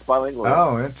 that's bilingual.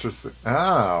 Oh, interesting.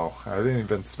 Oh, I didn't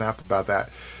even snap about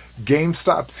that.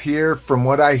 GameStop's here. From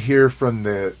what I hear from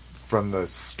the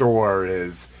store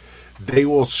is they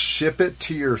will ship it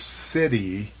to your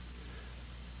city,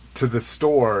 to the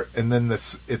store, and then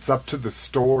it's up to the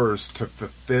stores to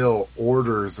fulfill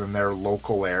orders in their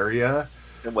local area.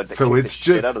 And what, so it's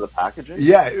just shit out of the packaging?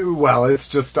 Yeah, well, it's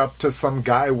just up to some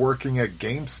guy working at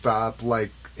GameStop,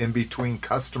 like in between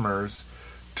customers,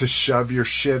 to shove your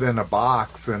shit in a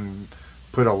box and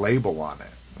put a label on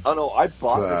it. Oh no, I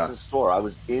bought this in the store. I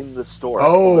was in the store.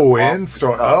 Oh, in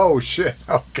store. Oh shit.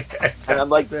 Okay. And I'm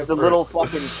like the little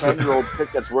fucking 10-year-old kid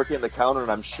that's working at the counter,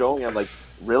 and I'm showing. I'm like,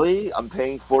 really? I'm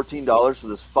paying $14 for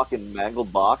this fucking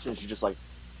mangled box, and she's just like,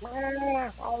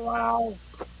 oh wow.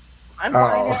 I'm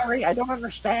binary. I don't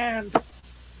understand.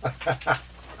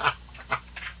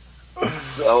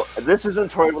 So this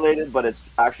isn't toy related, but it's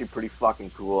actually pretty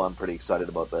fucking cool. I'm pretty excited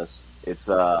about this. It's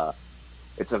a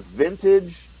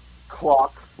vintage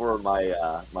clock for my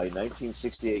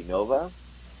 1968 Nova,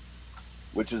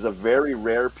 which is a very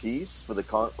rare piece for the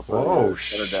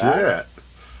shit!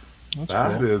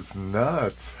 That is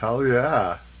nuts. Hell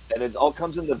yeah! And it all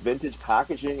comes in the vintage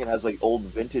packaging and has like old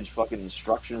vintage fucking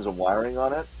instructions and wiring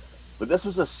on it. But this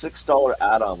was a $6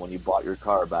 add-on when you bought your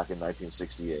car back in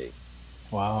 1968.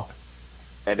 Wow.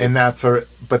 And that's a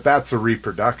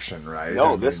reproduction, right?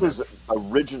 No, this is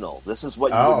original. This is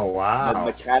what the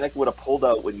mechanic would have pulled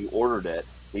out when you ordered it.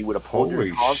 He would have pulled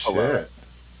your console out.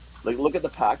 Like, look at the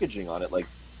packaging on it. Like,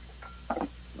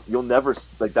 you'll never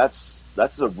like that's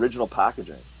the original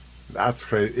packaging. That's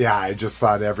crazy. Yeah, I just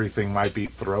thought everything might be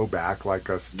throwback, like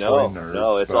us toy nerds.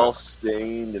 No, it's all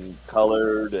stained and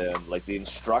colored, and like the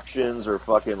instructions are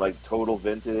fucking like total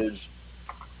vintage.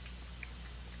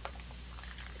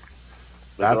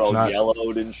 Like, that's they're all nuts.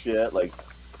 Yellowed and shit. Like,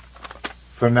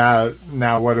 so now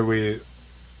what are we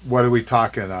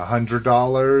talking?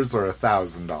 $100 or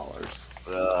 $1,000?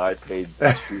 I paid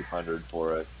 $200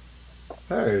 for it.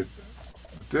 Hey,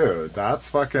 dude, that's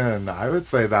fucking. I would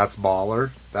say that's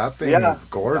baller. That thing is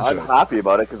gorgeous. I'm happy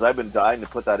about it because I've been dying to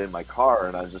put that in my car,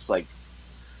 and I'm just like,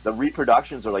 the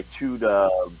reproductions are like $200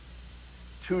 to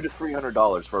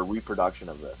 $300 for a reproduction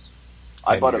of this.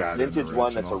 I bought a vintage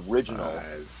one that's original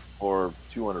for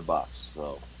 $200.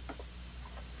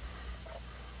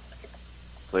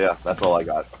 So yeah, that's all I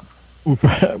got.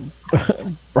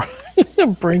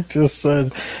 Brink just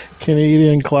said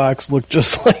Canadian clocks look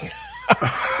just like.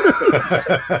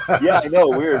 Yeah, I know,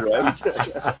 weird, right?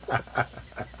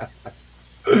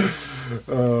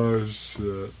 Oh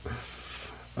shit.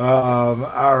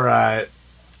 All right.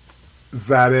 Is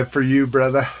that it for you,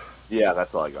 brother? Yeah,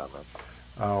 that's all I got, man.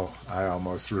 Oh, I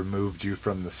almost removed you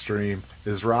from the stream.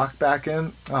 Is Rock back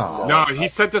in? Oh. No, he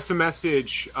sent us a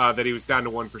message that he was down to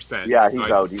 1%. Yeah,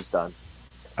 he's out. He's done.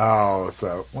 Oh,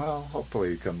 so, well,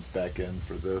 hopefully he comes back in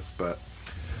for this, but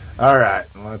all right,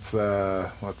 let's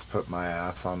put my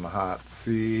ass on the hot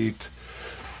seat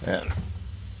and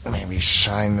maybe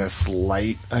shine this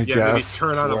light, I guess.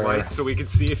 Maybe turn on a light so we can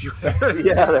see if you're...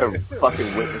 Yeah, they're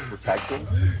fucking witness protection.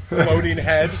 Floating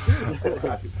head.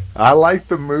 I like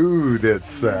the mood it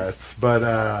sets,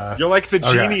 but... You're like the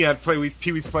genie at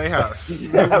Pee-wee's Playhouse.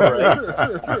 Yeah,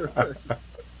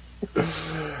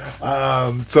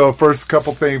 right. So first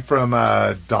couple things from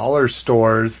dollar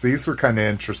stores. These were kind of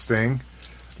interesting.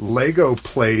 Lego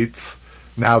plates.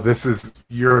 Now this is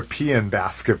European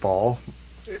basketball.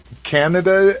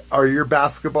 Canada, are your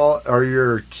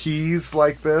keys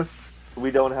like this?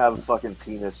 We don't have fucking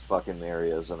penis fucking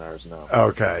areas in ours, no.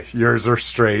 Okay, yours are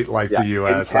straight like the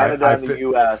U.S. In Canada and the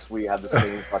U.S., we have the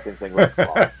same fucking thing with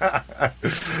the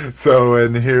So,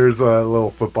 and here's a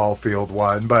little football field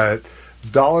one, but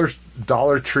Dollar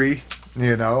Tree,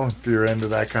 you know, if you're into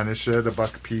that kind of shit,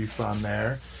 $1 a piece on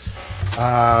there.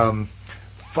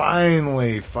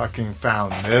 Finally fucking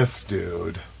found this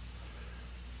dude.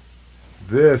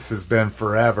 This has been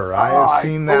forever. I have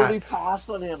seen I that. totally passed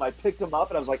on him. I picked him up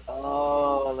and I was like,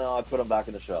 oh no, I put him back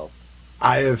in the shelf.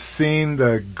 I have seen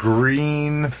the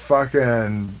green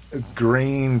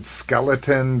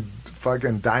skeleton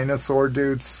fucking dinosaur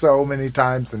dude so many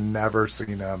times and never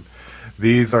seen him.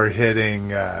 These are hitting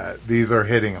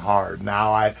hard.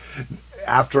 Now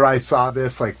after I saw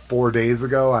this like 4 days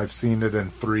ago, I've seen it in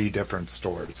 3 different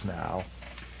stores now.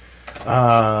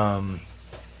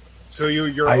 So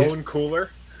your own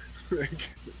cooler?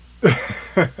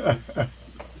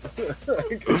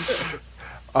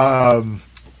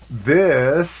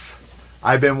 This,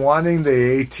 I've been wanting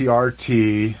the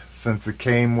ATRT since it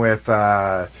came with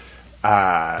Rex,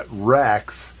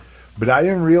 but I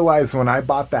didn't realize when I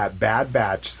bought that Bad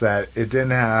Batch set, it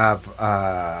didn't have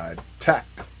tech.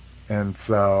 And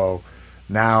so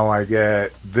now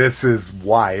this is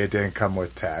why it didn't come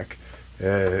with tech.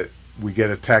 We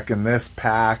get a tech in this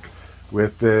pack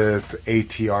with this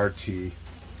ATRT.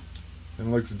 It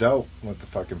looks dope with the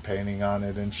fucking painting on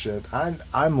it and shit.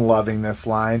 I'm loving this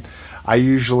line. I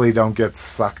usually don't get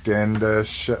sucked into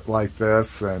shit like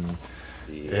this, and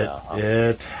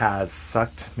it has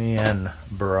sucked me in,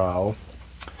 bro.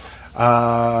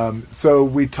 So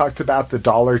we talked about the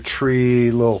Dollar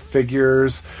Tree little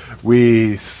figures.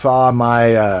 We saw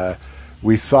my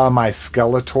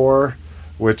Skeletor,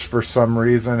 which for some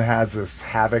reason has this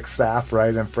Havoc staff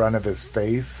right in front of his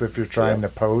face if you're trying to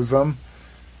pose him.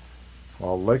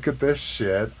 Well, look at this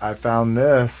shit. I found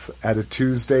this at a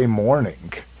Tuesday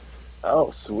morning.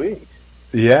 Oh, sweet.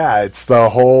 Yeah, it's the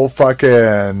whole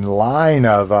fucking line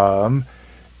of them.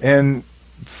 And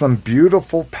some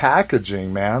beautiful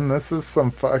packaging, man. This is some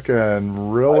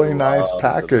fucking really nice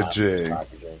packaging.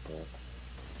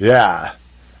 Yeah.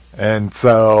 And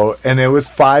it was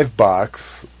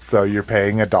 $5, so you're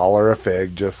paying $1 a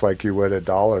fig, just like you would a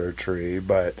Dollar Tree.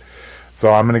 But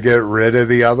so I'm gonna get rid of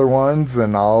the other ones,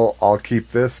 and I'll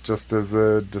keep this just as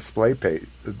a display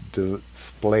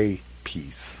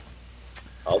piece.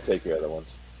 I'll take your other ones.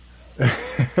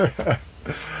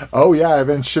 Oh yeah, I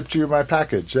haven't shipped you my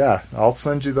package. Yeah, I'll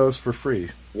send you those for free.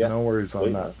 Yeah, no worries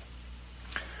on that.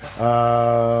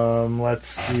 Let's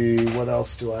see, what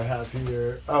else do I have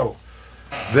here? Oh,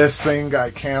 this thing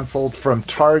got canceled from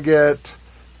Target.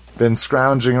 Been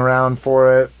scrounging around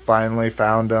for it. Finally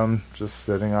found them, just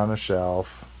sitting on a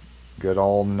shelf. Good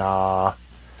old Nah.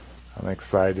 I'm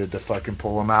excited to fucking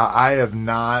pull them out. I have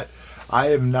not,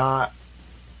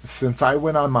 since I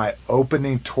went on my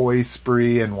opening toy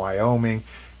spree in Wyoming,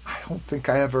 I don't think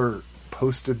I ever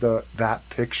posted that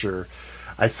picture.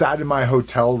 I sat in my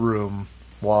hotel room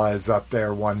while I was up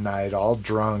there one night, all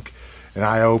drunk, and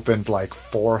I opened like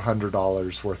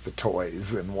 $400 worth of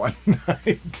toys in one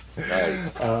night.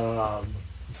 Nice.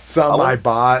 Some I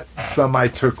bought, some I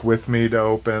took with me to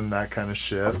open, that kind of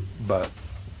shit. But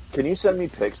can you send me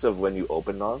pics of when you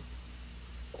opened on?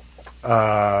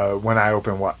 When I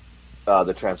opened what?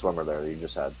 The Transformer there that you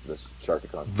just had, this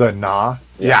Sharkticon. The Nah?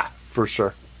 Yeah, for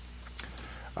sure.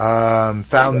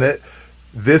 Found that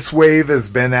this wave has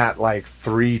been at like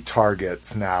 3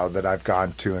 Targets now that I've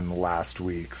gone to in the last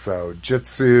week. So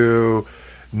Jitsu,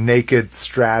 Naked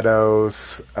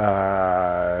Stratos,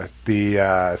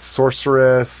 the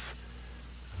Sorceress.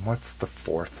 What's the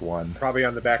 4th one? Probably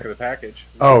on the back of the package.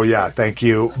 Oh yeah, thank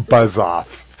you. Buzz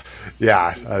Off.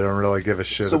 Yeah, I don't really give a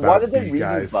shit so about why did they you redo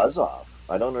guys. Buzz Off?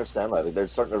 I don't understand why. They're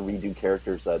starting to redo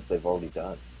characters that they've already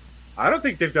done. I don't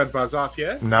think they've done Buzz Off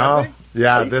yet. No.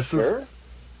 Yeah, this is...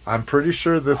 I'm pretty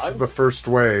sure this is the first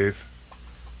wave.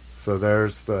 So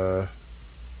there's the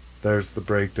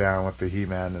breakdown with the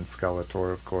He-Man and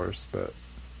Skeletor, of course, but...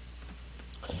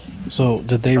 So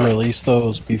did they release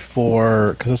those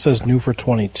before? Because it says new for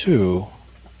 22.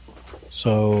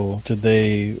 So did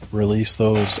they release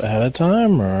those ahead of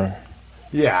time, or?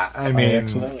 Yeah, I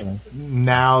mean,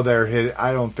 now they're hit.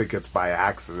 I don't think it's by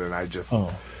accident. I just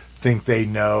think they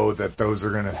know that those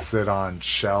are going to sit on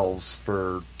shelves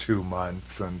for 2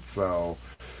 months, and so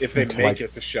if they make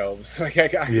it to shelves, like I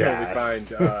can only find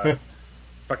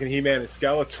fucking He-Man and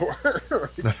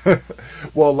Skeletor.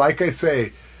 Well, like I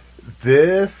say,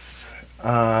 this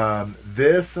and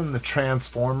the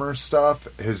Transformer stuff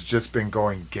has just been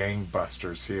going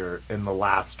gangbusters here in the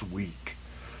last week.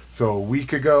 So a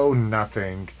week ago,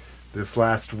 nothing. this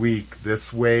last week,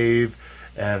 this wave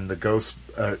and the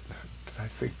did I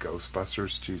say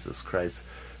Ghostbusters? Jesus Christ.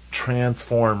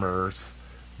 Transformers,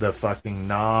 the fucking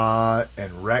Gnaw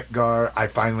and Wreck-Gar. I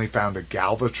finally found a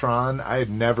Galvatron. I had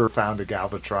never found a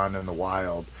Galvatron in the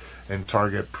wild, and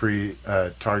Target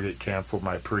canceled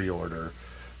my pre-order.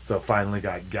 So finally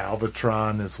got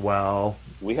Galvatron as well.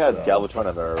 We had Galvatron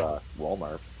at our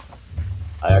Walmart.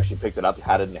 I actually picked it up,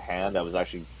 had it in hand. I was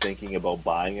actually thinking about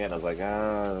buying it. And I was like,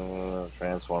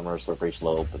 Transformers, slippery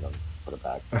slope, and then put it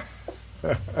back.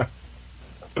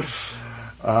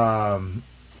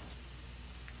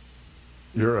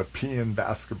 European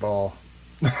basketball.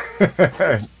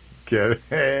 Get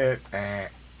it?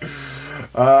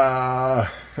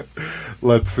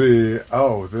 Let's see.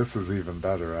 Oh, this is even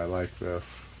better. I like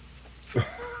this.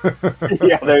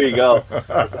 Yeah, there you go.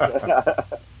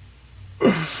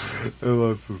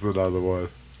 Unless it's another one.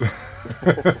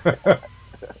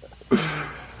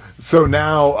 So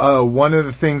now, one of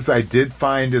the things I did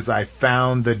find is I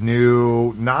found the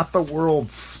new, not the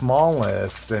world's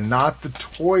smallest and not the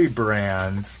toy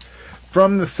brands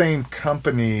from the same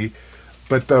company,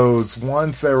 but those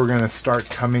ones that were going to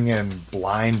start coming in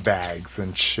blind bags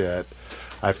and shit.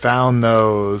 I found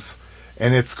those,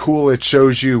 and it's cool. It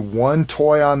shows you one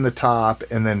toy on the top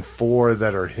and then 4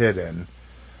 that are hidden.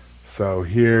 So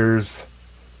here's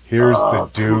the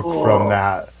Duke cool. From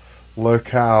that. Look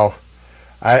how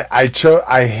I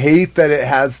hate that it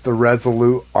has the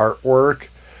Resolute artwork,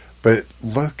 but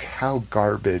look how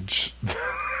garbage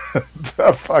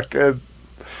the fucking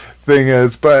thing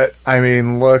is. But I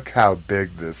mean, look how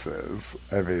big this is.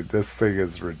 I mean, this thing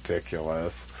is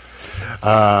ridiculous.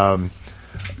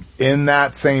 In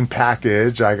that same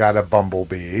package, I got a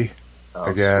Bumblebee. Oh,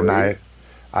 again, sweet.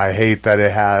 I hate that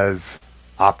it has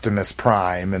Optimus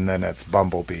Prime and then it's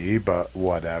Bumblebee, but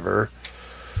whatever.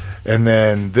 And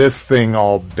then this thing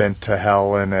all bent to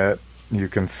hell in it. You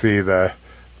can see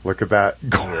look at that.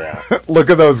 Look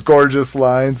at those gorgeous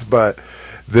lines. But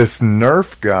this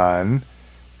Nerf gun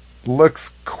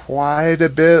looks quite a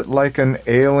bit like an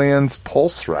Alien's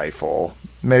pulse rifle.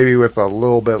 Maybe with a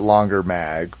little bit longer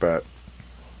mag, but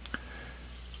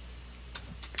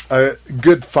a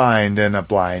good find in a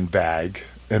blind bag,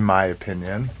 in my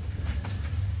opinion.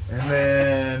 And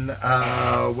then,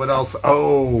 what else?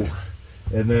 Oh,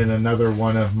 and then another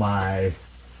one of my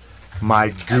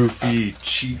goofy,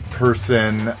 cheap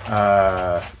person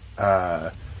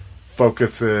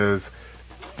focuses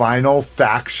Final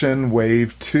Faction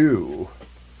Wave 2.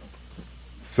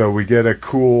 So we get a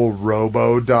cool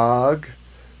Robo-Dog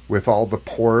with all the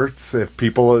ports. If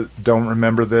people don't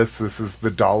remember this is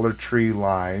the Dollar Tree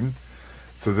line.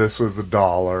 So this was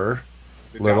 $1.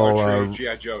 The Dollar Tree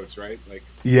G.I. Joes, right? Like,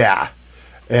 yeah.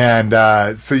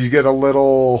 And so you get a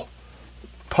little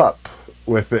pup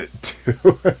with it,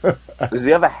 too. Does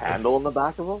he have a handle in the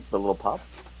back of him? The little pup?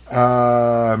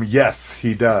 Yes,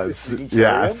 he does.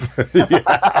 Yes.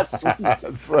 Yes.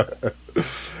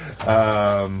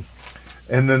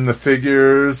 And then the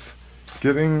figures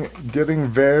getting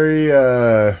very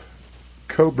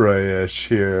Cobra-ish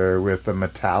here with a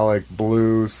metallic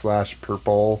blue /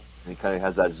 purple. He kind of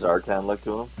has that Zartan look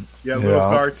to him. Yeah, little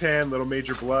Zartan, little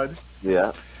Major Blood.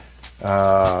 Yeah.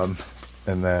 And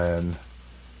then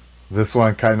this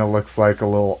one kind of looks like a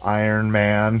little Iron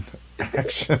Man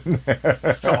action there.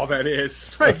 That's all that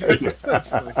is.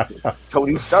 That's like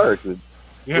Tony Stark with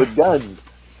guns.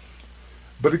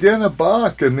 But again,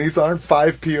 $1, and these aren't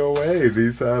 5 POA.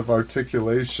 These have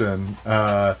articulation.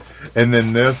 And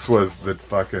then this was the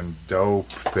fucking dope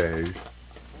thing.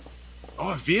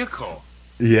 Oh, a vehicle.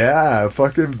 Yeah, a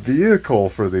fucking vehicle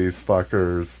for these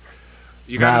fuckers.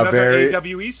 You got another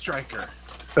AWE striker.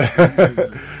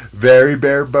 Very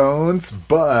bare bones,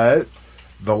 but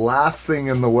the last thing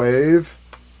in the wave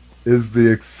is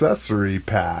the accessory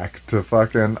pack to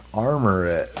fucking armor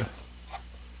it.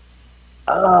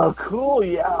 Oh, cool!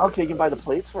 Yeah, okay, you can buy the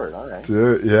plates for it. All right,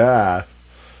 dude. Yeah.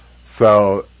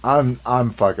 So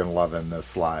I'm fucking loving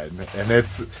this line, and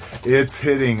it's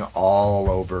hitting all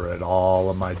over at all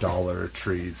of my Dollar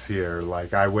Trees here.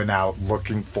 Like I went out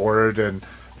looking for it, and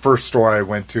first store I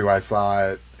went to, I saw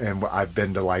it, and I've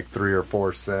been to like 3 or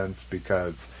 4 since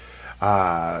because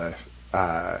Little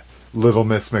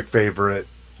Miss McFavorite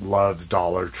loves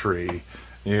Dollar Tree.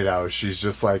 You know, she's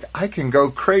just like, I can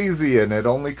go crazy and it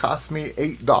only cost me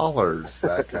 $8.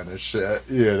 That kind of shit,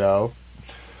 you know.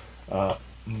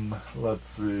 Let's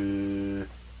see.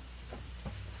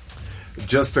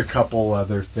 Just a couple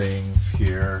other things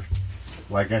here.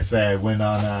 Like I say, I went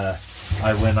on a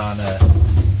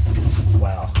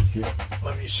wow, here,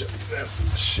 let me show you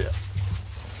this shit.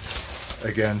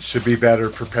 Again, should be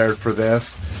better prepared for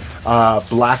this.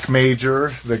 Black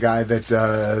Major, the guy that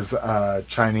does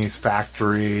Chinese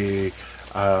factory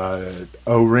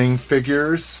O-ring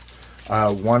figures,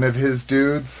 one of his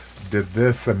dudes did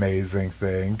this amazing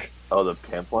thing. Oh, the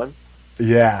pimp one?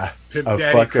 Yeah. Pimp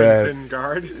Daddy Crimson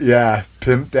Guard? Yeah,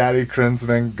 Pimp Daddy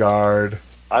Crimson Guard.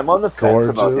 I'm on the fence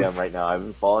about him Gorgeous. right now. I've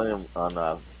been following him on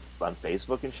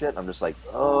Facebook and shit. I'm just like,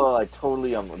 oh,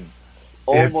 I'm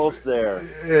almost there.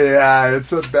 Yeah,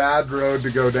 it's a bad road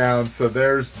to go down. So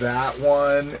there's that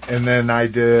one, and then I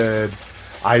did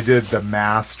the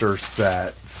master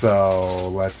set. So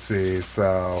let's see.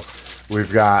 So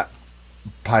we've got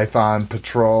Python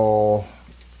Patrol,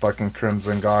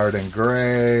 Crimson Guard and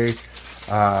Gray.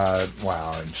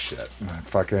 Wow, and shit.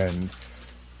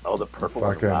 Oh, the purple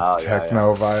one. Fucking Wow,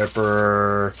 Techno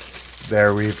Viper.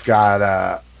 There we've got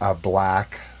a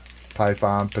black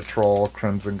Python Patrol,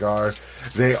 Crimson Guard.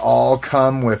 They all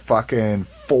come with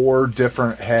 4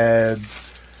 different heads.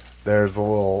 There's a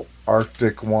little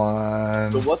Arctic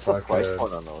one. So what's the price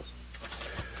point on those?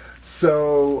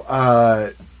 So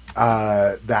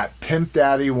that Pimp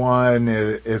Daddy one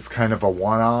is kind of a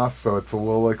one-off, so it's a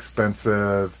little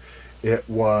expensive. It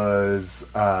was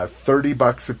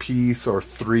 $30 a piece, or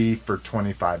 3 for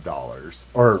 $25,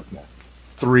 or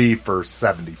 3 for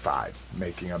 $75,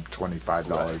 making up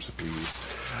 $25 a piece.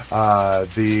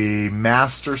 The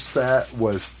master set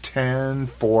was 10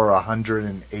 for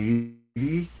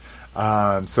 $180,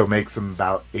 so makes them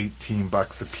about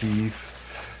 $18 a piece.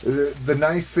 The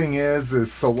nice thing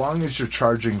is so long as you're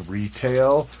charging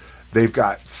retail, they've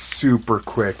got super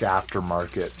quick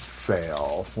aftermarket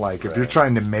sale. Like, if you're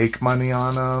trying to make money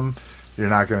on them, you're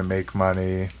not going to make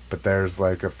money. But there's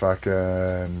like a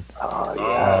fucking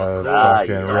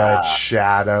Red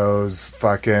Shadows,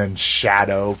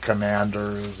 Shadow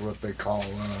Commander is what they call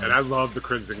them. And I love the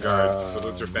Crimson Guards, so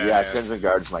those are badass. Yeah, Crimson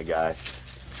Guard's my guy.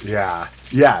 Yeah,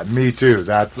 me too.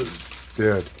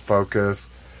 Dude, focus.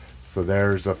 So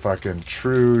there's a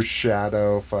true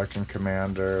Shadow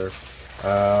Commander.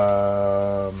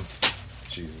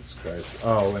 Jesus Christ.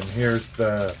 Oh, and here's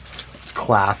the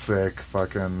classic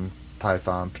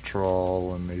Python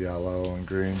Patrol in the yellow and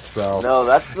green. So no,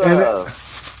 that's the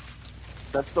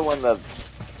one that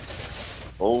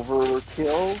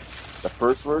Overkill, the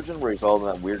first version where he's all in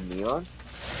that weird neon.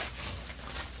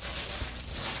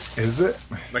 Is it?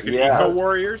 Like an Eco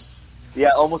Warriors?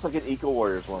 Yeah, almost like an Eco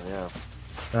Warriors one, yeah.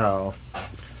 Oh.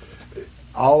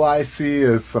 All I see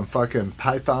is some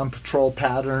Python Patrol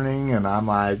patterning, and I'm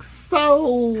like,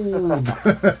 sold! And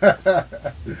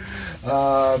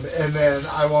then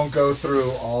I won't go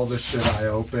through all the shit I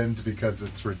opened because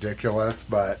it's ridiculous,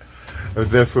 but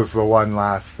this was the one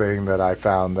last thing that I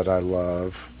found that I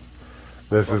love.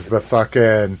 This is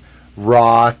the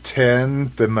Raw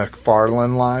 10, the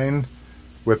McFarlane line,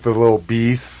 with the little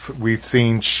beasts. We've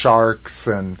seen sharks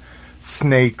and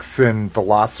snakes and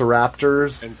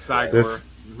velociraptors. And Cygor.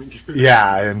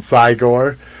 And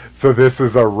Cygor. So this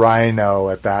is a rhino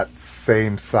at that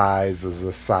same size as the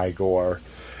Cygor.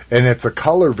 And it's a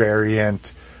color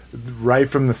variant. Right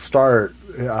from the start,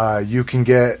 you can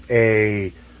get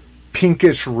a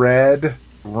pinkish red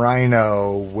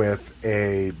rhino with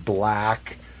a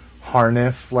black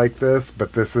harness like this,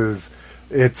 but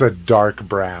it's a dark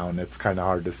brown. It's kind of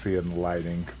hard to see in the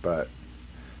lighting, but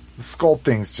the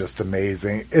sculpting's just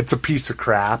amazing. It's a piece of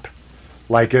crap.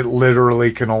 Like, it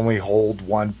literally can only hold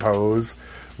one pose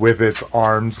with its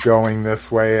arms going this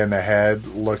way and the head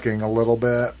looking a little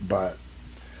bit, but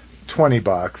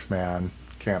 $20, man.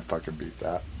 Can't fucking beat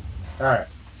that. All right.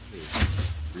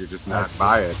 You're just not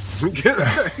buy it.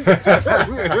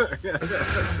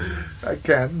 I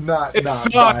can't not it not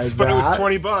sucks, buy but it was that.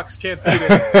 $20. Can't beat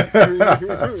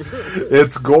it.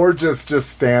 It's gorgeous just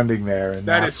standing there, and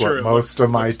That that's is what true. most of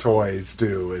my toys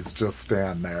do is just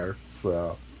stand there.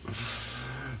 So,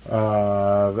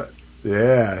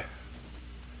 yeah,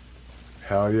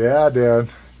 hell yeah, dude.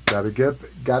 Gotta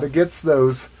get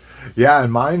those. Yeah,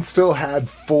 and mine still had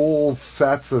full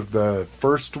sets of the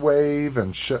first wave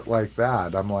and shit like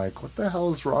that. I'm like, what the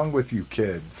hell is wrong with you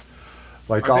kids?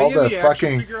 Like, Are all they in the the fucking,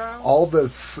 action figure aisle? all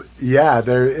this, yeah,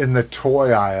 they're in the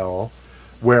toy aisle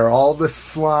where all the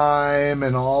slime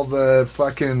and all the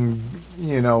fucking,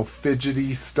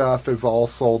 fidgety stuff is all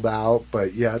sold out,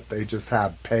 but yet they just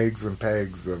have pegs and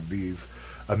pegs of these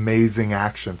amazing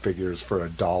action figures for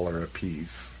 $1 a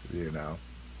piece,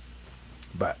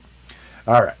 But,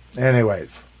 alright,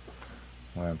 anyways.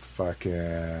 Let's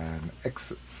fucking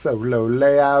exit solo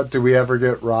layout. Do we ever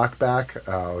get Rock back?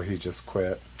 Oh, he just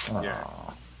quit. Aww. Yeah.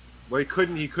 Well, he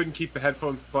couldn't keep the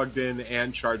headphones plugged in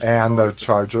and charge And the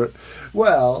charger.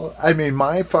 Well, I mean,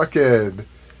 my fucking...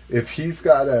 if he's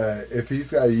got a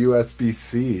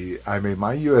USB-C, I mean,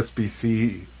 my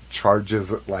USB-C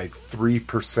charges at like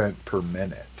 3% per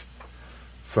minute.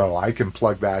 So I can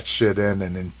plug that shit in,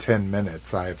 and in 10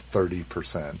 minutes I have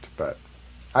 30%. But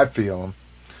I feel them.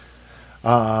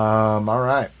 All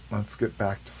right, let's get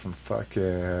back to some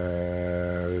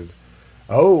fucking.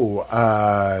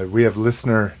 We have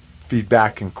listener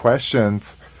feedback and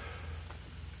questions.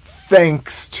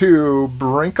 Thanks to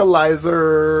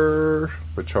Brinkalizer,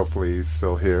 which hopefully he's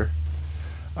still here.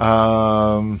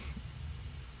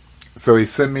 So he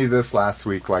sent me this last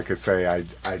week. Like I say,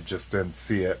 I just didn't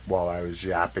see it while I was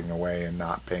yapping away and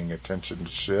not paying attention to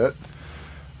shit.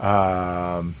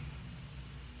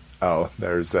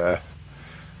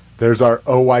 There's our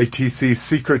OYTC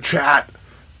secret chat.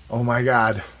 Oh my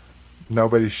God.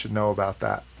 Nobody should know about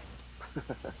that.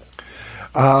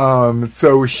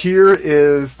 So here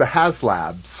is the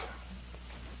HasLabs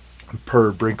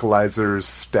per Brinkalizer's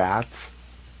stats.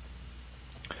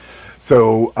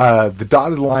 So the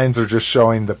dotted lines are just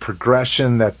showing the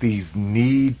progression that these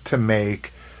need to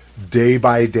make day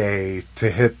by day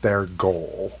to hit their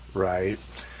goal, right?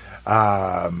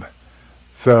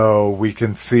 So we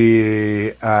can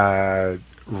see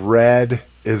red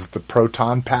is the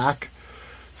proton pack.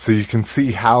 So you can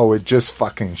see how it just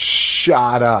fucking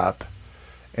shot up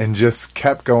and just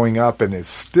kept going up and is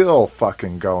still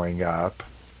fucking going up.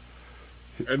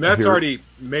 And that's already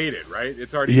made it, right?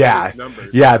 It's already made its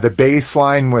numbers. Yeah, the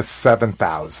baseline was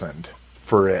 7,000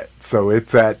 for it. So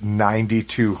it's at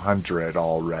 9,200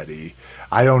 already.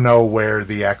 I don't know where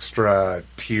the extra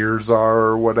tiers are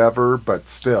or whatever, but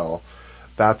still,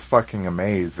 that's fucking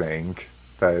amazing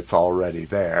that it's already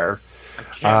there. I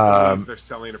can't believe they're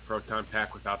selling a proton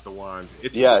pack without the wand.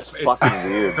 It's fucking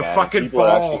weird. The man. fucking People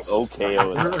balls. Are actually okay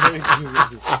with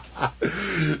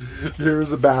it.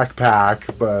 Here's a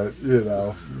backpack, but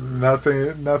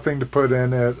nothing to put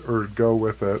in it or go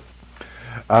with it.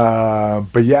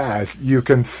 But yeah, you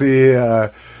can see,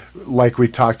 like we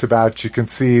talked about, you can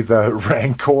see the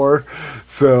Rancor.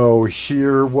 So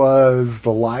here was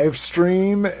the live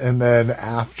stream, and then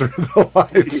after the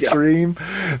live stream,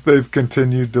 they've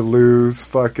continued to lose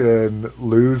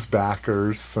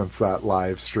backers since that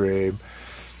live stream.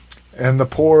 And the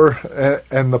poor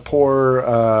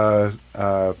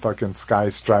fucking Sky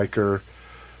Striker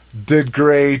did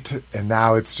great, and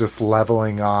now it's just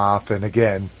leveling off. And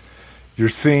again, you're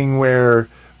seeing where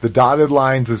the dotted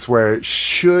lines is where it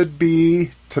should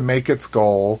be to make its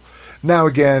goal. Now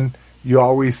again, you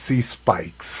always see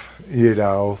spikes,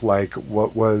 like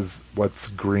what's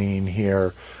green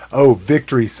here. Oh,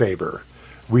 Victory Saber.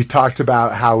 We talked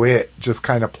about how it just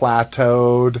kind of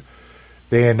plateaued.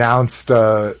 They announced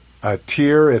a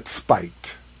tier, it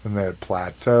spiked. And then it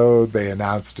plateaued. They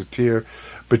announced a tier.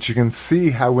 But you can see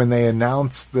how when they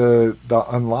announced the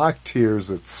unlocked tiers,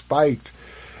 it spiked.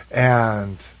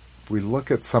 And if we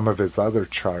look at some of his other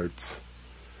charts.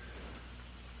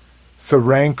 So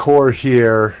Rancor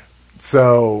here.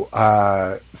 So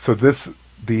this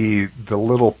the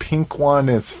little pink one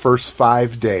is first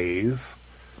 5 days.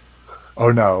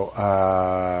 Oh no.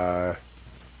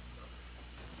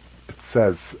 It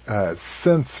says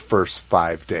since first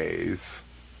 5 days.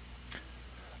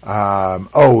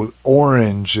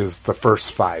 Orange is the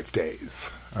first 5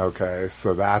 days. Okay,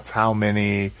 so that's how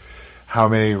many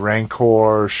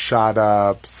Rancor shot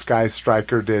up. Sky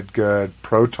Striker did good.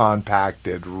 Proton Pack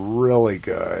did really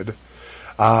good.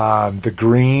 The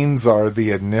greens are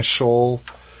the initial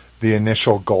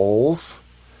goals.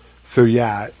 So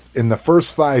yeah, in the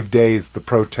first 5 days, the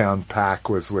Proton Pack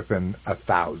was within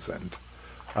 1,000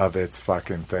 of its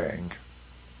fucking thing.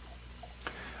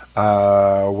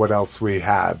 What else we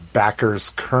have? Backers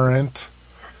current.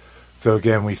 So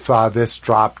again, we saw this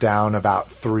drop down about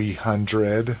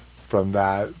 300 from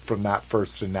that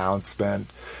first announcement,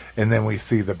 and then we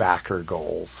see the backer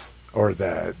goals or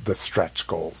the stretch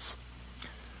goals.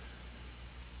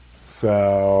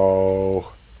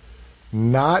 So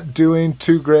not doing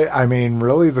too great. I mean,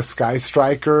 really, the Sky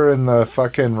Striker and the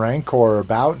fucking Rancor are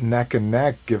about neck and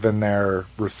neck given their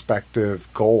respective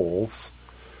goals.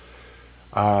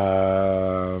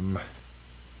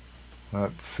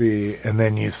 Let's see, and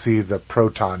then you see the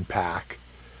Proton Pack,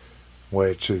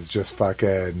 which is just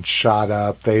fucking shot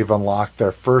up. They've unlocked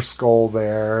their first goal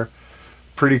there.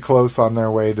 Pretty close on their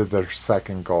way to their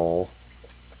second goal.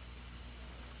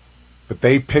 But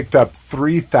they picked up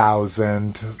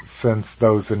 3,000 since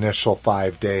those initial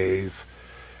 5 days.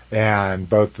 And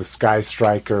both the Sky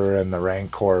Striker and the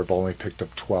Rancor have only picked up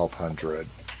 1,200.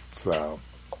 So,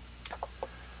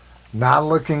 not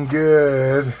looking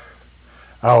good.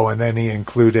 Oh, and then he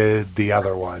included the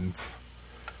other ones.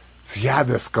 So yeah,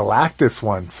 this Galactus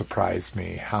one surprised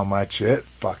me how much it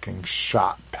fucking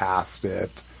shot past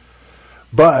it.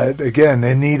 But again,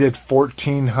 it needed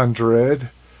 1,400,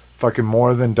 fucking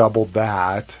more than doubled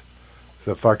that.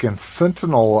 The fucking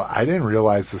Sentinel, I didn't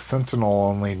realize the Sentinel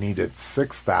only needed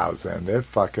 6,000. It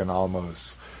fucking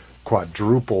almost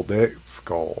quadrupled its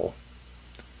goal.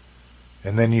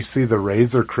 And then you see the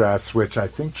Razor Crest, which I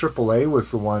think AAA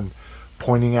was the one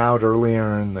pointing out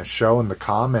earlier in the show in the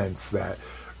comments that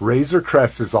Razor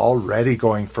Crest is already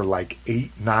going for like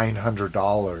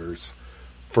 $800-900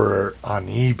 for on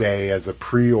eBay as a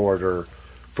pre-order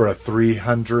for a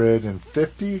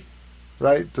 350,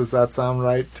 right? Does that sound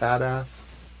right, Tadass?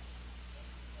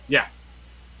 Yeah.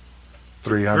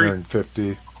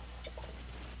 350.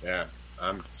 Yeah,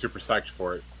 I'm super psyched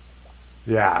for it.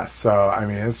 Yeah, so I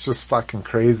mean it's just fucking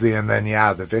crazy. And then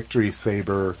yeah, the Victory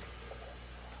Saber.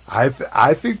 I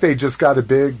think they just got a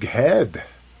big head.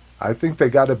 I think they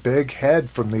got a big head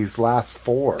from these last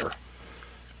 4,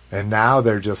 and now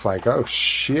they're just like, oh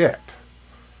shit,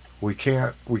 we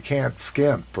can't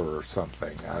skimp or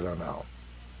something. I don't know,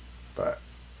 but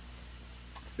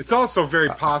it's also very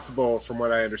possible, from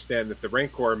what I understand, that the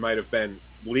Rancor might have been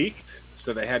leaked,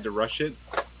 so they had to rush it.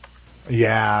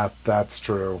 Yeah, that's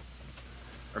true.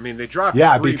 I mean, they dropped.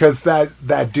 Yeah, because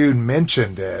that dude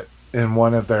mentioned it in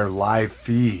one of their live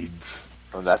feeds.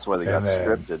 And that's why they got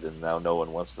scripted, and now no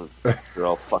one wants to. They're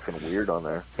all fucking weird on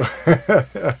there.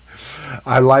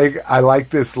 I like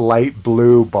this light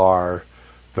blue bar.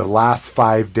 The last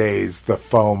 5 days, the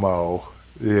FOMO,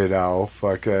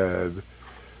 fucking.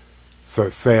 So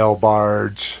sail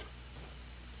barge,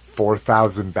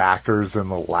 4,000 backers in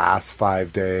the last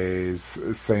 5 days.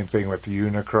 Same thing with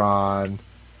Unicron.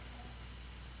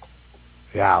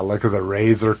 Yeah, look at the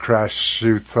Razor Crest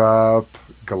shoots up.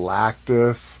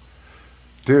 Galactus.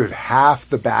 Dude, half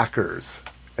the backers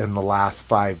in the last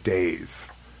 5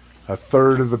 days. A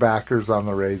third of the backers on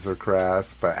the Razor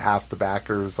Crest, but half the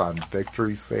backers on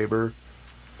Victory Saber.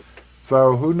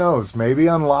 So who knows? Maybe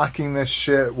unlocking this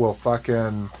shit will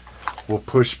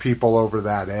push people over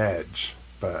that edge.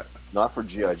 But not for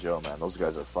G.I. Joe, man. Those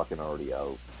guys are fucking already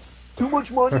out. Too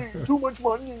much money. Too much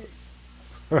money.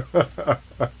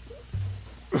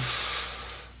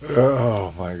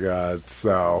 Oh my god.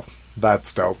 So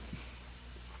that's dope.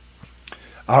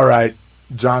 All right,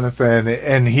 Jonathan,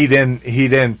 and he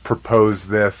didn't propose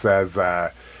this as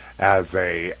a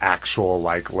actual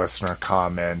like listener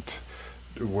comment.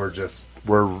 We're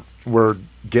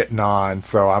getting on,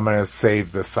 so I'm going to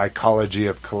save the psychology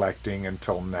of collecting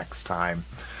until next time.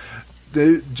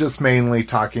 Just mainly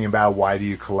talking about why do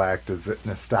you collect? Is it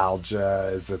nostalgia?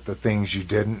 Is it the things you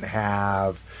didn't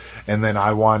have? And then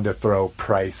I wanted to throw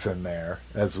price in there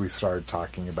as we started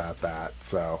talking about that.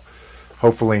 So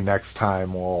hopefully next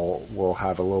time we'll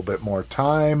have a little bit more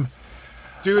time.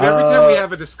 Dude, every time we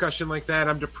have a discussion like that,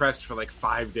 I'm depressed for like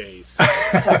 5 days.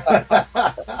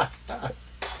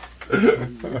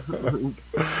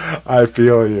 I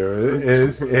feel you.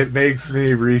 It makes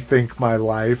me rethink my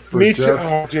life for me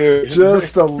too, dude.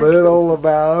 Just a little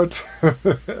about.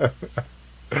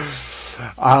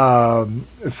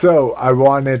 So I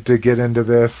wanted to get into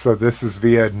this. So this is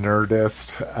via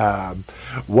Nerdist.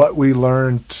 What we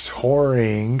learned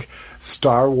touring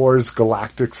Star Wars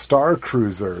Galactic Star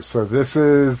Cruiser. So this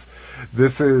is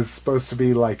supposed to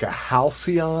be like a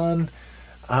Halcyon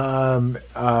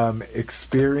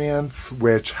experience,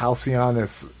 which Halcyon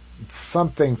is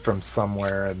something from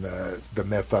somewhere in the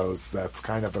mythos that's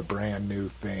kind of a brand new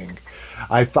thing.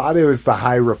 I thought it was the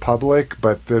High Republic,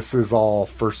 but this is all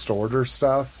First Order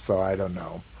stuff, so I don't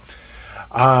know.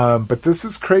 But this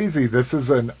is crazy. This is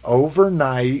an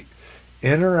overnight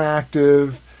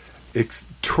interactive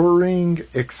touring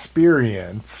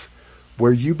experience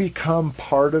where you become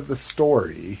part of the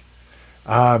story.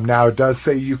 Now it does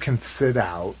say you can sit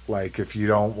out, like if you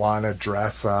don't want to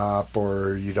dress up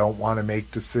or you don't want to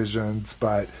make decisions,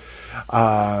 but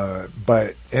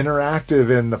interactive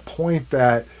in the point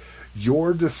that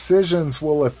your decisions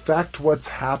will affect what's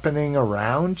happening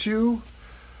around you.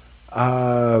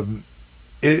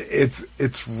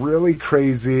 It's really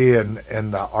crazy, and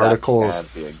the article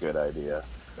is a good idea.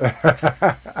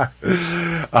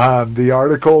 The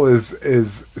article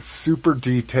is super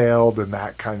detailed and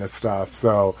that kind of stuff.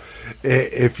 So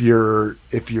if you're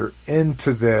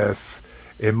into this,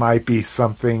 it might be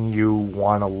something you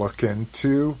want to look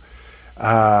into.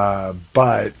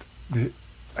 But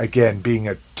again, being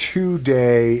a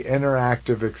 2-day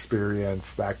interactive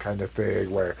experience, that kind of thing,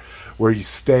 where you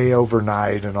stay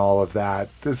overnight and all of that,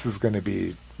 this is going to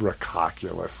be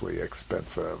ridiculously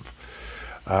expensive.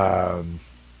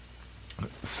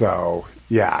 So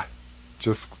yeah,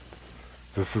 just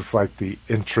This is like the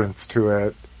entrance to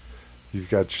it. You've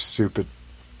got your stupid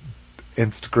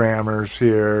Instagrammers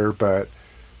here, but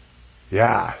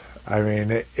yeah, I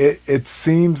mean, it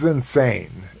seems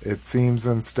insane. It seems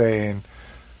insane.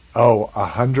 Oh,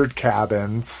 100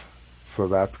 cabins. So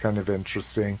that's kind of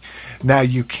interesting. Now,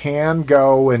 you can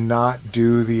go and not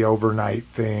do the overnight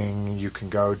thing. You can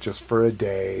go just for a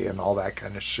day and all that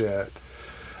kind of shit.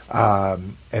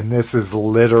 And this is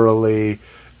literally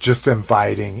just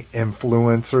inviting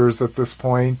influencers at this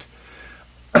point.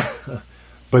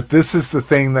 But this is the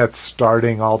thing that's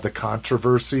starting all the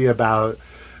controversy about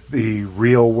the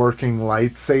real working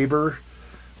lightsaber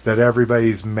that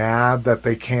everybody's mad that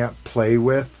they can't play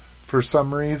with for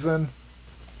some reason.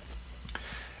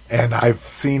 And I've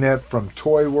seen it from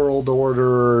Toy World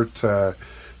Order to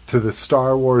the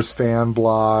Star Wars fan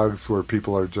blogs where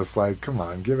people are just like, come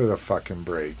on, give it a fucking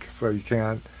break. So you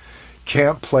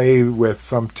can't play with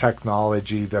some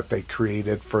technology that they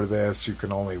created for this. You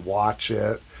can only watch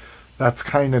it. That's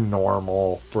kind of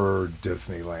normal for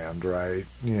Disneyland, right?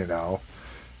 You know,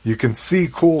 you can see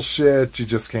cool shit, you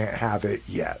just can't have it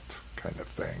yet, kind of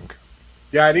thing.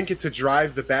 Yeah, I didn't get to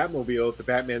drive the Batmobile at the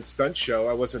Batman stunt show.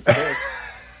 I wasn't pissed.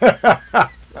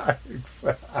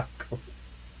 Exactly.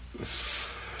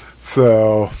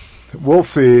 So we'll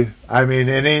see. I mean,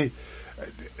 and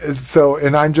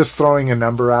I'm just throwing a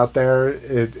number out there.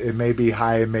 It may be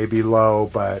high, it may be low,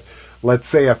 but let's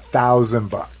say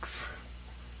 $1,000.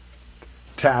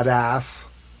 Tad ass,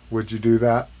 would you do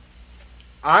that?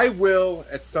 I will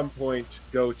at some point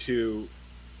go to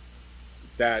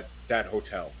that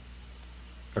hotel.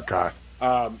 Okay.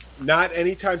 Not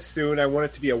anytime soon. I want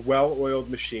it to be a well-oiled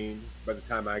machine by the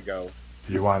time I go.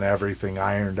 You want everything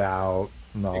ironed out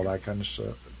and all that kind of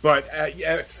shit. But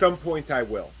at some point I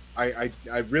will. I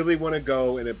really want to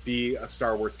go and be a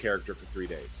Star Wars character for 3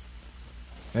 days.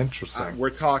 Interesting.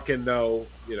 We're talking, though,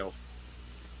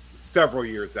 several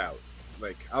years out.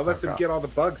 Like, I'll let them get all the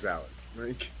bugs out.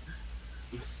 Like,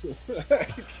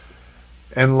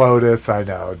 and Lotus, I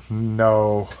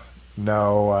know,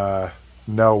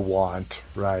 no want,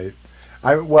 right?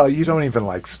 Well, you don't even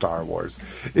like Star Wars.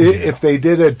 If they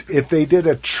did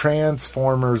a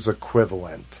Transformers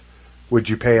equivalent, would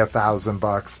you pay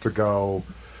 $1,000 to go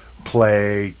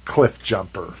play Cliff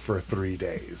Jumper for 3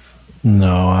 days?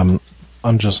 No,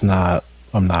 I'm just not.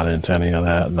 I'm not into any of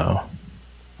that. No.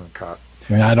 Okay.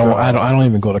 I mean, I don't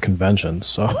even go to conventions,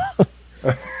 so.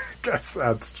 Guess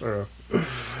that's true.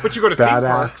 But you go to theme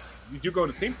parks. You do go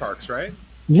to theme parks, right?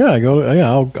 Yeah,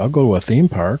 I'll go to a theme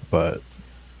park, but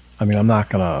I mean, I'm not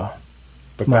gonna.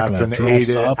 But that's an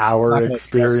 8-hour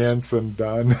experience and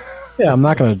done. Yeah, I'm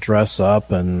not gonna dress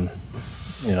up and,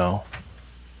 no.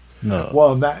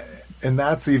 Well, and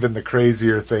that's even the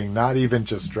crazier thing. Not even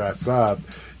just dress up.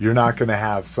 You're not going to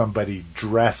have somebody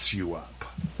dress you up.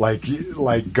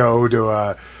 Like go to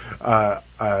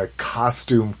a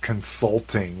costume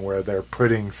consulting where they're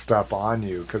putting stuff on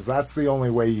you, because that's the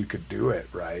only way you could do it,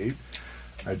 right?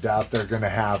 I doubt they're going to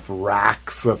have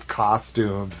racks of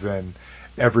costumes and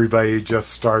everybody just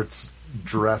starts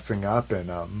dressing up in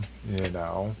them,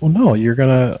 Well, no, you're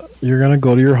gonna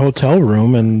go to your hotel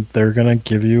room and they're gonna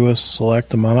give you a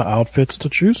select amount of outfits to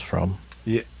choose from.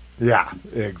 Yeah,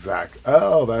 exactly.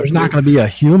 Oh, there's not going to be a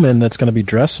human that's going to be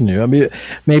dressing you. I mean,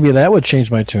 maybe that would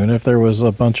change my tune if there was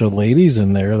a bunch of ladies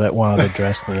in there that wanted to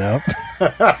dress me up.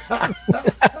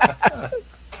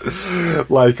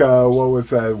 Like, what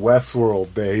was that?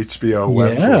 Westworld, the HBO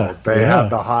Westworld. They had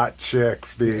the hot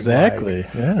chicks being exactly.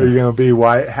 Like, are you going to be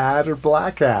white hat or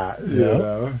black hat? You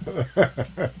know?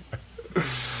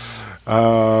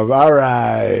 All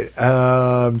right.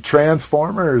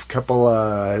 Transformers, couple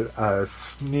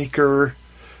sneaker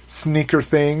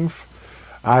things.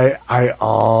 I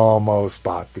almost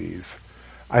bought these.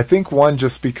 I think one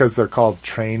just because they're called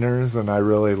trainers, and I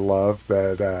really love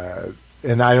that.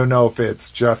 And I don't know if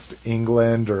it's just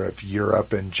England or if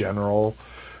Europe in general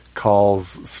calls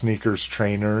sneakers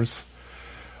trainers.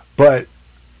 But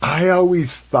I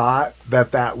always thought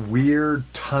that weird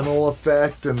tunnel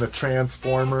effect in the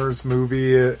Transformers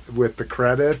movie with the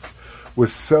credits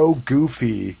was so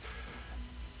goofy.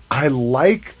 I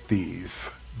like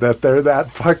these. That they're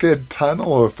that fucking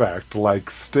tunnel effect,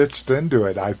 like, stitched into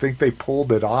it. I think they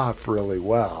pulled it off really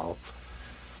well.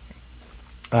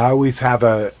 I always have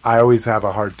a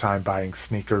hard time buying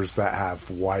sneakers that have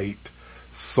white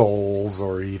soles,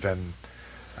 or even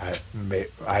I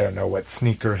don't know what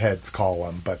sneakerheads call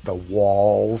them, but the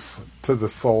walls to the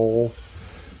sole.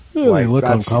 They look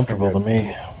uncomfortable to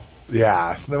me.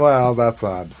 Yeah, well, that's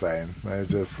what I'm saying.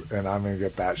 And I'm gonna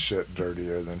get that shit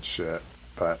dirtier than shit,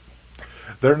 but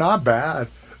they're not bad.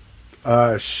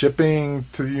 Shipping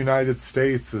to the United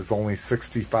States is only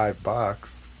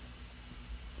 $65.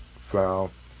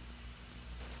 So,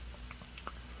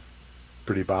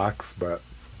 pretty box, but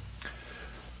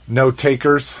no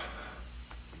takers.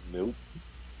 Nope.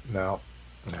 No.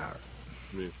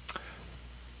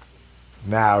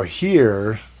 Now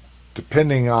here,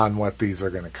 depending on what these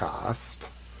are going to cost,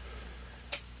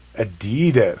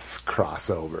 Adidas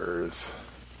crossovers.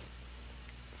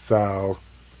 So,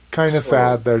 kind of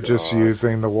sad they're just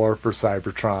using the War for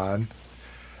Cybertron.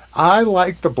 I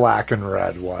like the black and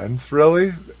red ones,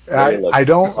 really. I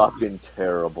don't fucking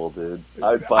terrible, dude.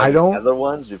 I'd buy the other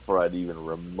ones before I'd even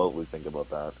remotely think about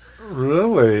that.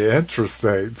 Really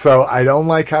interesting. So I don't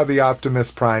like how the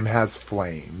Optimus Prime has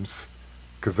flames,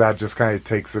 because that just kind of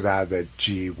takes it out of the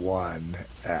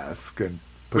G1-esque and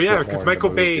puts it more because in Michael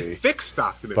the Bay movie. fixed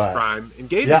Optimus Prime and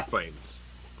gave it flames.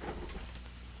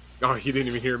 Oh, he didn't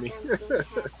even hear me.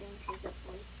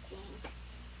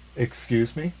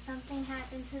 Excuse me? Something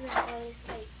happened to the voice,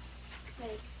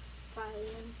 like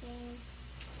volume thing.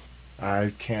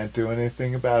 I can't do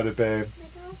anything about it, babe.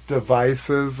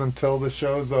 Devices until the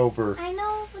show's over. I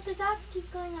know, but the dots keep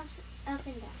going up and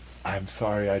down. I'm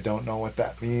sorry, I don't know what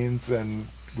that means, and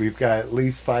we've got at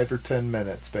least 5 or 10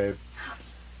 minutes, babe.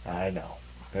 I know.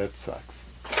 It sucks.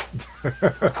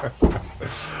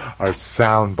 Our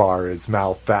sound bar is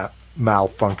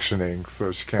malfunctioning,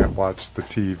 so she can't watch the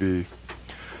TV.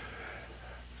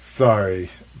 Sorry.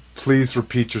 Please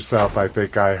repeat yourself. I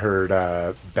think I heard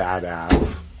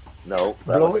badass. No,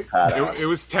 that was Tadass. It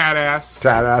was Tadass.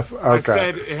 Tadass? Okay. I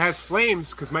said it has flames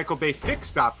because Michael Bay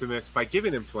fixed Optimus by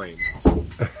giving him flames.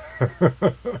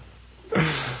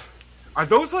 Are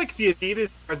those like the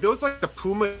Adidas? Are those like the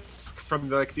Puma from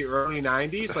the early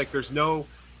 90s? Like there's no...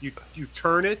 You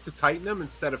turn it to tighten them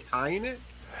instead of tying it?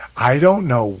 I don't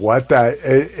know what that...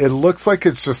 It looks like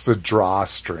it's just a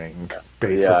drawstring,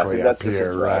 basically, up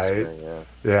here, right?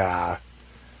 Yeah.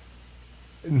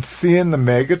 And seeing the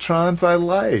Megatrons I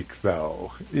like,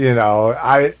 though. You know,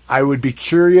 I would be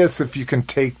curious if you can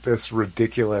take this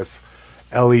ridiculous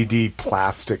LED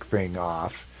plastic thing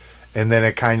off, and then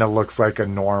it kind of looks like a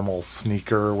normal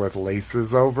sneaker with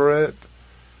laces over it.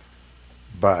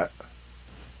 But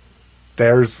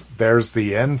there's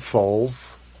the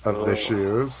insoles of the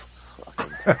shoes.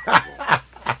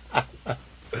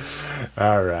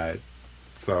 All right.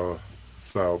 So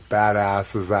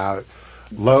badass is out.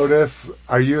 Lotus,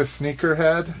 are you a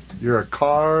sneakerhead? You're a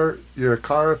car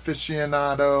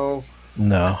aficionado?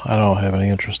 No, I don't have any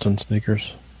interest in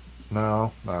sneakers.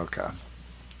 No? Okay.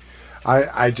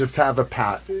 I just have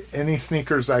any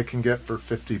sneakers I can get for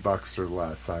 $50 or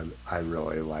less I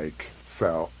really like.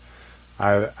 So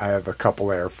I have a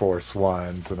couple Air Force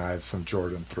Ones and I have some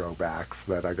Jordan throwbacks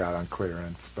that I got on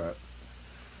clearance, but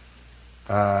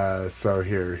so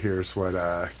here's what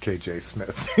KJ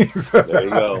Smith thinks. There you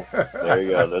go.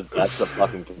 That's the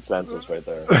fucking consensus right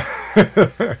there.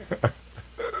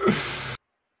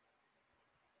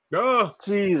 Oh,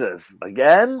 Jesus.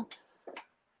 Again?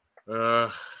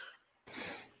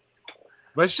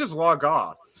 Let's just log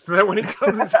off so that when he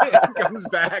comes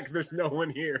back, there's no one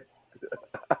here.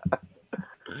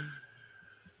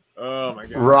 Oh my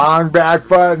god. Wrong back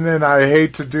button, and I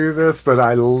hate to do this, but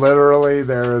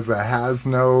there is a has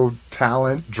no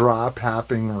talent drop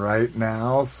happening right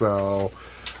now, so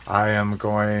I am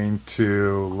going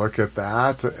to look at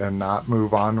that and not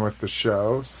move on with the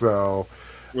show. So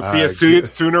we'll see you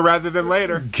sooner rather than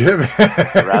later. Give me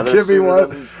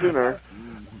one. Sooner.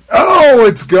 Oh,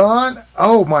 it's gone.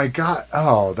 Oh my god.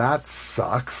 Oh, that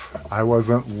sucks. I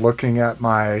wasn't looking at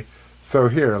my... So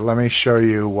here, let me show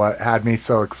you what had me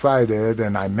so excited,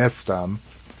 and I missed him.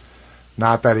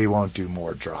 Not that he won't do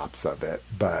more drops of it,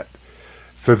 but...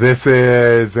 So this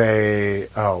is a...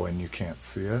 Oh, and you can't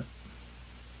see it?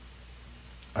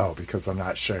 Oh, because I'm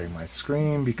not sharing my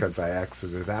screen, because I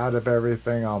exited out of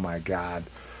everything. Oh my god.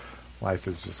 Life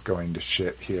is just going to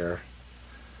shit here.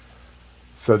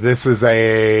 So this is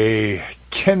a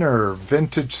Kenner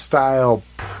vintage style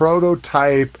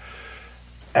prototype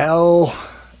L...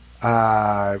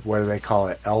 what do they call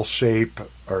it? L shape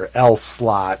or L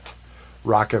slot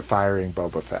rocket firing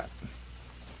Boba Fett.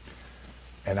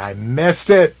 And I missed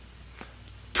it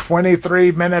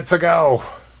 23 minutes ago.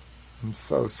 I'm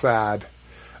so sad.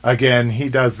 Again, he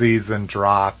does these in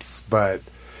drops, but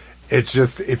it's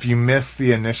just if you miss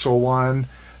the initial one,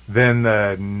 then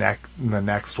the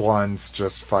next ones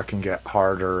just fucking get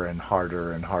harder and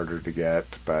harder and harder to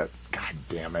get. But god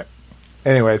damn it.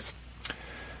 Anyways.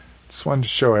 Just wanted to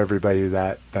show everybody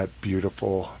that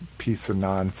beautiful piece of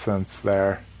nonsense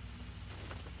there.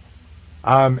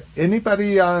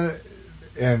 Anybody on,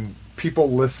 and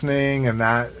people listening and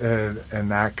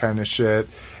that kind of shit,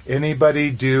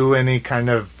 anybody do any kind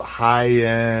of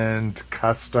high-end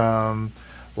custom,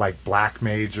 like Black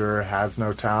Major has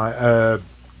no talent?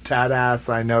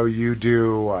 Tadass, I know you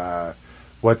do.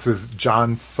 What's his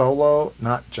John Solo?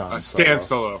 Not John Solo. Stan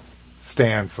Solo.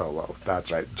 Stan Solo.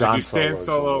 That's right. John Stan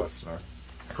Solo. Solo.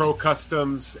 Pro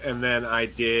Customs, and then I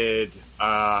did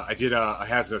a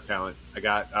Has No Talent. I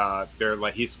got they're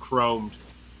like he's chromed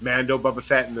Mando, Boba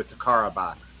Fett, in the Takara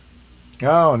box.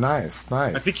 Oh, nice.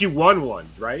 I think you won one,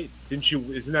 right? Didn't you?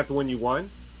 Isn't that the one you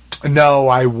won? No,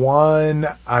 I won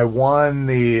the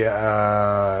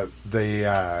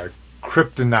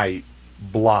Kryptonite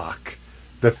block.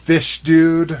 The fish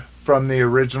dude from the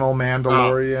original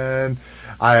Mandalorian.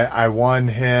 Oh. I won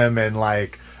him in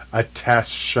like a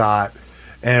test shot,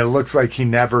 and it looks like he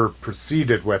never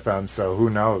proceeded with them, so who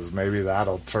knows, maybe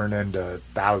that'll turn into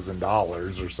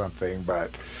 $1,000 or something, but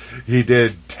he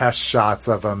did test shots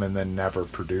of them and then never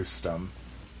produced them.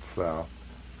 So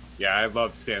yeah, I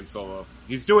love Stan Solo.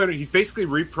 He's basically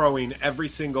reproing every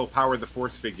single Power of the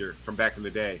Force figure from back in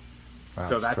the day.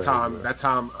 So that's how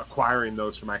I'm acquiring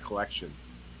those for my collection.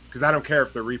 Because I don't care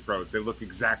if they're repros, they look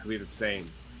exactly the same.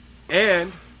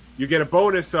 And you get a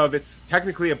bonus of it's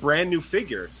technically a brand new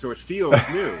figure, so it feels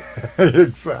new.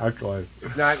 Exactly.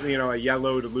 It's not, a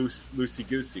yellowed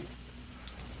loosey-goosey.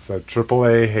 So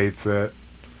AAA hates it.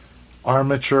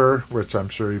 Armature, which I'm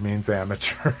sure he means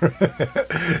amateur.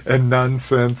 And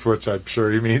nonsense, which I'm sure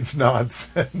he means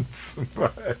nonsense.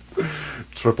 But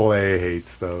AAA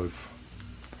hates those.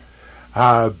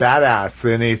 Badass,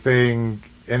 anything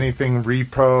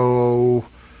repro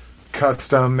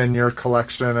custom in your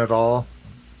collection at all?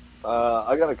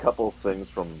 I got a couple things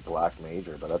from Black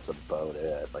Major, but that's about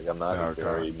it. Like, I'm not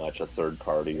very much a third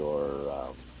party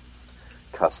or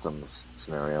customs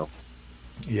scenario.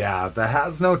 Yeah, the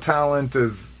Has No Talent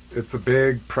it's a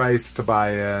big price to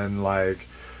buy in. Like,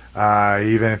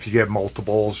 even if you get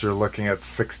multiples, you're looking at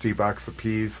 $60 a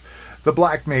piece. The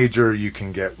Black Major you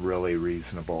can get really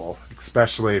reasonable,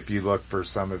 especially if you look for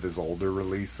some of his older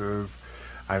releases.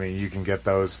 I mean, you can get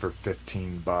those for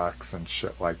 $15 and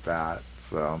shit like that.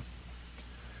 So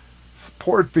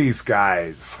support these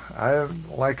guys.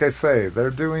 Like I say, they're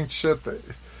doing shit that.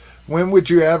 When would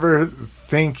you ever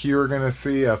think you were gonna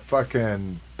see a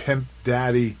fucking Pimp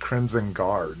Daddy Crimson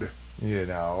Guard?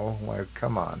 Like,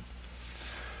 come on.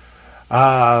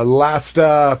 Last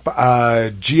up,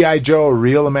 G.I. Joe, A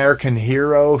Real American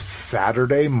Hero,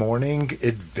 Saturday Morning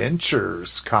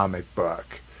Adventures comic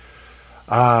book.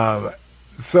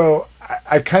 So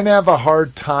I kind of have a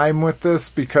hard time with this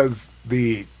because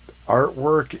the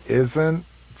artwork isn't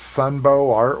Sunbow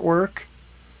artwork.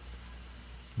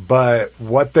 But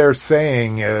what they're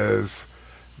saying is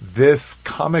this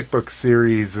comic book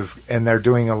series is, and they're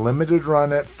doing a limited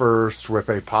run at first with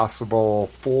a possible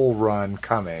full run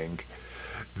coming.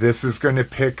 This is going to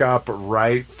pick up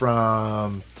right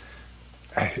from,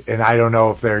 and I don't know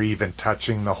if they're even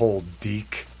touching the whole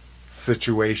Deke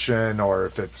situation or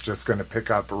if it's just going to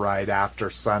pick up right after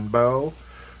Sunbow,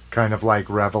 kind of like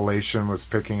Revelation was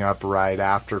picking up right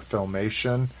after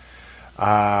Filmation.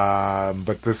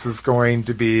 But this is going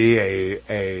to be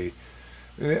a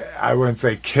I wouldn't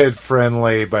say kid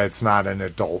friendly, but it's not an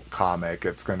adult comic.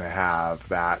 It's going to have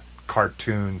that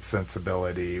cartoon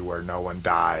sensibility where no one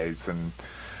dies and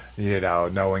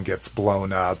no one gets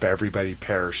blown up. Everybody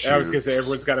parachutes. I was going to say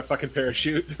everyone's got a fucking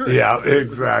parachute. Yeah,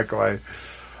 exactly.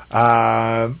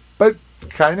 But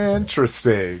kind of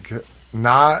interesting.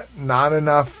 Not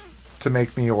enough to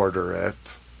make me order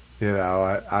it.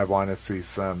 I want to see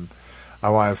some. I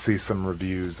want to see some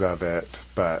reviews of it,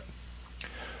 but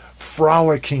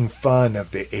frolicking fun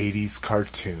of the 80s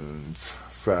cartoons.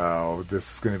 So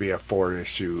this is going to be a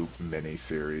 4-issue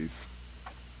miniseries.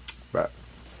 But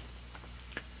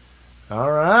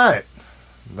all right,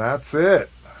 that's it.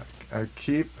 I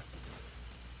keep.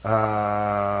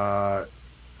 Oh,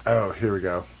 here we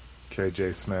go.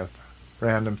 KJ Smith,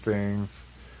 random things.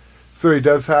 So he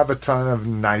does have a ton of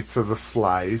Knights of the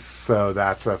Slice. So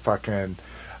that's a fucking.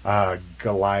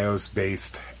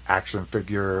 Galios-based action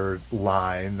figure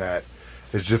line that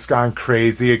has just gone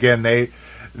crazy. Again, the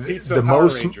Power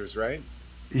most Rangers, right?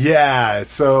 Yeah,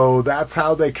 so that's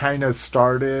how they kind of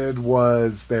started.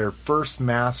 Was their first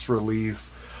mass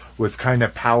release was kind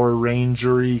of Power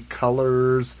Ranger-y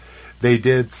colors. They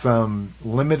did some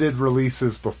limited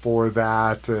releases before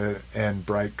that and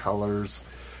bright colors.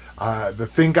 The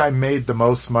thing I made the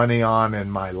most money on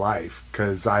in my life,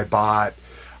 because I bought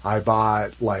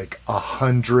like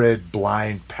 100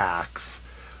 blind packs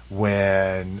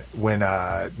when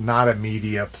not a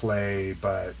media play,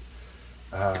 but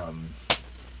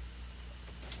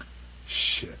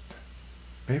Shit.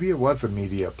 Maybe it was a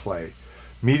Media Play.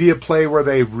 Media Play where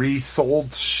they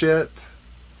resold shit.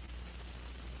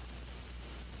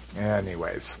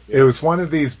 Anyways, it was one of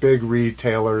these big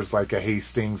retailers like a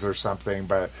Hastings or something,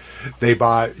 but they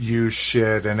bought used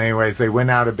shit. And anyways, they went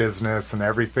out of business and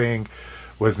everything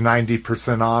was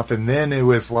 90% off. And then it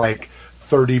was like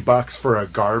 $30 for a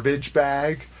garbage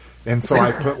bag. And so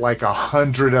I put like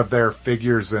 100 of their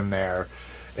figures in there.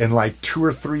 And like 2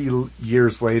 or 3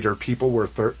 years later, people were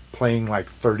paying like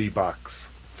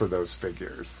 $30 for those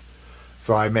figures.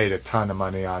 So I made a ton of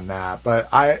money on that. But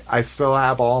I still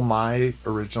have all my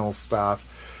original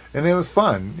stuff. And it was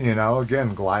fun, you know.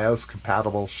 Again, GLiOS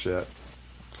compatible shit.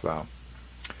 So,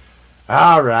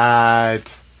 all right.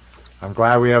 I'm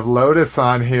glad we have Lotus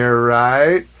on here,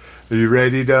 right? Are you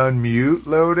ready to unmute,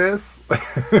 Lotus?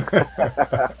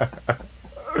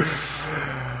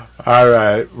 All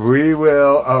right. We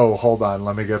will... Oh, hold on.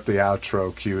 Let me get the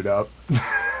outro queued up.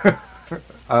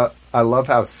 I love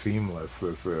how seamless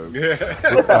this is. Yeah.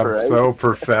 I'm Right? so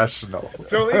professional.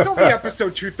 So it's only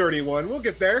episode 231. We'll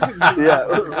get there. Yeah,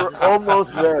 we're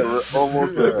almost there. We're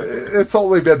almost there. It's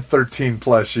only been 13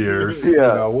 plus years. Yeah, You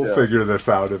know, we'll yeah. figure this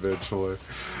out eventually.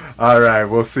 All right.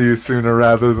 We'll see you sooner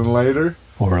rather than later.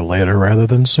 Or later rather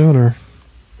than sooner.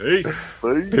 Peace.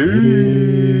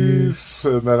 Peace.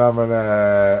 And then I'm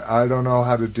gonna... I don't know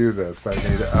how to do this. I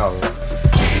need... Oh...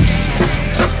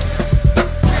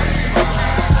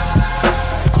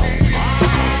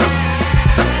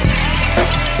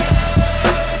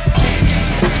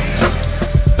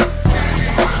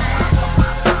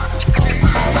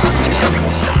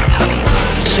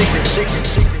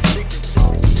 Secret.